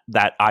have that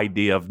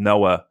idea of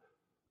Noah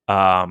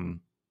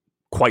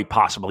quite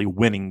possibly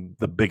winning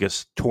the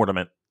biggest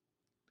tournament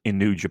in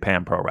New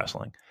Japan Pro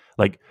Wrestling.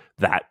 Like,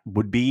 that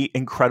would be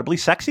incredibly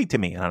sexy to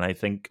me. And I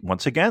think,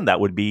 once again,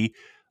 that would be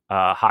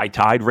high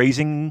tide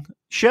raising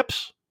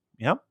ships.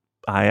 Yep,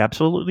 I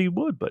absolutely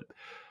would. But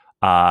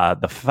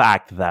the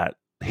fact that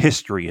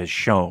history has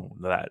shown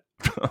that,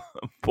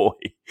 boy,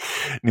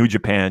 New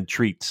Japan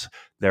treats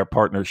their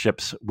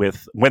partnerships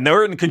when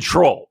they're in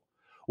control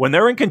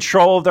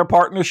of their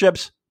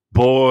partnerships,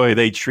 boy,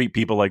 they treat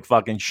people like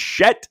fucking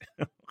shit.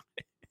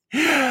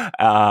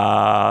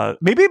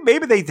 Maybe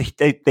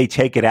they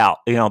take it out.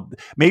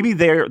 Maybe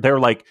they're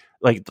like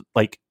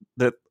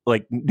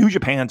New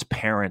Japan's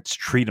parents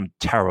treat him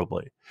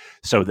terribly,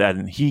 so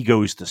then he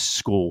goes to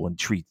school and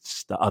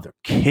treats the other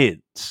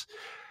kids.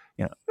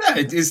 Yeah,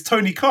 it's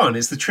Tony Khan.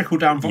 It's the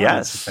trickle-down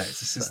violence effect.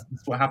 This is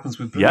what happens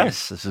with bullying.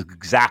 Yes, this is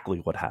exactly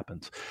what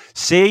happens.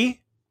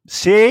 See?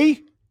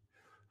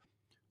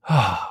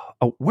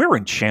 Oh, we're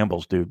in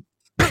shambles, dude.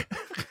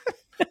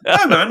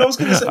 No, man, I was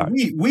going to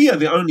say, we are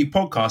the only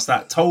podcast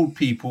that told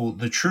people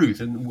the truth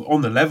and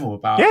on the level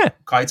about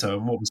Kaito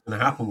and what was going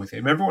to happen with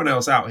him. Everyone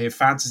else out here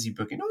fantasy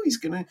booking, he's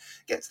going to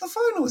get to the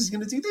finals, he's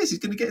going to do this, he's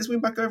going to get his win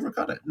back over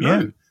Okada.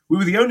 No, we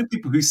were the only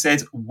people who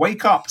said,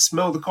 wake up,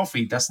 smell the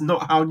coffee. That's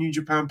not how New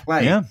Japan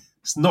play. Yeah.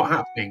 It's not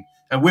happening.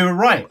 And we were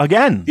right.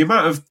 Again. The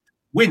amount of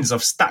wins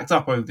I've stacked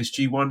up over this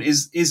G1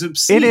 is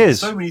obscene. It is.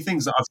 So many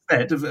things that I've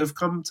said have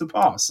come to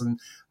pass, and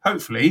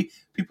hopefully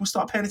people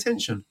start paying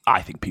attention.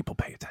 I think people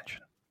pay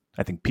attention.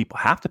 I think people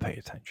have to pay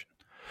attention.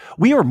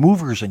 We are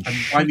movers and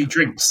buy me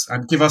drinks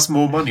and give us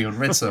more money on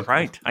Red Circle.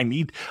 Right. I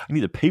need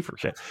to pay for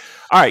shit.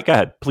 All right, go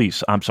ahead,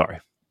 please. I'm sorry.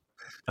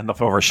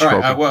 Enough of our stroke. All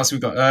right, what else we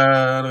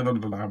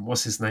got?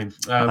 What's his name?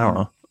 I don't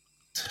know.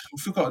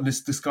 I've forgotten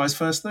this guy's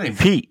first name.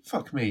 Pete.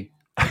 Fuck me.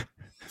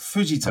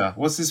 Fujita.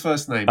 What's his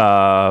first name?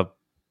 I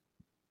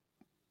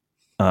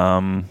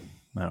don't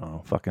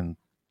know. Fucking.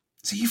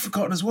 So you've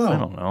forgotten as well? I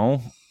don't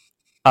know.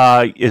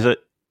 Is it?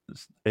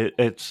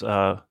 It's.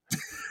 I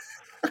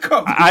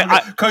can't.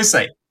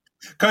 Kosei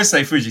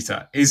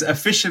Fujita is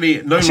officially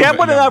no longer. See, I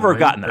would have never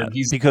gotten that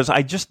because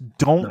I just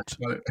don't.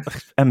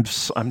 I'm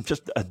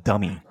just a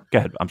dummy. Go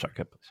ahead. I'm sorry.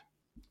 Go ahead, please.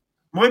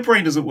 My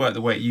brain doesn't work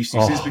the way it used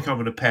to. Since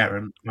becoming a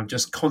parent, I'm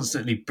just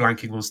constantly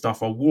blanking on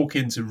stuff. I'll walk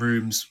into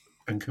rooms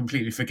and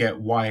completely forget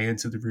why I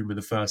entered the room in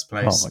the first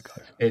place. Oh my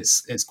God.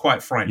 It's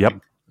quite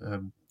frightening.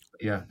 Yep.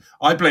 Yeah,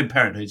 I blame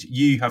parenthood.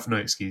 You have no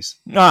excuse.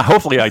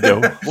 Hopefully I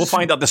do. We'll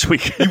find out this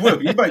week. You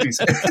will. You might do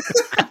so.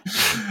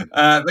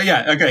 But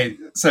yeah, okay.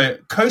 So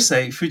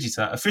Kosei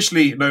Fujita,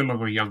 officially no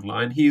longer a young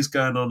lion. He is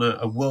going on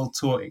a world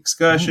tour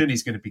excursion.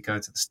 He's going to be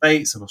going to the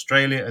States and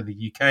Australia and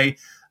the UK.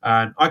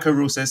 And Aiko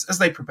Rule says, as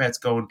they prepare to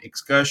go on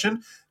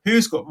excursion,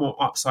 who's got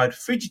more upside,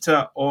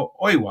 Fujita or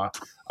Oiwa?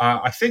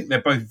 I think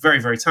they're both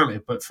very, very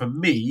talented. But for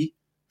me,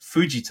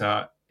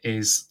 Fujita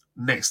is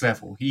next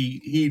level.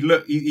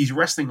 He's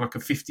wrestling like a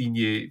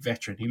 15-year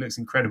veteran. He looks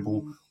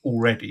incredible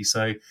already.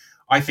 So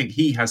I think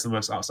he has the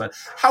most upside.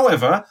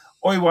 However,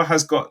 Oiwa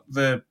has got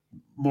the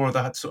more of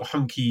that sort of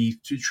hunky,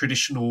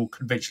 traditional,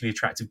 conventionally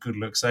attractive good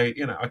look. So,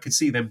 I could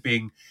see them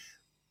being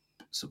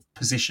sort of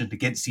positioned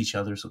against each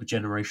other, sort of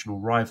generational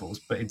rivals.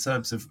 But in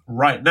terms of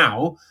right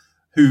now,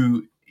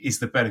 who is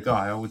the better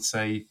guy, I would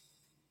say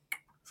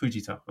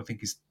Fujita. I think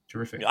he's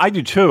terrific. I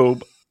do too.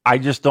 I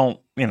just don't,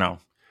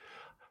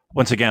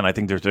 once again, I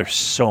think there's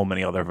so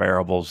many other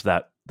variables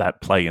that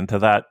play into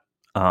that.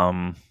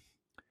 But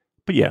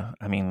yeah,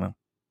 I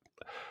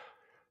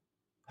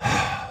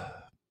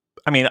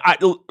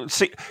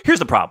see. Here's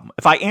the problem.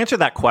 If I answer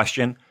that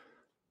question,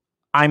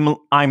 I'm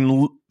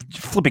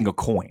flipping a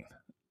coin,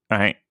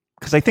 right?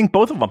 Because I think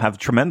both of them have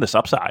tremendous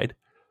upside.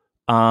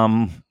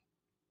 But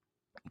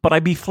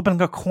I'd be flipping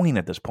a coin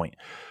at this point.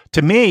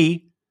 To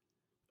me,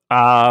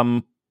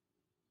 once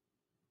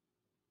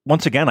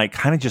again, I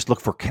kind of just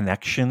look for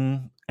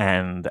connection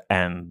and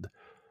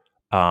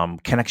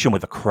connection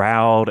with the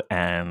crowd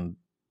and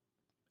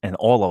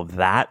all of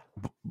that,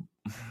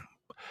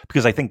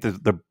 because I think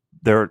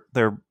they're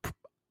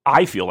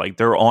I feel like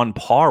they're on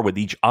par with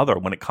each other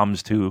when it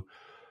comes to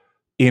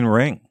in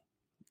ring.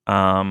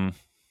 So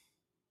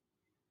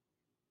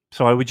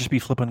I would just be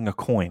flipping a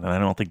coin, and I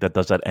don't think that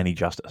does that any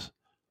justice.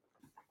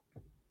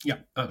 Yeah,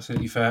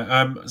 absolutely fair.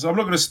 So I'm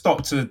not going to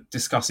stop to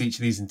discuss each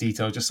of these in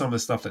detail, just some of the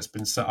stuff that's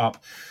been set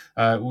up.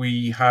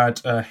 We had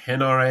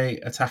Henare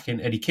attacking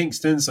Eddie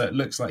Kingston, so it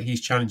looks like he's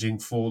challenging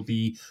for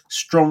the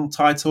Strong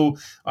title.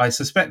 I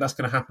suspect that's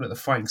going to happen at the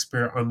Fighting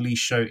Spirit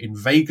Unleashed show in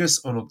Vegas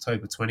on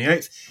October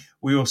 28th.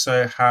 We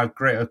also have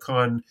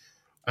Great-O-Khan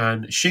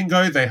and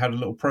Shingo. They had a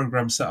little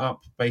program set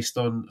up based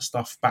on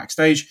stuff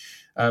backstage.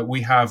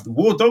 We have the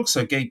War Dogs,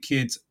 so Gabe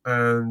Kidd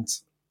and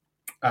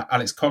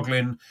Alex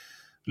Coughlin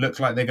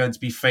look like they're going to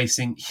be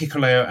facing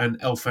Hikuleo and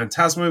El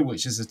Phantasmo,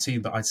 which is a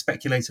team that I'd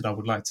speculated I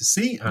would like to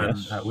see, and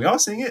we are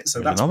seeing it,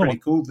 so that's pretty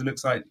cool. It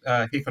looks like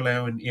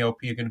Hikuleo and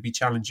ELP are going to be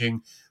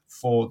challenging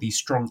for the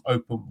Strong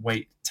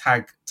Openweight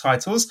Tag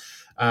titles.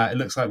 It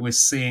looks like we're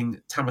seeing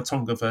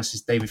Tamatonga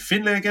versus David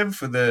Finlay again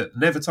for the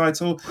Never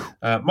title.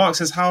 Mark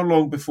says, how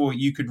long before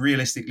you could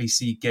realistically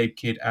see Gabe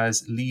Kidd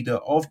as leader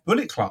of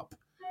Bullet Club?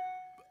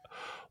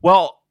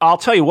 Well, I'll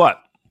tell you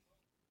what.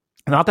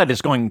 Not that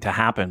it's going to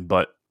happen,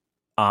 but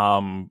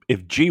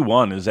if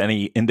G1 is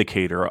any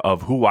indicator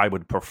of who I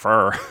would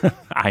prefer,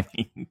 I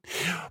mean,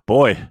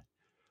 boy,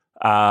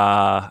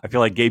 I feel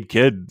like Gabe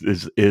Kidd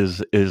is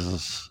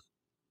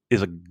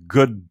a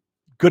good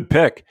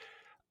pick.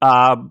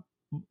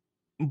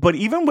 But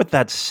even with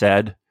that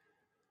said,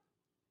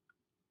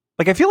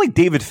 like, I feel like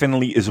David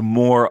Finlay is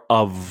more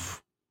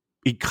of,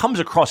 he comes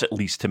across, at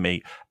least to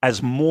me,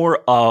 as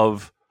more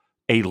of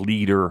a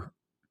leader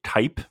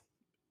type,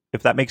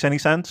 if that makes any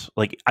sense.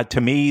 Like,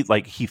 to me,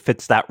 like, he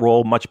fits that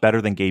role much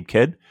better than Gabe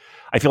Kidd.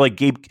 I feel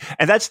like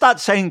and that's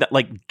not saying that,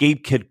 like,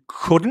 Gabe Kidd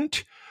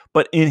couldn't,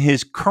 but in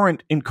his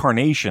current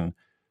incarnation,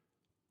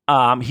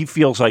 he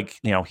feels like,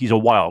 he's a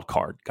wild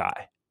card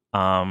guy.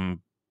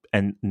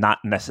 And not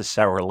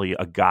necessarily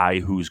a guy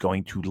who's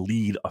going to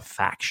lead a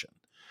faction.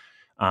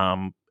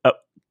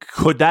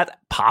 Could that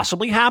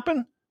possibly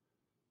happen?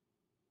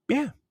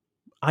 Yeah,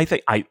 I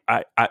think I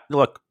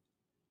look.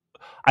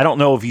 I don't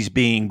know if he's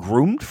being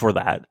groomed for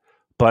that,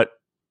 but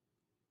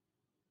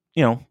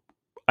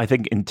I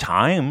think in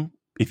time,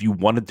 if you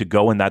wanted to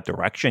go in that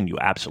direction, you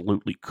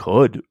absolutely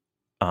could.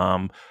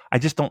 I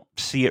just don't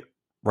see it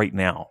right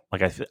now.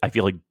 Like I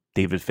feel like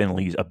David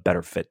Finley's a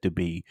better fit to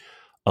be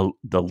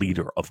the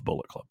leader of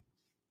Bullet Club.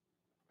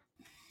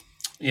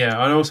 Yeah,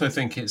 I also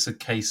think it's a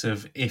case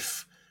of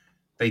if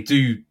they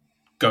do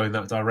go in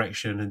that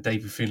direction and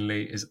David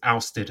Finley is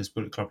ousted as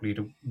Bullet Club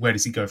leader, where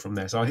does he go from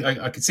there? So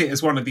I could see it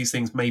as one of these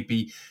things.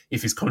 Maybe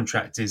if his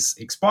contract is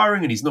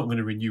expiring and he's not going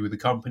to renew with the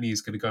company,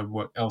 he's going to go and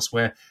work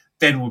elsewhere,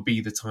 then would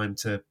be the time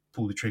to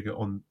pull the trigger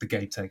on the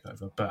Gabe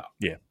takeover. But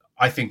yeah,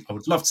 I think I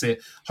would love to see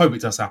it. Hope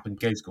it does happen.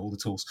 Gabe's got all the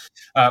tools.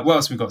 What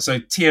else we got? So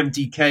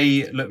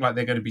TMDK look like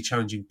they're going to be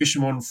challenging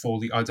Bishamon for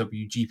the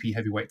IWGP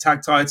Heavyweight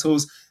Tag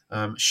Titles.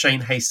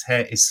 Shane Haste's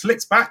hair is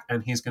slicked back,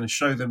 and he's going to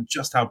show them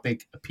just how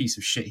big a piece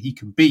of shit he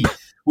can be.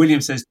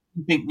 William says, do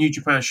you think New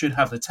Japan should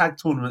have the tag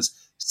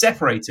tournaments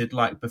separated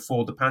like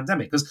before the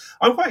pandemic? Because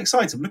I'm quite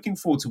excited. I'm looking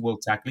forward to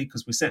World Tag League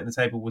because we're setting the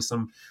table with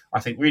some, I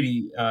think,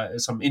 really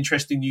some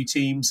interesting new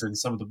teams and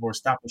some of the more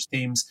established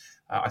teams.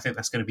 I think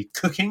that's going to be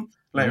cooking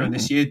later in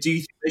this year. Do you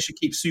think they should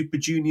keep Super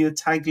Junior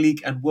Tag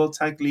League and World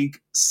Tag League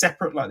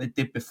separate like they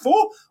did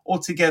before, or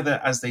together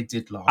as they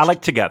did last? I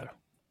like together.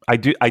 I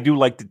do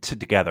like it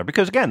together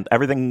because, again,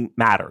 everything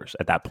matters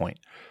at that point.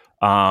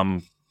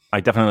 I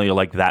definitely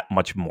like that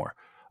much more.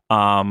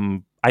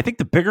 I think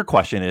the bigger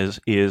question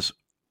is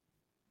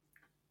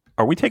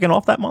are we taking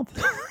off that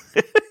month?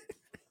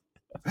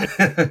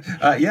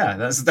 Yeah,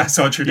 that's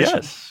our tradition.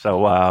 Yes.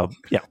 So,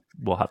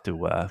 we'll have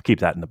to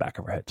keep that in the back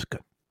of our heads.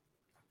 Good.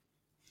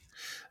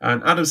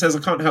 And Adam says, I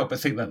can't help but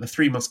think that the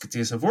Three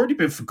Musketeers have already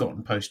been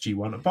forgotten post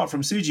G1. Apart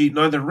from Tsuji,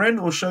 neither Ren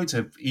or Shota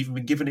have even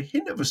been given a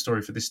hint of a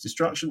story for this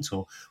Destruction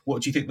tour.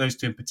 What do you think those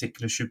two in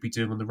particular should be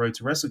doing on the road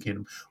to Wrestle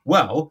Kingdom?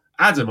 Well,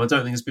 Adam, I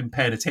don't think has been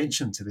paying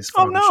attention to this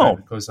final show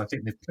because I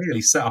think they've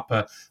clearly set up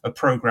a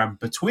program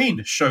between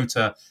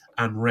Shota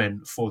and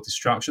Ren for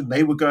Destruction.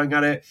 They were going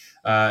at it.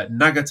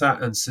 Nagata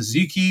and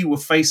Suzuki were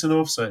facing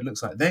off, so it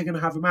looks like they're going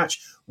to have a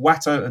match.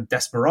 Wato and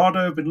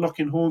Desperado have been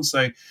locking horns,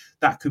 so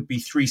that could be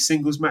 3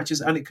 singles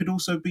matches, and it could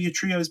also be a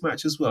trios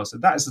match as well. So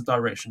that is the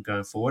direction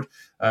going forward.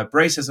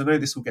 Bray says, I know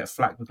this will get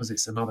flack because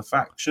it's another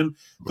faction.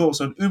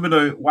 Thoughts on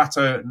Umino,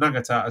 Wato,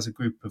 Nagata as a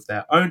group of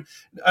their own?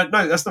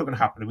 No, that's not going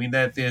to happen. I mean,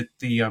 they're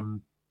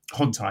the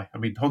Hontai. I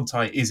mean,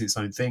 Hontai is its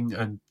own thing,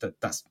 and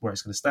that's where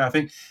it's going to stay, I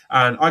think.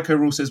 And Aiko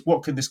Rule says,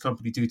 what can this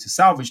company do to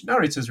salvage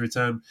Narita's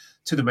return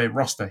to the main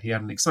roster? He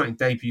had an exciting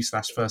debut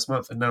 / first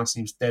month and now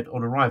seems dead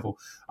on arrival.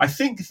 I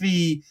think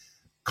the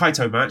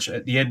Kaito match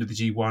at the end of the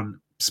G1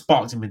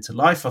 sparked him into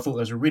life. I thought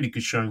there was a really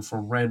good showing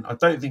from Ren. I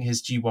don't think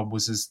his G1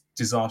 was as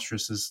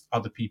disastrous as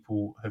other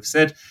people have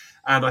said.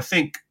 And I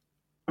think,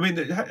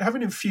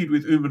 having him feud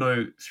with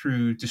Umino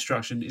through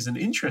Destruction is an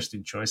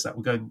interesting choice that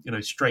we're going,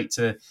 straight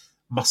to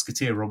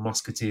Musketeer on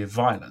Musketeer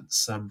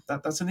violence.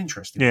 That's an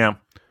interesting one.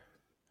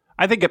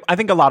 I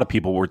think a lot of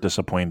people were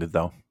disappointed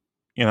though,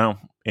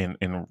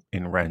 in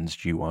Ren's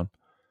G1.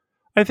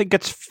 I think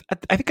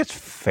it's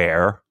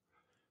fair,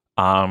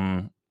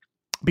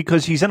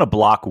 because he's in a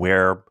block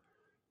where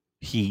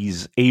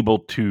he's able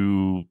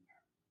to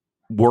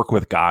work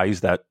with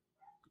guys that,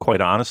 quite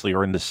honestly,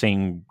 are in the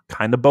same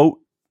kind of boat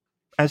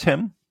as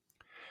him.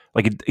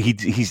 Like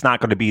he's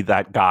not going to be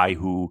that guy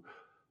who,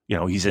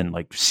 he's in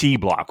like C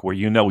block where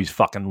he's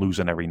fucking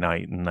losing every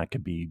night, and that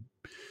could be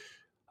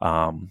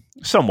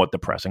somewhat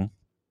depressing.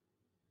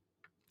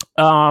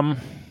 Trust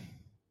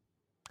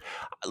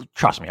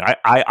me,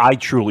 I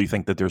truly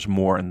think that there's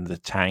more in the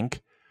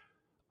tank.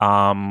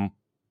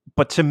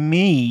 But to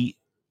me,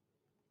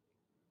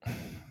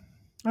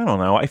 I don't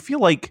know. I feel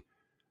like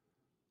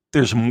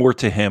there's more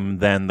to him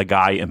than the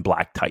guy in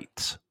black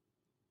tights.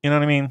 You know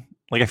what I mean?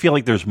 Like, I feel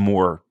like there's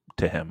more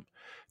to him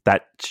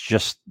that's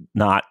just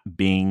not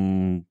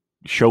being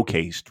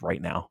showcased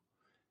right now.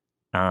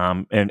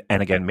 And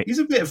again, he's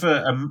a bit of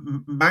a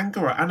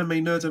manga or anime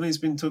nerd. I know he's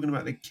been talking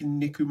about the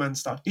Kinnikuman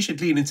stuff. He should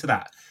lean into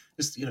that.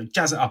 Just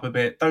jazz it up a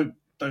bit. Don't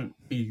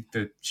be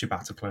the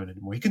Shibata clone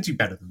anymore. He can do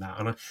better than that.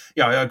 And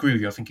I agree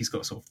with you. I think he's got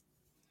to sort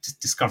of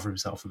discover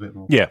himself a bit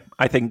more. Yeah,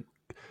 I think.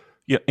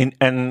 Yeah,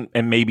 and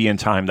maybe in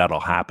time that'll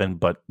happen.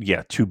 But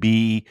yeah, to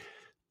be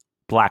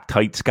black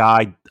tights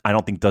guy, I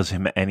don't think does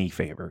him any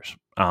favors.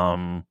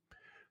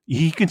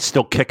 He can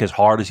still kick as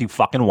hard as he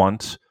fucking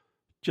wants.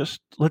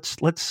 Just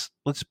let's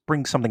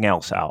bring something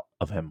else out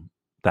of him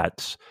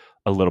that's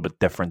a little bit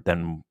different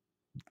than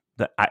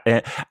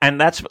that. And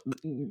that's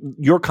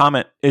your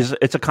comment.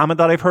 It's a comment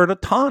that I've heard a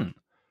ton.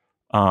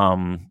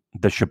 The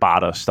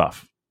Shibata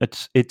stuff.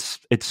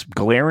 It's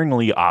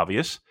glaringly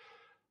obvious.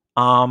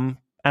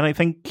 And I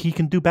think he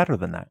can do better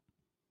than that.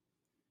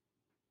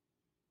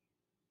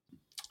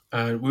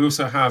 We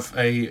also have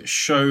a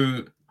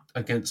show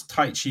against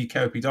Taichi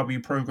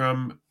KOPW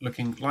program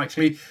looking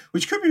likely,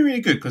 which could be really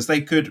good because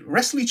they could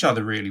wrestle each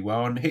other really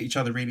well and hit each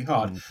other really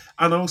hard.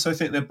 And I also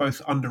think they're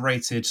both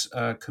underrated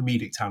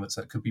comedic talents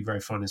that could be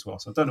very fun as well.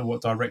 So I don't know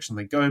what direction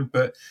they're going,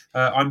 but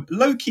I'm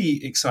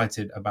low-key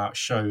excited about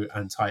Sho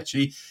and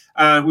Taichi.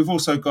 And we've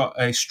also got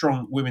a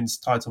strong women's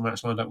title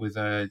match lined up with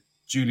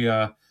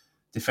Julia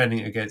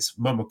defending against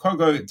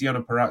Momokogo,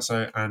 Deonna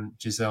Purrazzo, and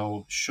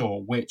Giselle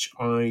Shaw, which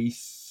I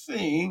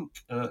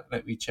think,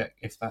 let me check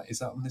if that is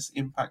up on this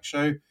Impact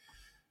show.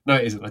 No,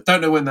 it isn't. I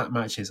don't know when that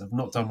match is. I've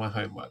not done my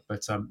homework.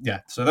 But so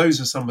those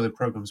are some of the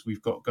programs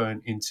we've got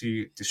going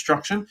into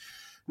Destruction.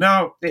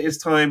 Now it is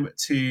time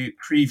to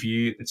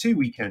preview the 2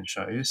 weekend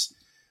shows.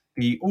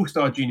 The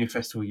All-Star Junior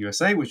Festival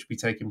USA, which will be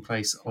taking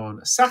place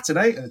on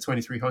Saturday at the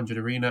 2300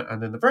 Arena.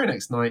 And then the very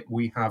next night,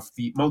 we have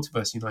the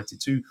Multiverse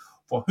United 2,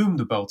 For Whom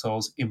the Bell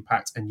Tolls,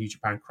 Impact and New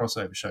Japan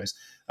crossover shows.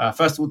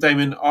 First of all,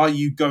 Damon, are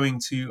you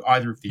going to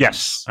either of these?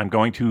 Yes, I'm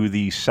going to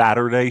the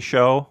Saturday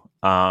show,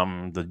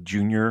 the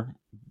junior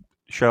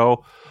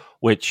show,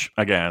 which,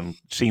 again,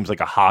 seems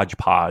like a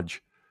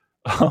hodgepodge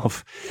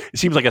of... It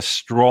seems like a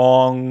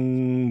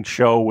strong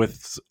show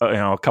with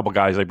a couple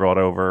guys they brought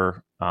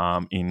over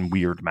in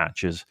weird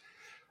matches.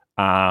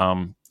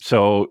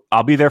 So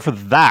I'll be there for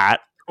that.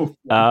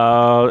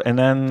 And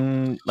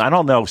then I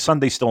don't know.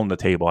 Sunday's still on the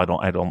table. I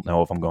don't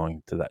know if I'm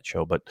going to that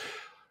show, but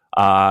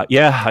I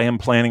am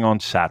planning on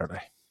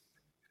Saturday.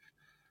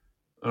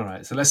 All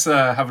right, so let's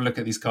have a look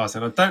at these cards.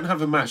 And I don't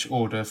have a match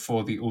order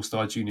for the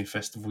All-Star Junior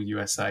Festival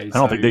USA. I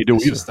don't think they do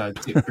either. Just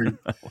tip through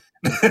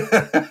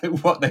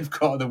what they've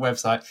got on the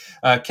website.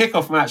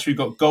 Kickoff match, we've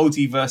got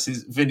Goldie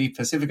versus Vinny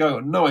Pacifico. I've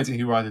got no idea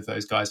who either of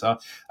those guys are.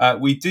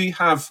 We do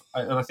have,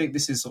 and I think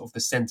this is sort of the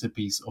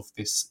centerpiece of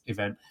this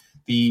event,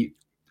 the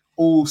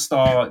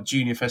All-Star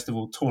Junior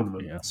Festival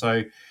tournament. Yeah.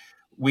 So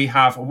we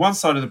have on one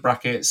side of the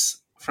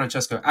brackets,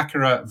 Francesco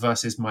Akira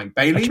versus Mike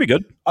Bailey. That should be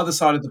good. Other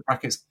side of the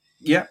brackets,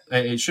 yeah,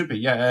 it should be.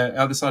 Yeah,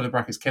 other side of the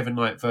brackets, Kevin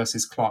Knight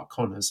versus Clark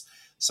Connors.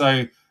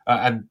 So,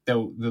 and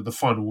the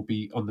final will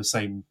be on the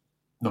same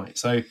night.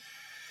 So,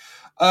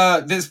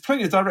 there's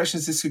plenty of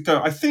directions this could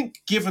go. I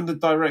think, given the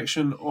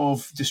direction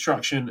of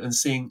Destruction and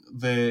seeing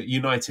the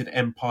United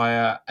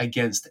Empire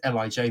against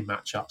LIJ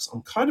matchups,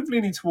 I'm kind of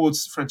leaning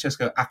towards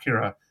Francesco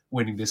Akira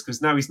winning this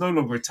because now he's no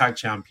longer a tag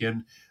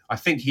champion. I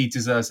think he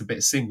deserves a bit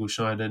of single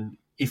shine, and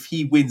if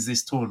he wins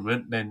this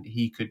tournament, then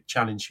he could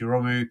challenge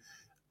Hiromu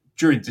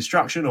during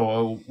Destruction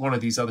or one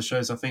of these other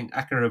shows. I think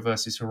Akira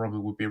versus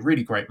Hiromu would be a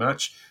really great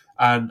match.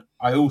 And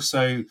I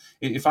also,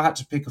 if I had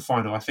to pick a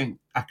final, I think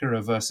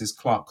Akira versus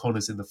Clark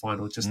Connors in the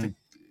final. Just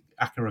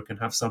Akira can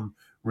have some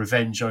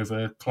revenge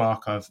over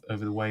Clark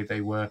over the way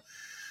they were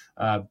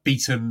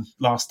beaten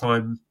last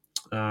time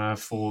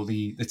for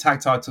the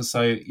tag title.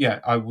 So yeah,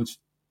 I would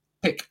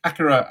pick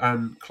Akira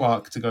and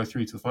Clark to go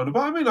through to the final.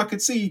 But I mean, I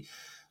could see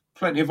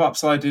plenty of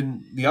upside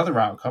in the other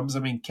outcomes. I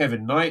mean,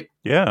 Kevin Knight,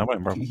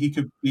 he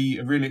could be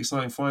a really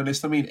exciting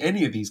finalist. I mean,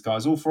 any of these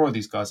guys, all four of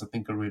these guys, I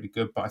think are really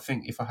good. But I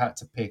think if I had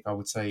to pick, I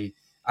would say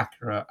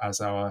Akira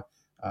as our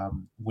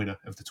winner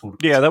of the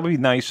tournament. Yeah, that would be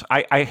nice.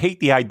 I hate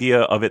the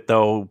idea of it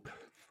though,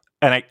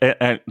 and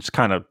it's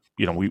kind of,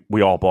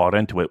 we all bought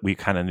into it. We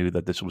kind of knew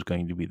that this was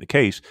going to be the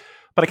case,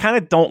 but I kind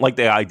of don't like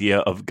the idea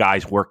of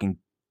guys working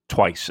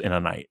twice in a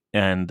night,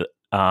 and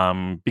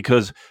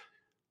because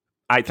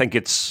I think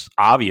it's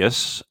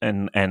obvious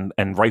and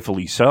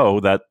rightfully so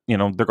that they're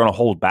going to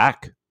hold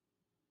back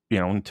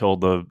until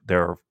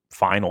their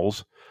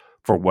finals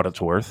for what it's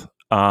worth.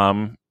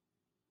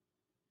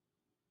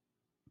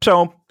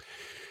 So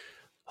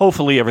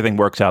hopefully everything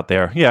works out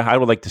there. Yeah, I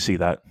would like to see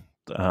that.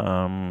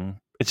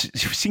 It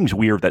seems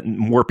weird that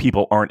more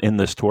people aren't in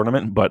this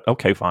tournament, but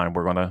okay, fine.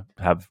 We're going to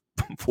have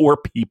 4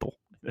 people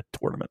in the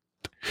tournament.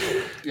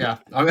 Yeah,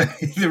 I mean,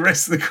 the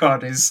rest of the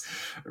card is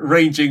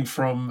ranging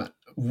from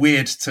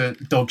weird to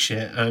dog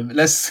shit.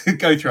 Let's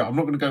go through it. I'm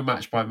not going to go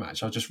match by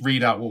match. I'll just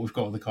read out what we've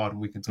got on the card and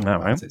we can talk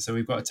about it. So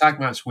we've got a tag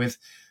match with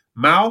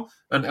Mao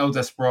and El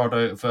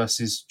Desperado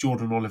versus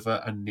Jordan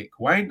Oliver and Nick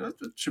Wayne. That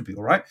should be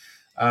all right.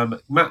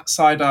 Matt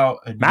Sydal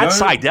and Matt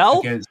Sydal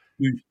against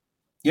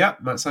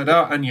Matt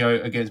Sydal and Yo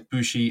against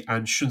Bushi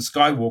and Shun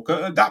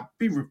Skywalker. That'd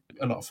be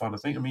a lot of fun, I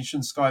think. I mean,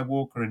 Shun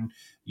Skywalker and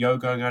Yo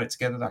going at it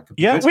together, that could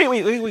be good.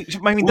 Wait.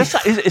 I mean, this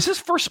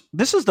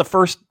is the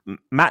first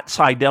Matt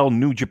Sydal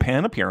New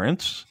Japan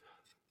appearance,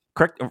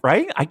 correct?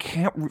 Right? I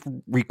can't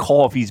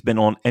recall if he's been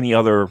on any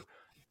other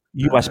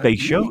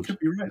US-based shows. You could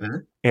be right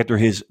there. After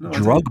his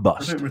drug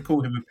bust. I don't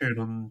recall him appearing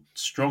on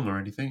Strong or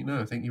anything. No,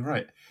 I think you're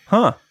right.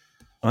 Huh.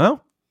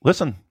 Well,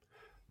 listen,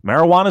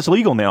 marijuana's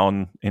legal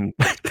now in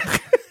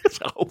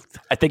so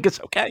I think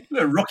it's okay.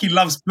 No, Rocky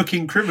loves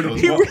booking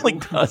criminals. He really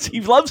does. He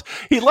loves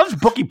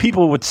booking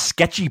people with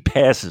sketchy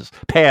pasts.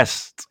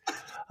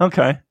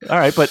 Okay. All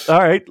right. But all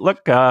right. Look,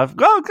 you know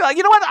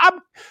what? I'm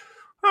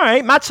all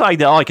right. Matt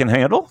Sydal I can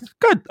handle.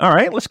 Good. All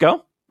right. Let's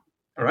go.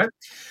 All right.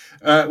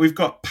 We've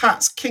got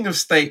Pat's King of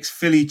Steaks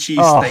Philly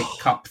Cheesesteak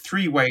Cup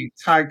 3-way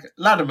tag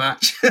ladder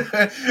match.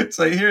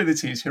 So here are the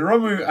teams: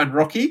 Hiromu and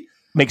Rocky.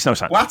 Makes no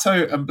sense.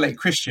 Wato and Blake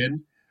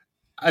Christian.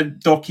 and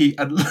Docky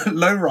and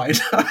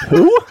Lowrider.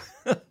 Who?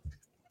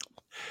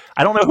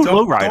 I don't know who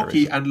Lowrider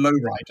Docky is. and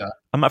Lowrider.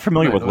 I'm not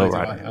familiar with I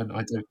Lowrider.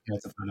 don't care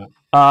to find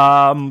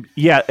out.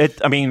 Yeah,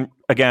 I mean,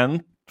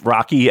 again,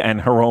 Rocky and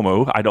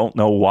Hiromu. I don't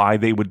know why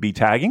they would be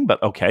tagging,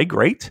 but okay,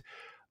 great.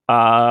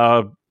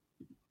 Rocky's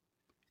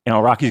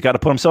got to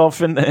put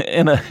himself in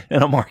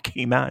a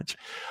marquee match.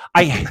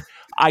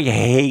 I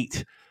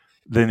hate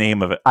the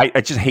name of it.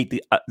 I just hate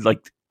the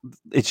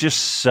it's just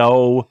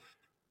so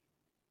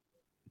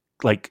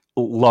like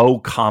low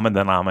common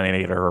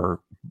denominator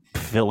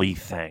Philly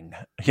thing.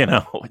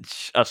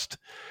 It's just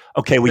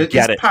okay. We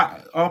get it.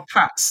 Are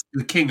Pat's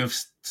the king of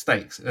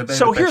steaks?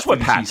 So here's what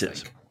Pat's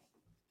is.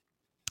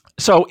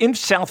 So in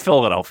South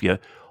Philadelphia,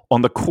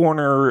 on the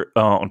corner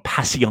on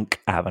Passyunk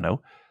Avenue,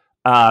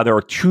 there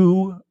are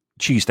two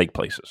cheesesteak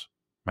places,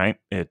 right?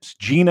 It's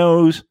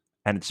Geno's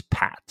and it's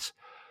Pat's.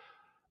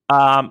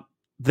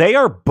 They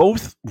are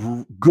both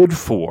good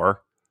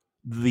for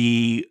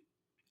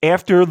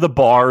after the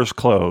bars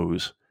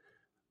close,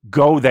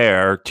 go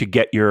there to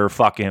get your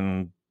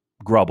fucking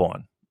grub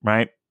on,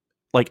 right?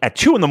 Like at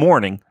 2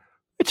 a.m,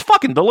 it's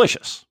fucking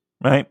delicious,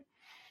 right?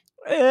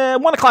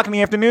 1 o'clock in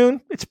the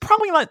afternoon, it's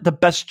probably not the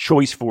best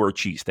choice for a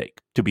cheesesteak,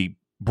 to be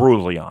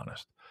brutally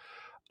honest.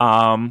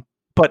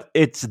 But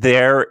it's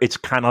there. It's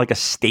kind of like a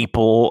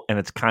staple, and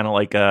it's kind of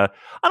like I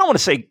don't want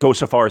to go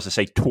so far as to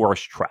say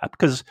tourist trap,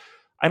 because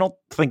I don't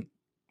think,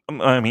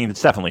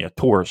 it's definitely a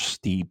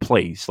touristy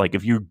place. Like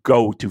if you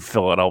go to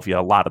Philadelphia,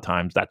 a lot of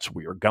times that's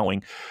where you're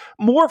going.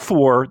 More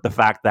for the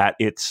fact that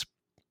it's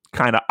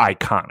kind of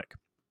iconic.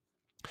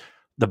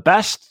 The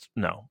best,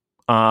 no.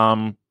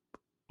 I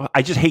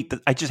just hate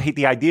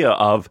the idea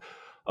of,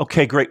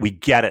 okay, great, we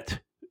get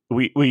it.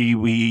 We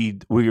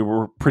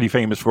were pretty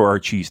famous for our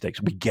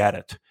cheesesteaks. We get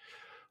it.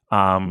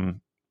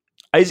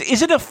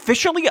 Is it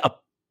officially a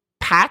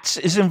Pat's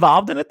is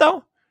involved in it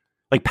though?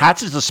 Like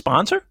Pat's is a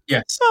sponsor?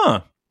 Yes.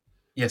 Huh.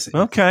 Yes.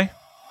 Okay.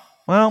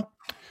 Well,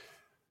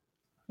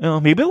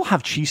 maybe they'll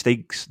have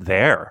cheesesteaks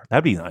there.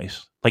 That'd be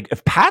nice. Like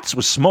if Pat's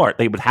was smart,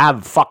 they would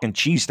have fucking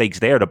cheesesteaks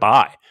there to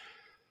buy.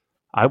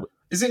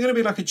 Is it going to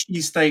be like a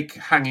cheesesteak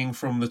hanging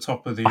from the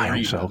top of the arena? I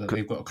hope so.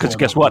 Because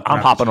guess what? I'm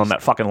hopping on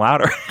that fucking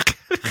ladder.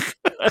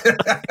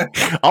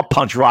 I'll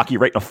punch Rocky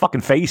right in the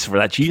fucking face for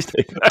that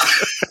cheesesteak.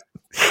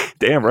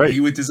 Damn right.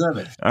 You would deserve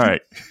it. All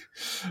right.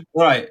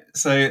 Right.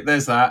 So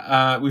there's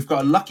that. We've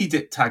got a lucky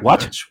dip tag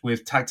match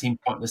with tag team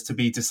partners to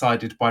be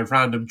decided by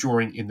random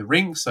drawing in the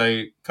ring.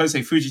 So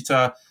Kosei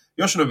Fujita,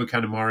 Yoshinobu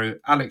Kanemaru,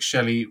 Alex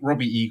Shelley,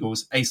 Robbie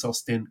Eagles, Ace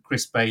Austin,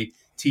 Chris Bay,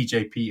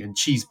 TJP, and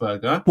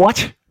Cheeseburger.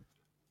 What?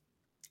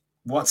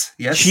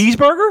 Yes.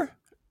 Cheeseburger?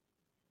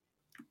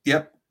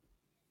 Yep.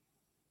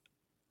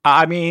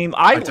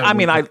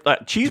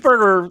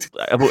 Cheeseburger.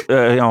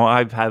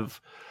 I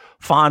have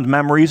fond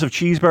memories of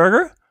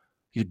Cheeseburger.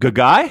 He's a good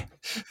guy.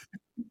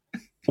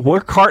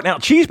 We're carting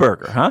out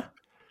Cheeseburger, huh?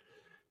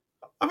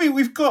 I mean,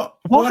 we've got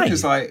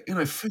workers like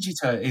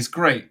Fujita is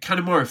great,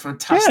 Kanemaru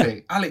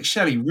fantastic, Alex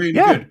Shelley really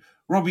good,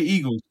 Robbie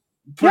Eagles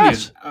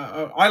brilliant. Yes.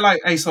 I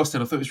like Ace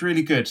Austin. I thought it was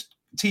really good.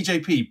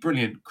 TJP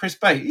brilliant. Chris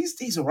Bay,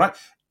 he's all right.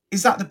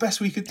 Is that the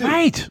best we could do?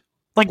 Right.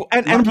 Like,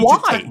 and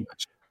why?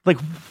 Like,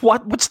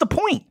 what's the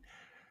point?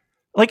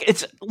 Like,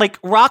 it's like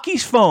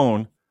Rocky's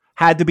phone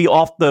had to be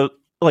off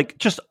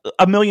just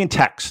a million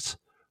texts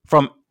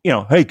from,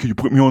 hey, could you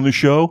put me on the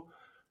show?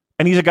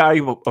 And he's a guy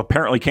who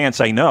apparently can't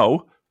say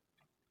no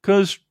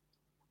because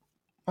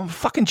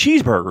fucking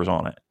Cheeseburger's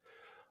on it.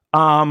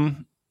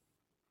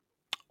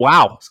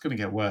 Wow. It's going to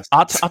get worse.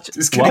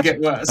 It's going to get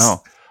worse.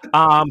 Oh.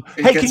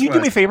 Hey, can you do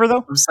me a favor,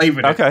 though? I'm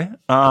saving it. Okay.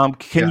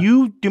 Can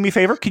you do me a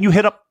favor? Can you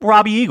hit up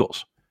Robbie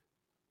Eagles?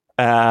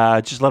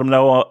 Just let him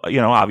know,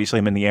 obviously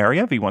I'm in the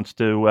area. If he wants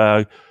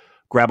to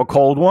grab a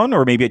cold one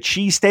or maybe a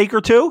cheesesteak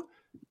or two,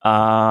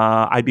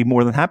 I'd be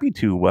more than happy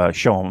to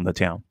show him the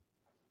town.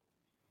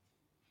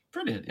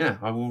 Brilliant. Yeah,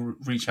 I will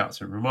reach out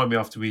to him. Remind me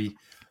after we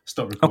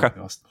stop recording.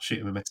 Okay. I'll shoot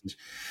him a message.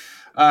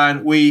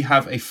 And we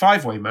have a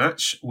 5-way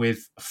match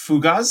with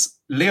Fugaz,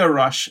 Leo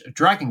Rush,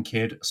 Dragon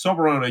Kid,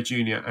 Soberano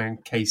Jr.,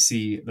 and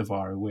KC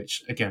Navarro,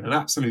 which, again, an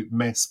absolute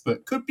mess,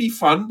 but could be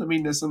fun. I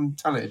mean, there's some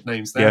talented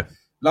names there. Yeah.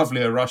 Love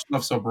Leo Rush,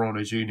 love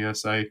Soberano Jr.,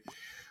 so I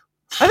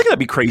think that'd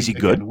be crazy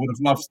good. Would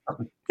have loved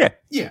something.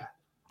 Yeah.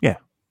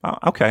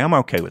 Okay, I'm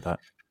okay with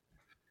that.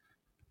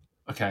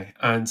 Okay,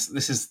 and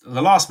this is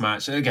the last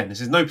match. Again,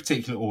 this is no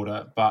particular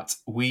order, but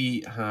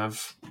we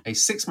have a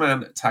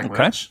 6-man tag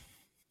match.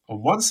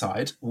 On one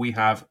side, we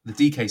have the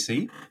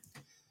DKC,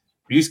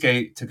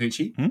 Ryusuke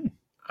Taguchi,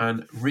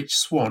 and Rich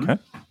Swann. Okay.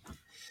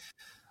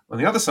 On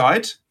the other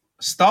side,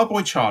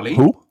 Starboy Charlie,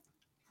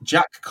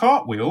 Jack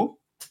Cartwheel,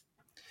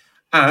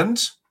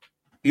 and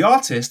the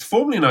artist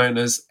formerly known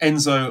as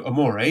Enzo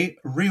Amore,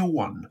 Real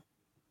One.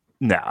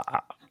 Nah,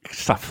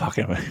 stop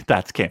fucking with me.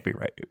 That can't be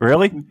right.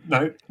 Really?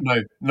 No.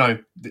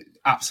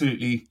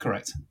 Absolutely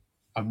correct.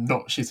 I'm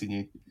not shitting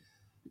you.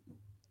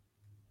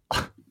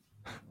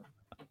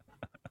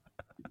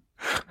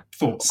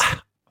 Thoughts?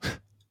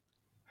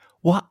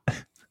 What?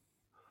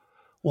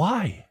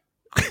 Why?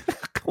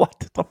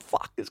 What the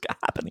fuck is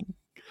happening?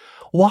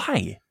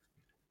 Why?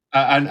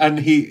 And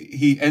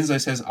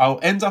Enzo says, I'll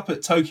end up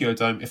at Tokyo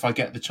Dome if I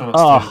get the chance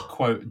to,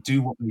 quote,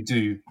 do what we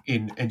do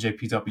in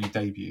NJPW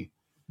debut.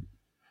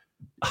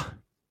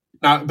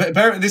 Now,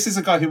 but this is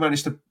a guy who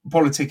managed to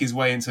politic his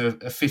way into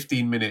a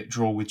 15-minute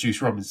draw with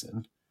Juice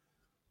Robinson.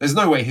 There's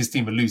no way his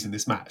team are losing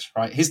this match,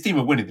 right? His team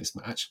are winning this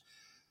match.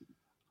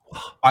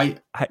 I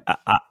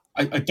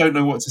don't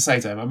know what to say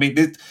to him. I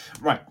mean,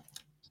 right,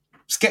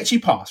 sketchy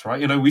past,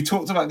 right? You know, we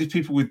talked about these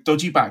people with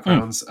dodgy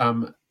backgrounds.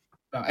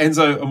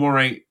 Enzo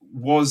Amore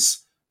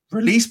was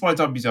released by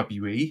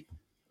WWE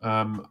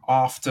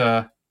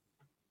after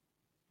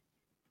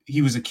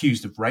he was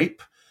accused of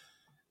rape.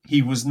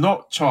 He was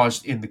not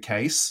charged in the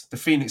case. The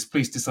Phoenix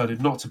police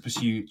decided not to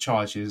pursue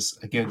charges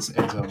against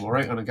Enzo Amore.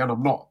 And again,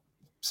 I'm not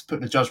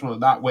putting a judgment on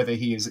that, whether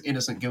he is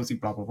innocent, guilty,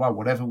 blah, blah, blah,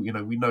 whatever. You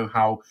know, we know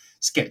how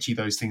sketchy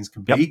those things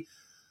can be. Yep.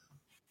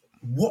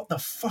 What the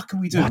fuck are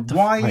we doing?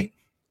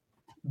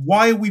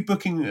 Why are we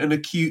booking an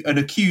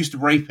accused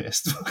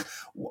rapist?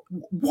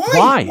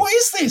 Why? What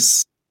is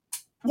this?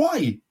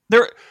 Why?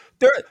 Who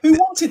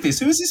wanted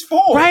this? Who is this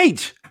for?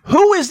 Right.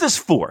 Who is this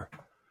for?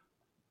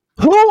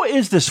 Who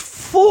is this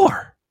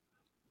for?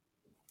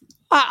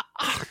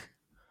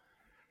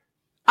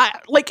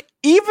 Like,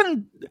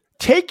 even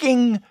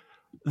taking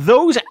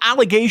those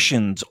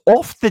allegations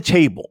off the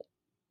table,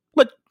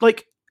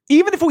 like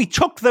even if we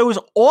took those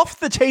off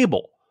the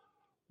table,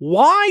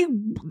 why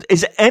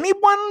does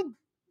anybody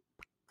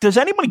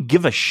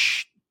give a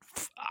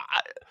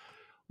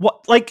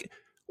what? Like,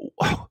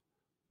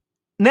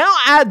 now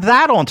add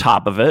that on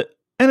top of it,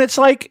 and it's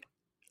like,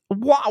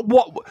 what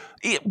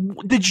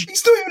did you?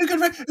 He's not even a good.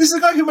 This is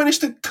a guy who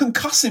managed to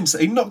concuss himself.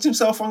 He knocked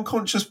himself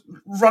unconscious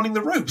running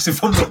the ropes,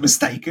 if I'm not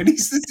mistaken.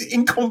 He's this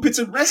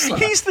incompetent wrestler.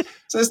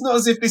 So it's not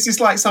as if this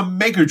is like some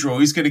mega draw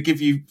who's going to give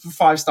you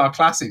 5-star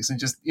classics and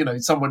just, you know,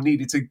 someone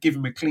needed to give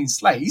him a clean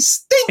slate. He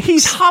stinks.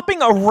 He's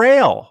hopping a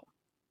rail,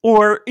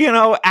 or, you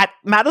know, at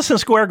Madison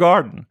Square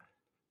Garden.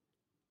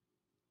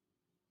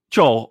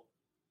 Joel,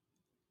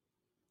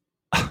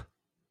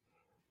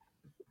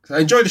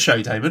 enjoy the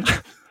show, Damon.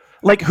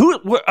 Like,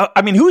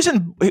 who's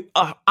in?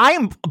 I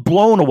am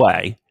blown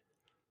away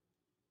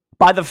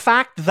by the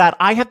fact that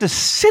I have to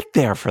sit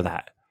there for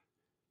that,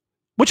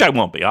 which I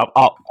won't be.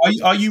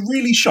 Are you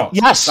really shocked?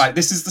 Yes. Like,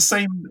 this is the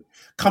same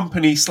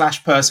company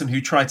 / person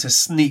who tried to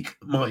sneak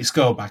Marty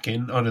Scurll back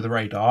in under the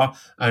radar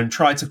and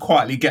tried to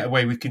quietly get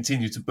away with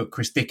continue to book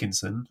Chris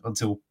Dickinson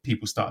until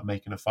people started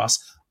making a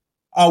fuss.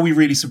 Are we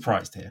really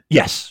surprised here?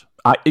 Yes.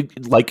 I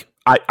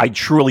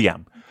truly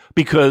am,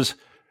 because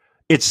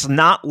it's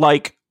not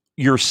like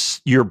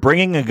you're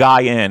bringing a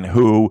guy in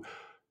who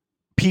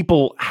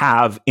people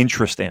have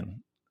interest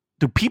in.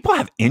 Do people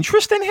have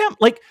interest in him?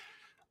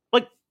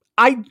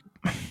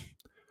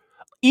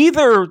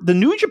 Either the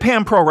New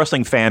Japan Pro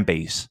Wrestling fan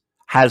base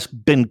has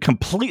been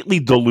completely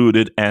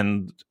diluted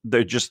and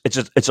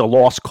it's a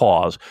lost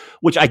cause,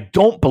 which I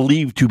don't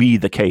believe to be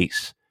the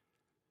case.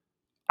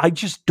 I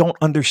just don't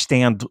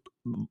understand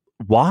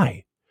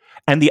why.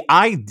 And the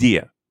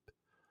idea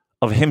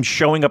of him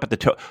showing up at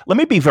the let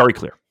me be very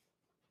clear.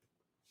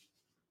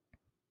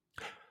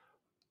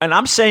 And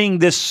I'm saying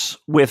this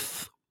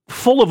with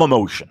full of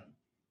emotion.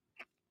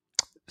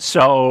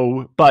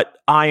 So, but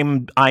I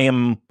am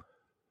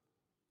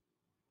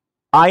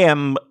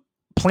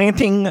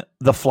planting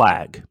the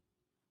flag.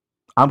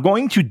 I'm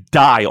going to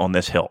die on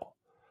this hill.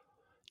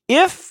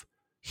 If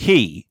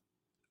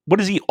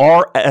what is he,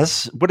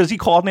 RS? What is he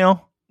called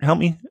now? Help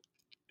me.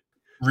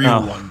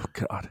 Real One.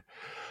 God.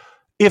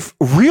 If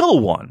Real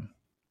One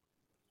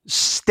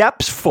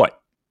steps foot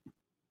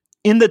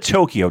in the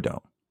Tokyo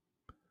Dome,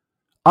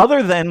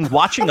 other than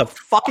watching a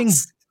fucking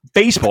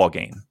baseball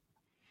game,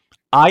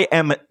 I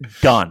am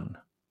done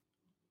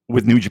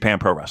with New Japan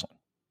Pro Wrestling.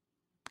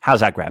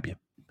 How's that grab you?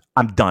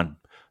 I'm done.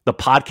 The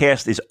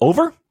podcast is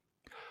over.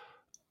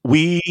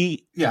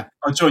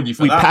 I'll join you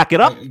for that. We pack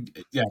it up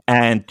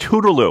and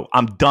toodaloo.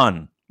 I'm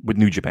done with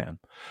New Japan.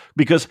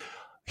 Because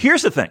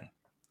here's the thing.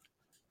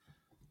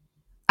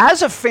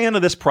 As a fan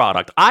of this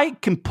product, I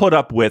can put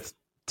up with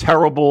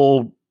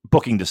terrible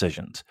booking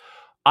decisions.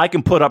 I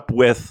can put up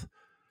with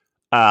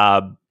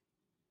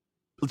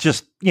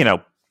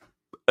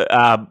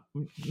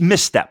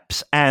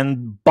missteps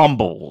and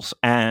bumbles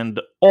and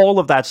all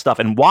of that stuff.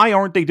 And why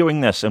aren't they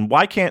doing this? And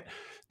why can't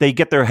they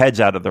get their heads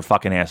out of their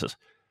fucking asses?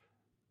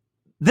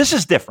 This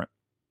is different.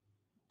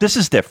 This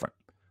is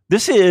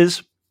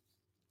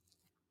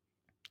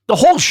the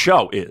whole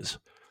show is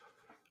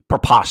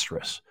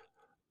preposterous.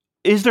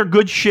 Is there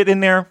good shit in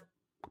there?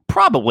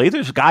 Probably.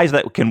 There's guys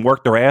that can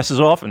work their asses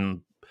off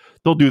and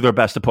they'll do their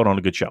best to put on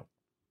a good show.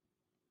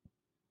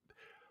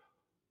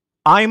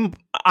 I'm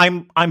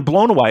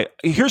blown away.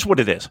 Here's what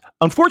it is.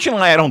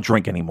 Unfortunately, I don't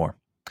drink anymore.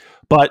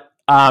 But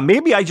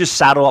maybe I just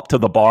saddle up to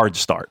the bar and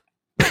start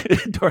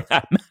during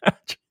that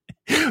match.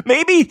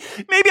 Maybe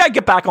I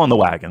get back on the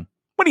wagon.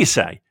 What do you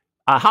say?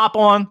 I hop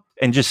on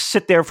and just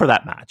sit there for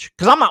that match,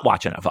 because I'm not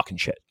watching that fucking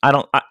shit.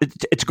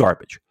 It's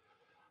garbage.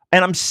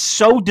 And I'm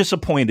so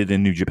disappointed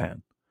in New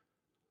Japan.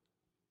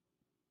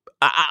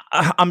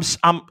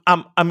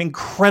 I'm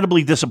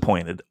incredibly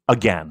disappointed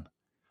again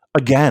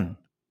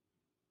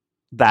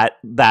that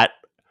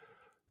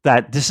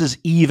this is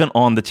even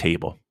on the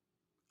table.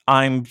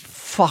 I'm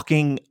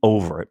fucking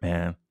over it,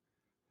 man.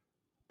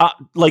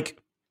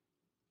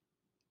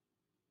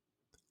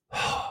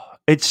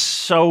 It's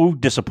so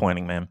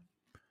disappointing, man.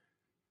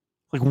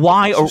 Like,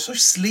 why? It's so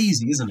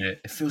sleazy, isn't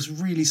it? It feels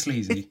really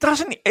sleazy. It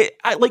doesn't.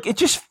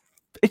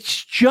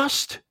 It's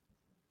just.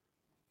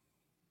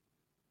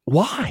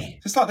 Why?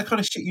 It's like the kind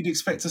of shit you'd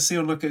expect to see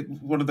on like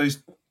one of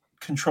those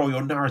control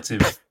your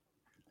narrative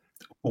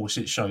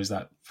bullshit shows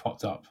that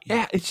popped up.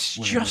 Yeah, it's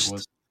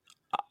just.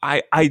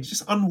 It's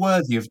just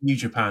unworthy of New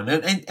Japan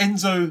and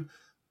Enzo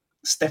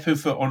stepping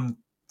foot on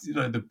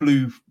the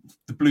blue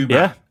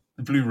mat,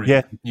 the blue ring.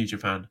 Yeah. New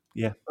Japan.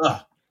 Yeah.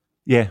 Ugh.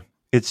 Yeah.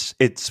 It's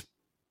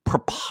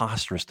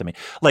preposterous to me.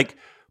 Like,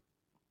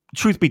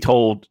 truth be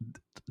told,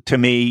 to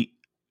me,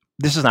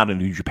 this is not a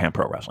New Japan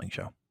Pro Wrestling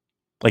show.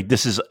 Like,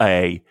 this is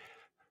a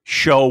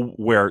show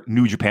where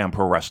New Japan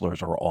Pro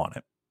Wrestlers are on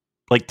it.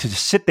 Like, to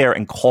sit there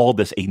and call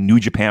this a New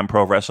Japan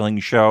Pro Wrestling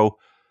show,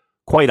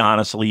 quite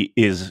honestly,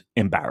 is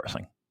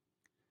embarrassing.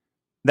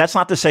 That's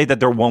not to say that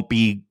there won't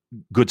be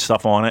good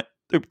stuff on it.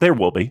 There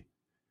will be.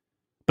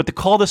 But to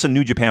call this a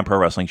New Japan Pro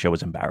Wrestling show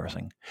is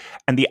embarrassing.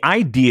 And the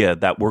idea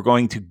that we're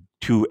going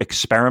to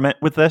experiment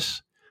with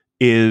this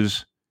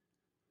is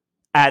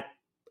at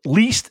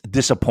least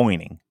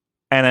disappointing.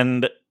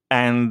 And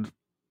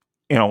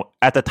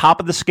at the top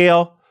of the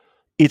scale,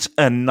 it's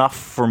enough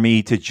for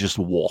me to just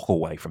walk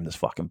away from this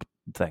fucking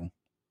thing.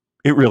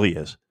 It really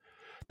is.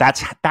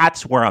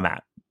 That's where I'm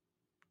at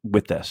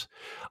with this.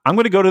 I'm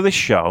going to go to this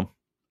show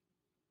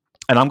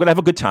and I'm going to have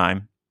a good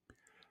time.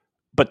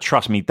 But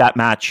trust me, that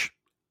match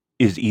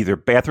is either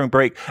bathroom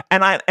break.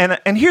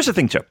 And here's the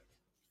thing too.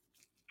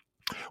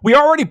 We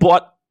already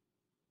bought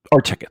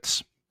our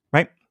tickets,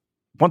 right?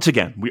 Once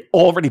again, we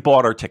already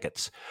bought our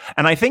tickets.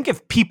 And I think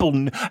if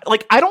people,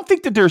 I don't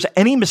think that there's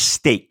any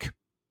mistake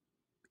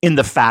in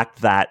the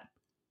fact that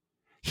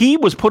he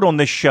was put on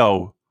this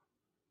show.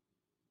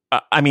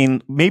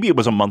 Maybe it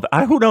was a month.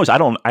 Who knows? I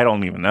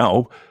don't even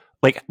know.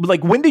 Like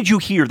when did you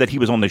hear that he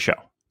was on the show?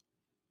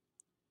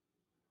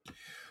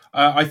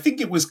 I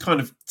think it was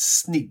kind of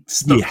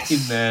snuck in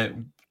there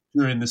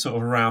during the sort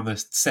of around the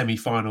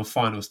semi-final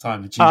finals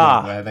time of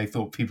G1 where they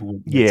thought people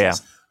would. Yeah.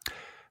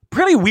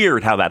 Pretty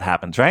weird how that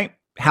happens, right?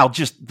 How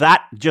right.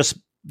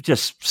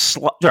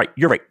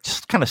 You're right.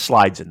 Just kind of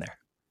slides in there.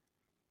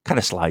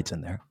 Because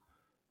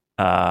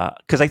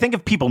I think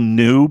if people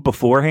knew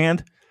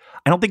beforehand,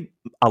 I don't think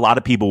a lot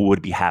of people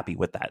would be happy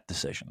with that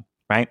decision,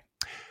 right?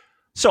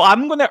 So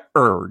I'm going to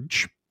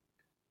urge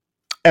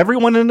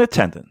everyone in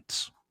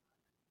attendance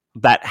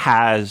that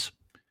has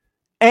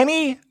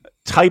any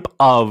type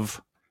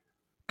of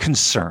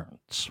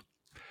concerns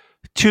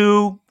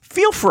to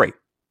feel free.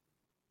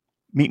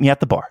 Meet me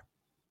at the bar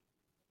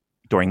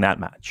during that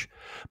match.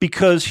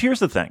 Because here's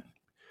the thing.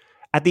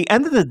 At the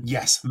end of the...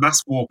 Yes,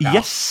 mass walkout.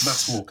 Yes.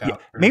 Mass walkout. Yeah.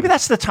 Maybe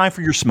that's the time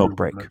for your smoke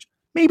break.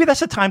 Maybe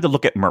that's the time to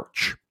look at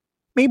merch.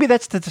 Maybe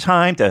that's the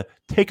time to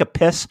take a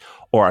piss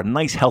or a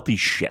nice healthy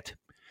shit.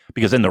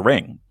 Because in the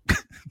ring,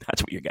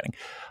 that's what you're getting.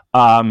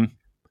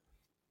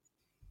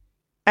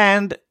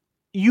 And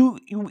you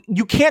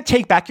can't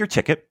take back your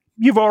ticket.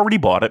 You've already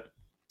bought it.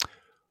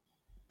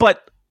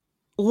 But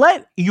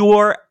let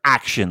your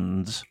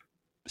actions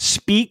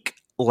speak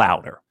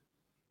louder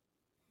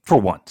for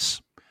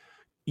once.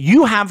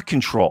 You have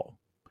control.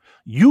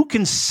 You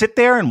can sit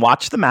there and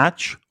watch the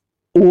match,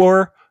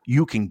 or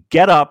you can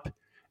get up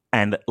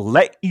and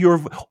or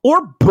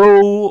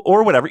boo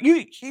or whatever.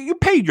 You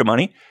paid your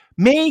money.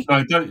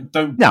 No, don't.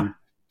 No,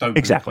 don't.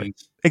 Exactly.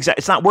 Exactly.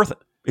 It's not worth it.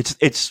 It's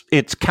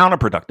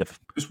counterproductive.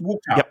 Just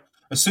walk out. Yep.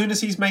 As soon as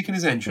he's making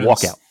his entrance,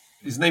 walk out.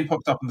 His name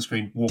popped up on the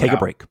screen. Take a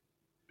break.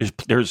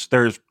 There's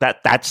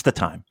that's the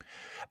time,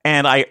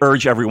 and I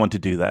urge everyone to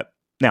do that.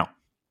 Now,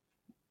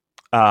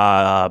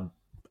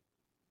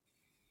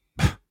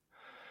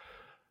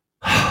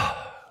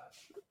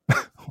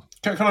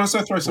 can I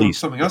also throw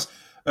something else?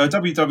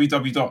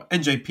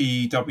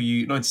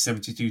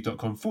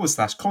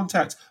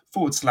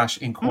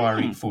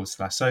 www.njpw972.com/contact/inquiry/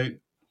 So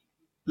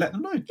let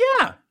them know.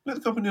 Yeah. Let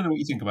the company know what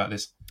you think about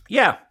this.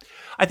 Yeah.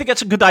 I think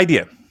that's a good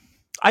idea.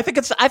 I think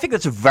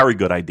that's a very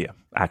good idea,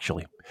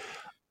 actually.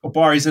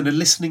 Obari's in a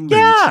listening mood.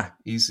 Yeah.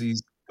 He's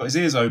got his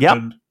ears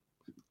open.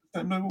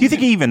 Yep. Do you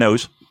think he even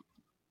knows?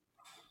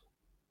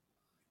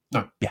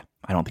 No. Yeah,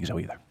 I don't think so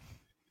either.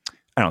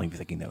 I don't even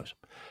think he knows.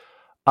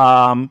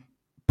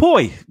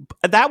 Boy,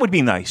 that would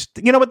be nice.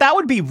 You know what? That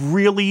would be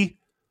really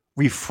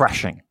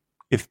refreshing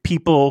if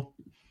people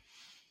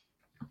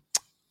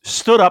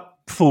stood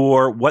up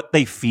for what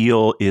they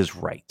feel is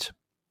right.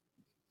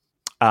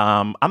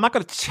 I'm not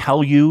going to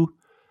tell you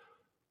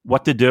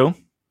what to do,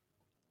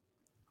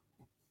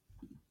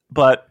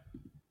 but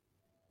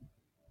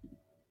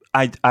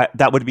I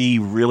that would be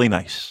really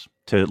nice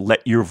to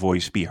let your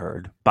voice be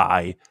heard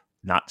by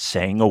not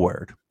saying a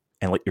word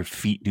and let your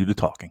feet do the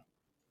talking.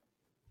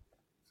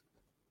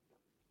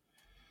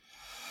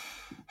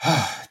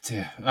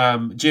 Dear.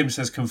 Jim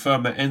says,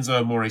 confirm that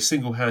Enzo Amore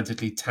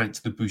single-handedly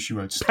tanked the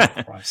Bushiroad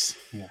stock price.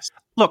 Yes.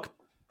 Look,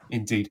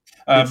 indeed.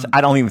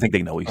 I don't even think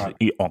they know he's right.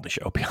 on the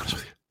show, to be honest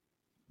with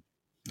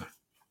you.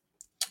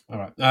 All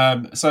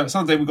right. So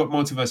Sunday, we've got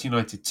Multiverse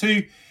United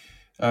 2.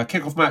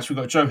 Kickoff match, we've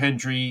got Joe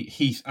Hendry,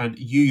 Heath, and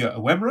Yuya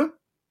Uemura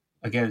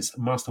against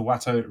Master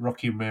Wato,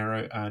 Rocky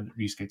Romero, and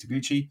Ryusuke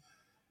Taguchi.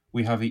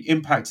 We have the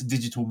Impact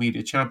Digital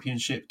Media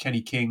Championship,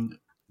 Kenny King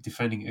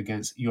defending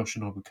against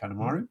Yoshinobu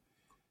Kanemaru.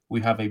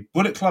 We have a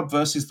Bullet Club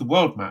versus the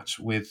World match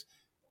with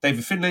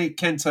David Finlay,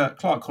 Kenta,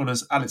 Clark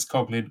Connors, Alex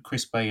Coughlin,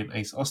 Chris Bay, and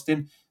Ace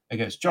Austin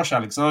against Josh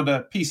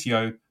Alexander,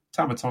 PCO,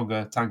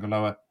 Tamatonga,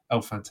 Tangaloa,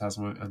 El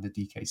Phantasmo, and the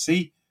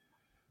DKC.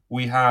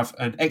 We have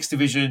an X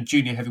Division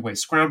Junior Heavyweight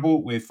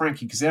Scramble with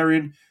Frankie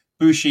Kazarian,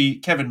 Bushi,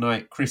 Kevin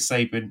Knight, Chris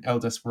Sabin, El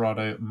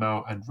Desperado,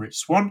 Mao, and Rich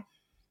Swann.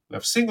 We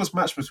have a singles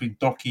match between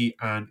Doki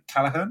and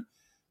Callahan.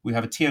 We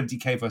have a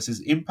TMDK versus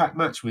Impact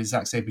match with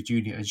Zack Sabre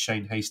Jr. and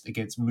Shane Haste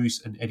against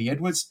Moose and Eddie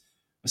Edwards.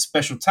 A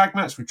special tag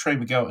match with Trey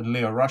Miguel and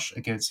Leo Rush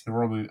against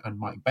Hiromu and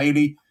Mike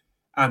Bailey.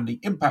 And the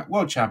Impact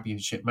World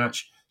Championship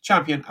match,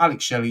 champion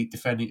Alex Shelley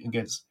defending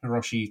against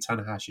Hiroshi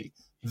Tanahashi.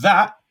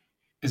 That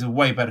is a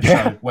way better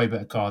show, way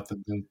better card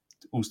than the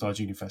All-Star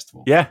Junior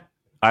Festival. Yeah,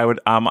 I would.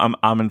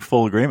 I'm in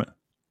full agreement.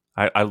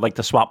 I'd like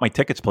to swap my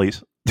tickets,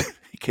 please.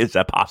 Is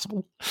that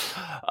possible?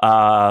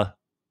 Yeah,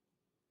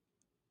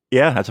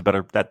 that's a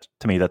better. That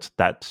to me, that's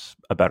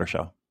a better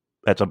show.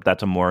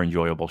 That's a more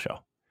enjoyable show.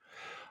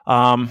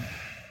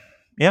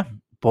 Yeah,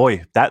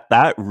 boy,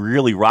 that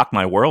really rocked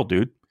my world,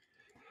 dude.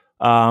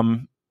 I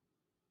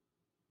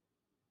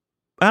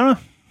don't know.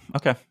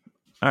 Okay,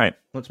 all right,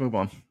 let's move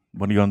on.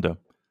 What are you gonna do?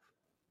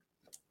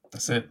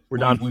 That's it. We're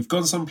done. We've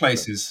gone some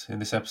places in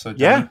this episode.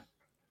 Yeah.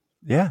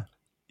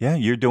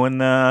 You're doing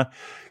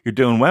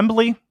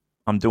Wembley.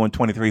 I'm doing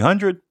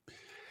 2,300.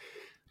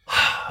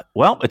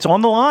 Well, it's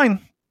on the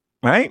line,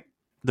 right?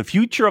 The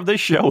future of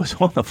this show is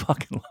on the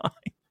fucking line.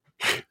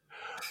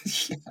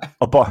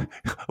 A bar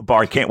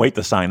can't wait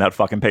to sign that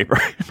fucking paper.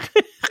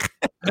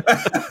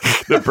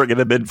 They're bringing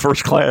them in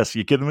first class.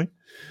 You kidding me?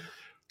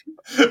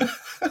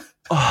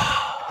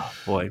 Oh,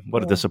 boy,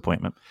 what a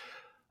disappointment.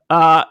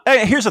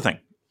 Hey, here's the thing.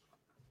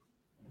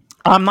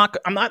 I'm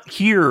not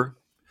here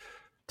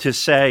to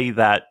say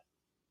that.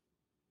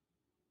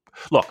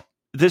 Look,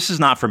 this is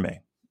not for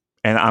me,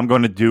 and I'm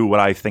going to do what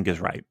I think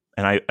is right,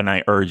 and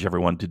I urge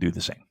everyone to do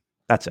the same.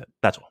 That's it.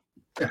 That's all.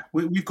 Yeah,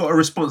 we've got a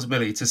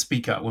responsibility to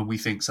speak up when we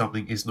think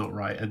something is not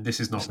right, and this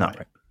is not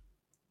right.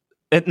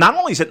 Not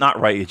only is it not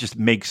right, it just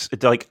makes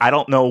it like I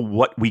don't know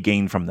what we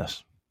gain from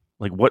this.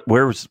 Like,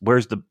 where's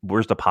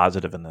the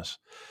positive in this?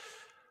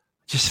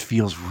 It just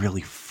feels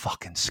really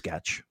fucking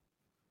sketch.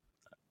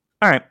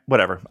 All right,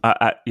 whatever.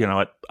 You know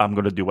what? I'm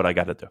going to do what I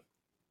got to do.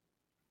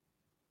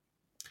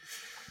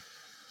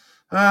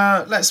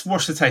 Let's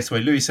wash the taste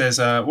away. Louis says,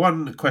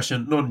 one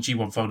question,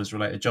 non-G1 Phoners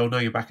related. Joel, now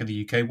you're back in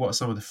the UK. What are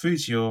some of the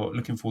foods you're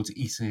looking forward to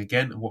eating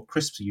again? And what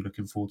crisps are you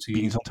looking forward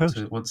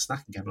to want to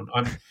snack again on?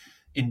 I'm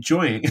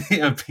enjoying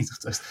beans on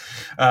toast.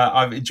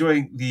 I'm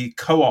enjoying the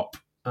Co-op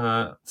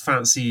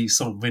fancy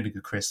salt and vinegar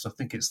crisps. I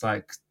think it's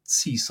like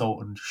sea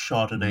salt and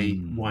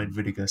Chardonnay wine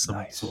vinegar,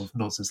 some sort of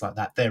nonsense like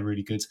that. They're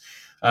really good.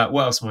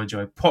 What else am I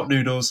enjoying? Pot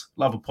noodles.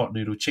 Love a pot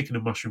noodle. Chicken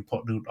and mushroom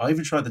pot noodle. I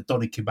even tried the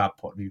Doner kebab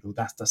pot noodle.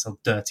 That's how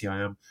dirty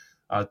I am.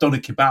 Doner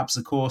kebabs,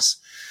 of course.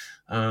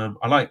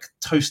 I like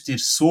toasted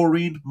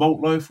saurine malt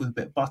loaf with a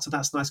bit of butter.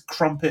 That's nice.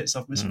 Crumpets.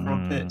 I've missed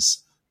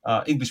crumpets.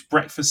 English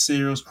breakfast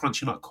cereals,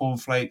 crunchy nut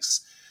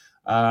cornflakes.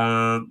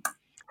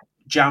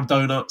 Jam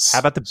donuts. How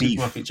about the beef?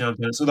 Supermarket jam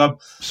donuts.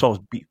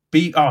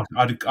 Beef. Oh,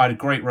 I had a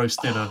great roast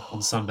dinner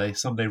on Sunday.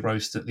 Sunday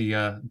roast at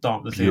the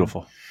Dartmouth Inn.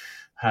 Beautiful.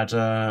 Had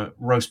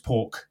roast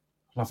pork.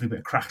 Lovely bit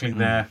of crackling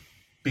there.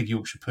 Big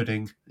Yorkshire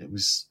pudding. It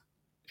was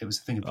a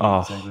thing of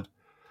beauty, David.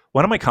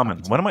 When am I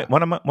coming? When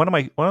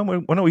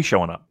are we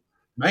showing up?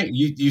 Mate,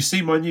 you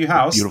see my new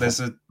house. Beautiful.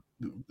 There's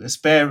a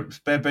spare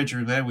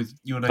bedroom there with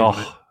your name on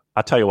it.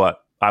 I'll tell you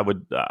what, I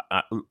would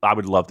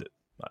love it.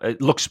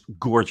 It looks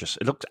gorgeous.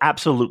 It looks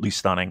absolutely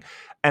stunning.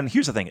 And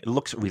here's the thing: it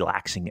looks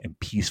relaxing and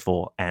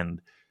peaceful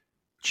and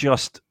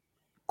just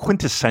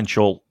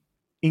quintessential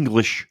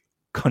English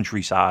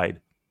countryside.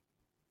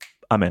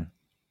 I'm in.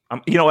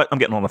 You know what? I'm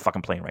getting on the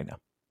fucking plane right now.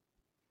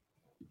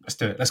 Let's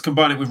do it. Let's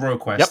combine it with Royal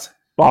Quest. Yep.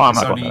 Well, I'm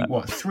it's not only, going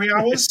what, 3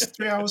 hours?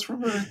 3 hours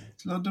from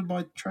London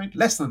by train?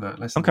 Less than that.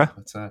 Okay.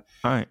 But, all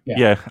right.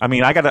 Yeah. I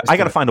mean, I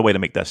gotta find a way to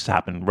make this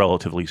happen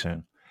relatively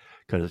soon.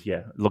 Because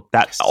look,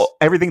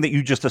 everything that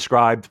you just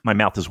described, my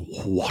mouth is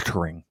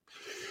watering.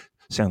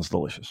 Sounds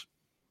delicious.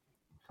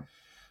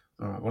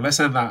 All right. Well, let's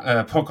end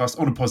that podcast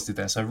on a positive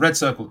there. So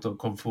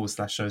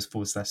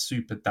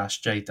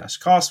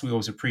redcircle.com/shows/super-j-cast. We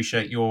always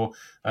appreciate your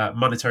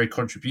monetary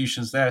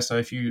contributions there. So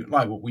if you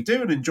like what we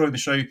do and enjoy the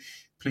show,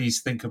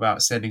 please think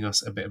about sending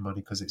us a bit of money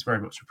because it's very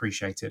much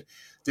appreciated.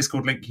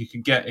 Discord link you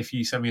can get if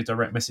you send me a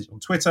direct message on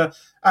Twitter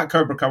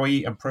 @Cobra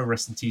Kawaii and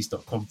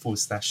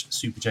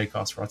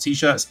ProWrestlingTees.com/SuperJcast for our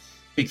t-shirts.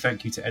 Big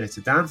thank you to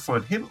editor Dan.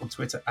 Find him on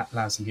Twitter at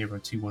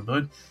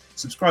LousyHero219.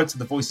 Subscribe to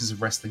the Voices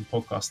of Wrestling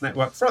Podcast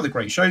Network for other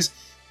great shows.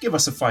 Give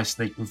us a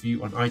 5-snake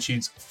review on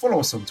iTunes. Follow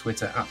us on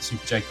Twitter at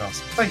SuperJcast.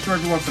 Thank you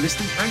everyone for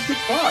listening, and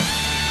goodbye.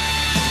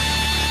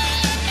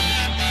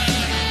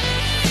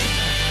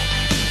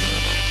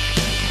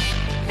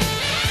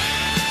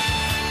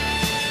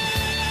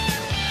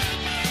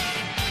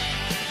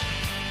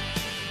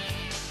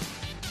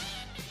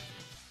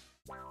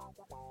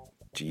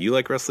 Do you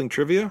like wrestling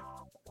trivia?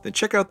 Then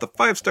check out the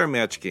 5-Star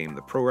Match Game,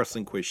 the Pro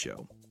Wrestling Quiz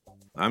Show.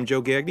 I'm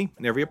Joe Gagney,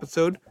 and every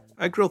episode,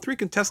 I grill 3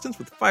 contestants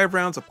with 5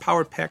 rounds of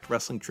power-packed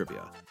wrestling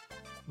trivia.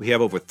 We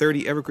have over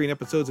 30 evergreen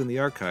episodes in the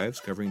archives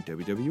covering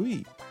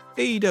WWE,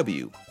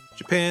 AEW,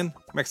 Japan,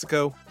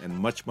 Mexico, and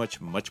much, much,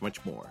 much,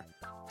 much more.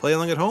 Play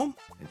along at home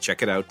and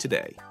check it out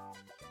today.